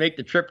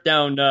the trip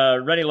down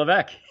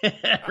René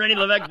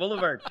Lévesque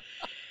Boulevard.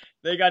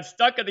 They got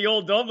stuck at the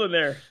old Dublin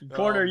there,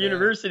 corner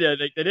University.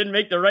 They didn't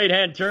make the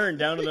right-hand turn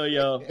down to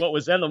the what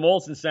was then the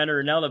Molson Center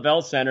and now the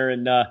Bell Center,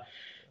 and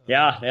they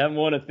haven't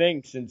won a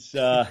thing since.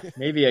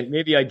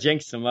 Maybe I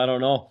jinxed them. I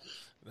don't know.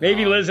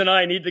 Maybe Liz and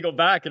I need to go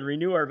back and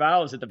renew our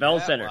vows at the Bell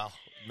Center. Well,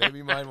 maybe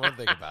you might want to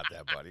think about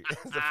that, buddy.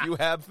 There's a few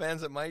Hab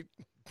fans that might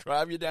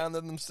drive you down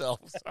to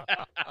themselves.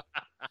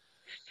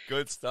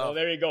 Good stuff. Well,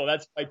 there you go.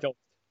 That's my toast.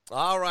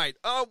 All right.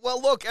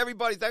 Well, look,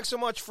 everybody, thanks so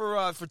much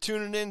for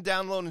tuning in,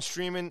 downloading,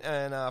 streaming,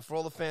 and for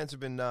all the fans who've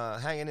been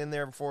hanging in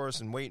there for us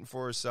and waiting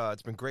for us.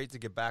 It's been great to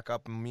get back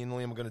up, and me and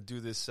Liam are going to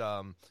do this.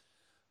 We're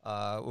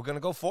going to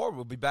go forward.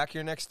 We'll be back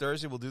here next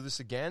Thursday. We'll do this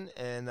again,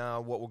 and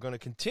what we're going to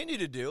continue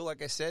to do,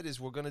 like I said, is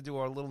we're going to do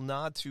our little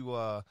nod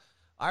to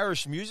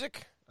Irish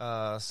music.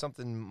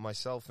 Something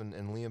myself and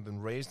Liam have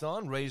been raised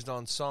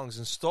on songs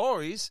and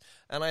stories,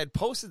 and I had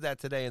posted that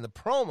today in the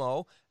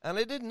promo, and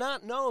I did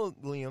not know,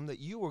 Liam, that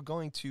you were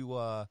going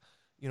to,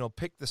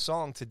 pick the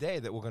song today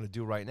that we're going to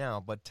do right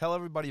now, but tell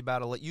everybody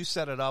about it, let you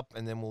set it up,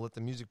 and then we'll let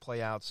the music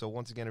play out. So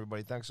once again,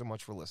 everybody, thanks so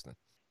much for listening.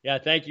 Yeah,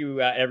 thank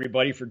you,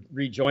 everybody, for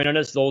rejoining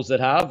us, those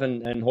that have,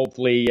 and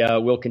hopefully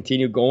we'll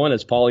continue going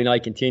as Paulie and I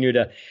continue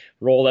to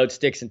roll out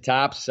Sticks and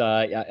Taps.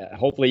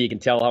 Hopefully you can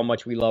tell how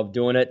much we love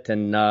doing it,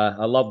 and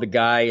I love the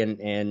guy,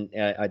 and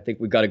I think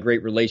we've got a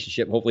great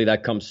relationship. Hopefully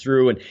that comes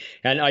through,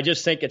 and I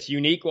just think it's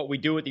unique what we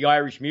do with the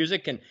Irish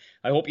music, and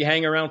I hope you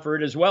hang around for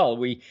it as well.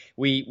 We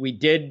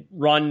did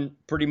run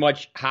pretty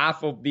much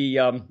half of the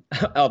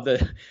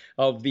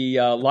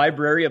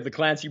library of the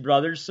Clancy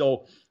Brothers,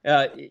 so.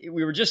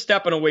 We were just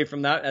stepping away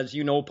from that, as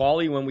you know,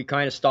 Paulie, when we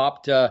kind of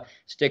stopped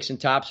Sticks and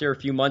Taps here a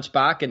few months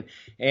back.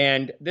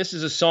 And this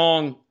is a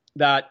song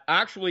that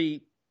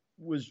actually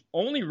was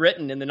only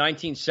written in the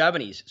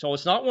 1970s. So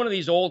it's not one of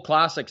these old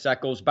classics that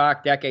goes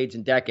back decades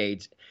and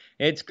decades.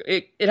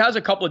 It has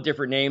a couple of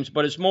different names,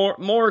 but it's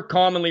more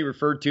commonly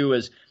referred to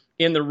as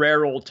In the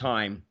Rare Old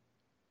Time.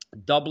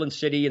 Dublin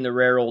City in the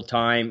rare old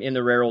time,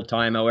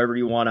 however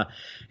you want to.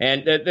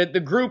 And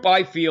the group,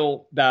 I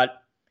feel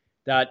that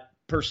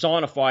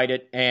personified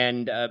it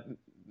and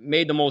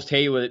made the most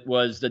hay with it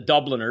was the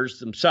Dubliners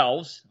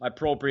themselves,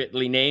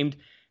 appropriately named.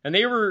 And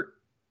they were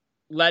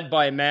led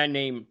by a man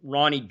named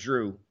Ronnie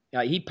Drew.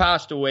 He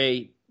passed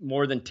away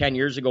more than 10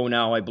 years ago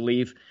now, I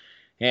believe.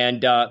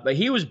 And but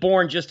he was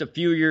born just a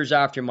few years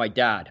after my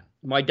dad.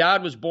 My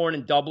dad was born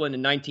in Dublin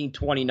in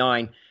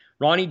 1929.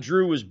 Ronnie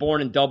Drew was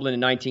born in Dublin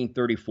in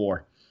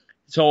 1934.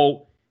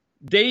 So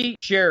they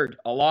shared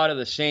a lot of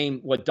the same,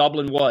 what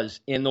Dublin was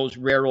in those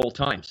rare old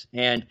times.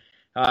 And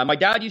my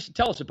dad used to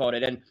tell us about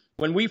it. And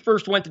when we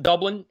first went to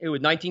Dublin, it was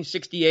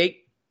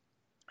 1968.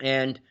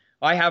 And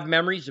I have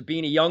memories of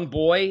being a young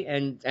boy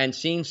and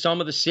seeing some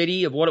of the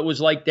city of what it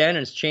was like then. And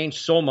it's changed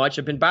so much.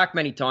 I've been back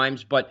many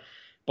times. But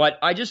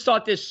I just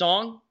thought this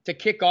song to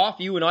kick off,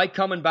 you and I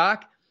coming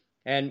back.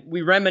 And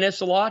we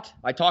reminisce a lot.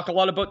 I talk a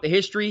lot about the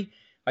history.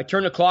 I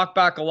turn the clock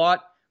back a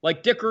lot.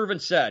 Like Dick Irvin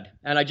said,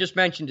 and I just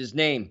mentioned his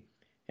name.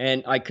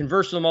 And I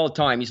converse with him all the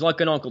time. He's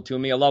like an uncle to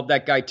me. I love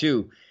that guy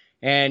too.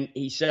 And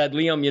he said,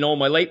 Liam,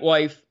 my late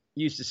wife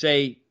used to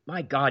say,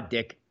 my God,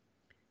 Dick,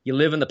 you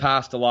live in the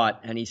past a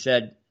lot. And he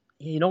said,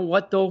 you know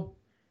what, though?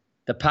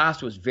 The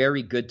past was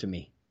very good to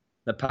me.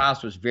 The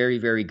past was very,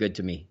 very good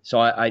to me. So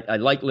I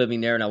like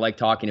living there and I like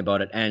talking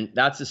about it. And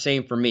that's the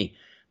same for me.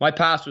 My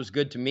past was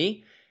good to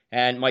me.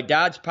 And my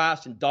dad's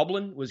past in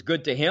Dublin was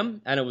good to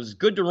him. And it was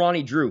good to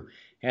Ronnie Drew.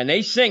 And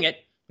they sing it.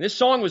 This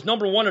song was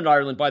number 1 in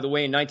Ireland, by the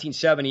way, in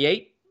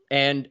 1978.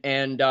 And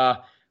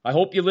I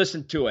hope you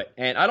listen to it.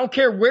 And I don't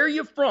care where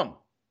you're from.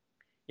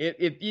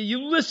 If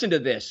you listen to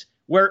this,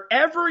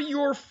 wherever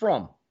you're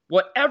from,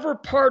 whatever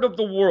part of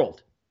the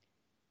world,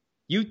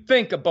 you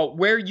think about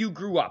where you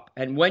grew up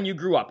and when you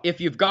grew up. If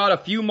you've got a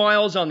few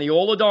miles on the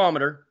old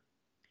odometer,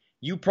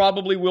 you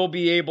probably will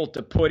be able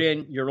to put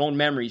in your own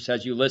memories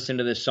as you listen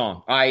to this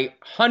song. I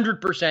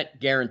 100%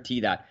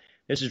 guarantee that.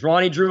 This is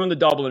Ronnie Drew and the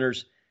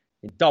Dubliners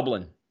in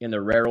Dublin in the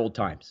rare old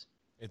times.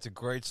 It's a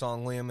great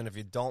song, Liam, and if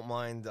you don't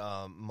mind,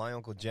 my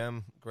Uncle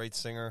Jem, great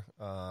singer,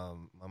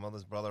 my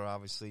mother's brother,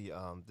 obviously,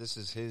 this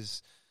is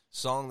his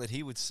song that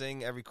he would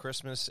sing every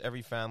Christmas,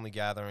 every family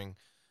gathering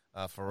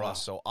for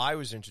us. So I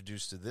was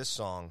introduced to this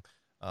song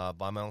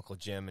by my Uncle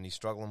Jim, and he's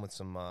struggling with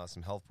some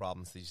health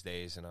problems these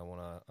days, and I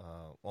want to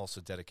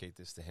also dedicate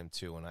this to him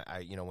too. And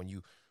I when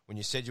you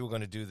said you were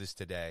going to do this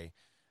today,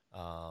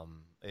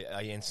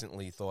 I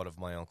instantly thought of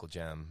my Uncle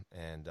Jim,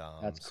 and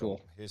that's cool.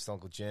 So here's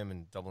Uncle Jim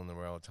and Dublin the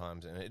Railroad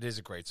Times, and it is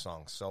a great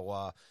song.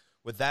 So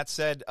with that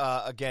said,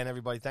 again,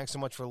 everybody, thanks so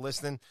much for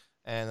listening,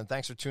 and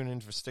thanks for tuning in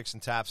for Sticks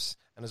and Taps.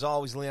 And as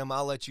always, Liam,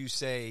 I'll let you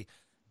say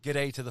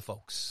g'day to the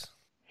folks.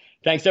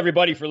 Thanks,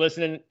 everybody, for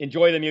listening.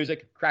 Enjoy the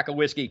music. Crack a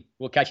whiskey.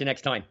 We'll catch you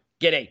next time.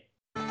 G'day.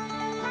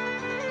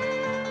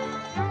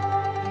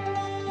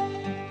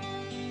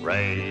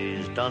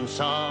 Raised on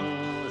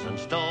songs and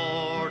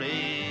stories,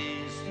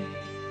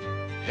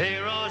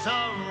 heroes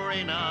of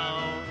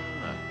renown,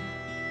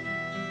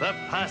 the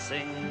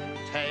passing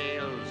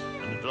tales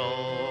and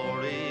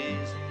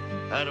glories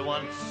that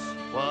once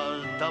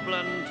was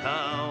Dublin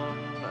town.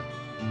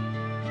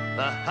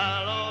 The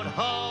hallowed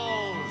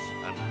halls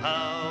and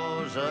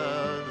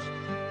houses,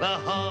 the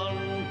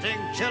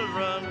haunting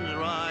children's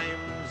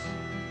rhymes,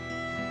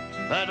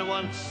 that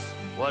once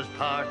was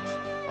part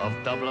of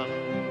Dublin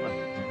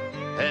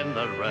in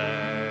the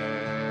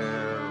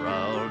rare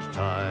old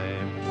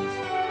times.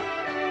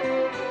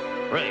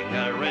 Ring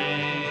a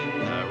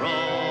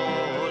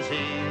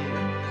rosy,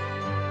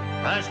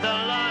 as the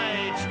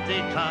light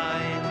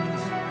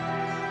declines,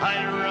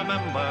 I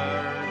remember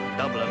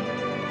Dublin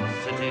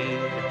city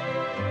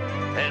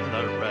in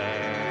the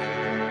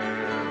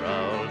rare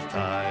old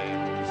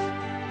times.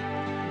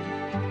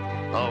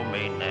 Oh,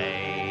 me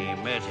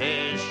name it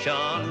is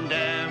Sean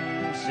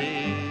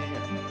Dempsey,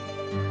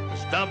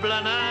 as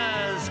Dublin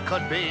as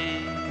could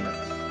be,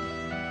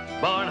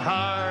 born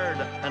hard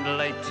and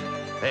late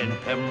in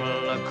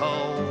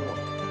Pimlico,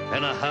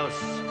 in a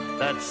house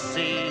that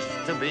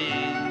ceased to be.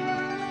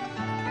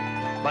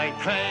 By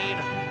trade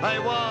I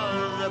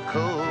was a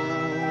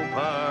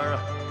cooper,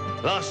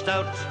 lost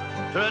out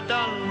to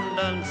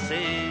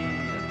redundancy,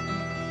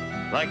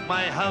 like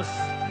my house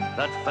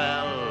that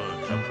fell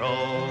to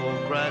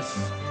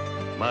progress,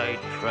 my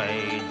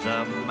trade's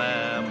a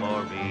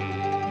memory.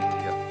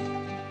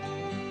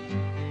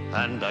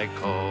 And I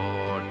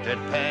courted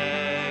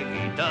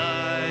Peggy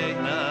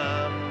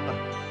Dignan,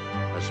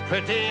 as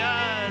pretty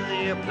as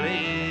you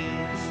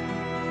please,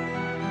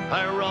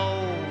 a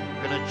rogue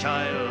and a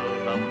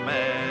child of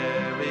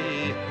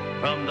Mary,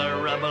 from the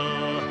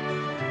rebel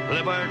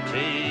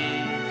liberties.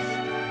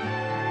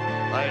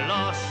 I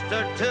lost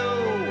her to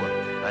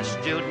a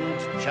student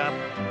chap,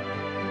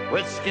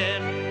 with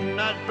skin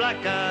as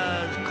black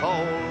as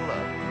coal,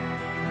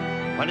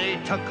 when he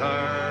took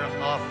her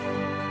off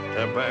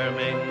to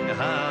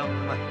Birmingham,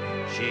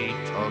 she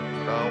took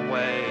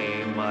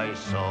away my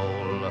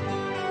soul.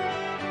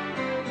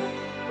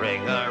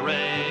 Ring a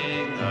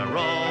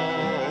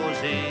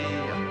rosy,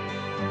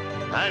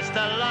 as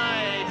the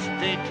light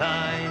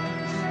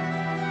declines,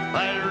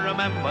 I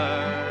remember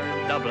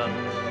Dublin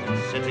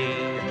city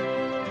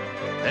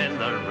in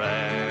the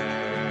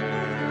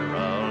rare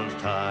old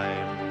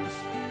times.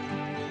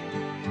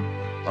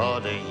 Oh,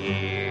 the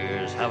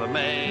years have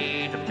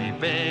made me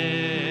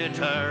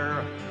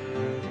bitter,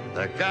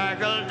 the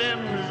gargle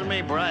dims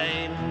me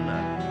brain,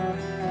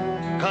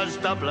 'cause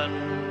Dublin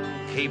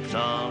keeps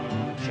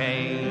on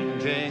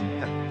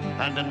changing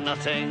and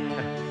nothing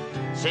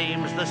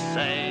seems the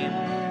same.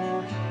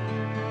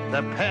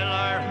 The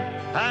pillar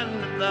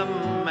and the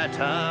Met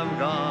have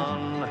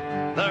gone,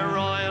 the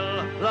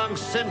Royal long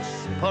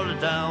since pulled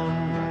down,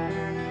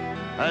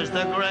 as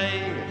the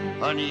grey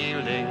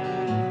unyielding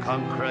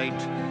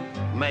concrete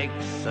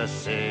makes a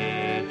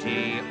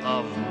city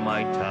of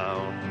my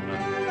town.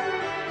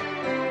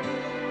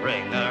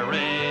 Ring a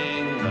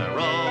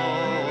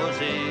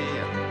rosy,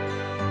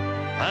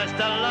 as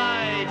the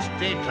light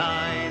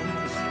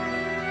declines,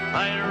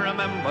 I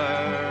remember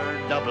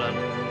Dublin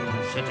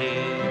city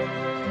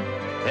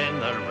in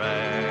the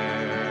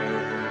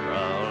rare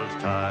old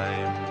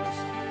times.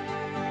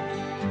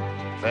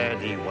 fare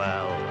thee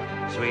well,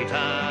 sweet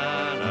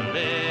Anna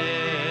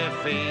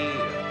Liffey.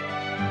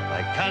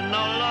 I can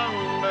no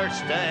longer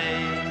stay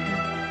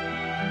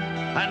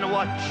and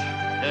watch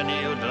the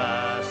new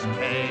glass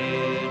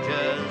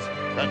cages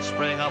that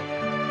spring up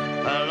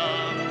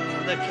along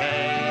the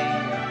quay.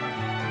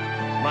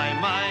 My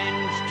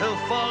mind's too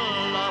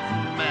full of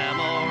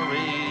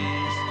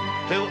memories,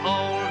 too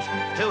old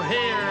to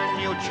hear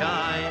new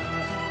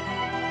chimes.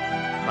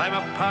 I'm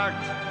a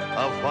part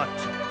of what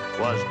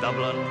was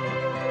Dublin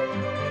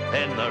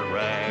in the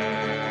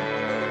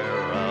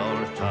rare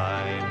old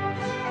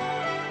times.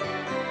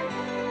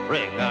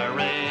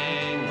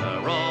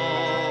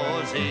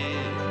 Ring-a-ring-a-rosy,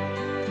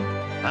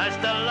 as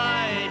the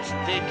light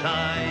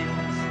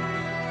declines,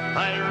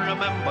 I'll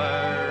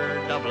remember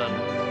Dublin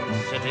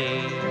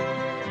city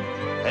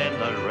in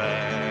the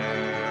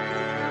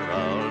rare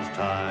old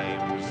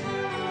times.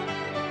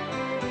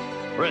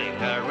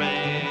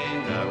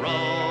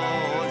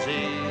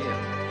 Ring-a-ring-a-rosy,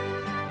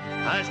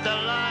 as the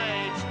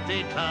light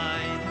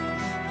declines,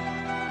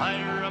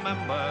 I'll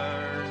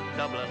remember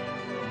Dublin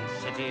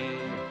city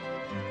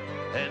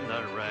in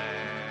the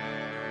rare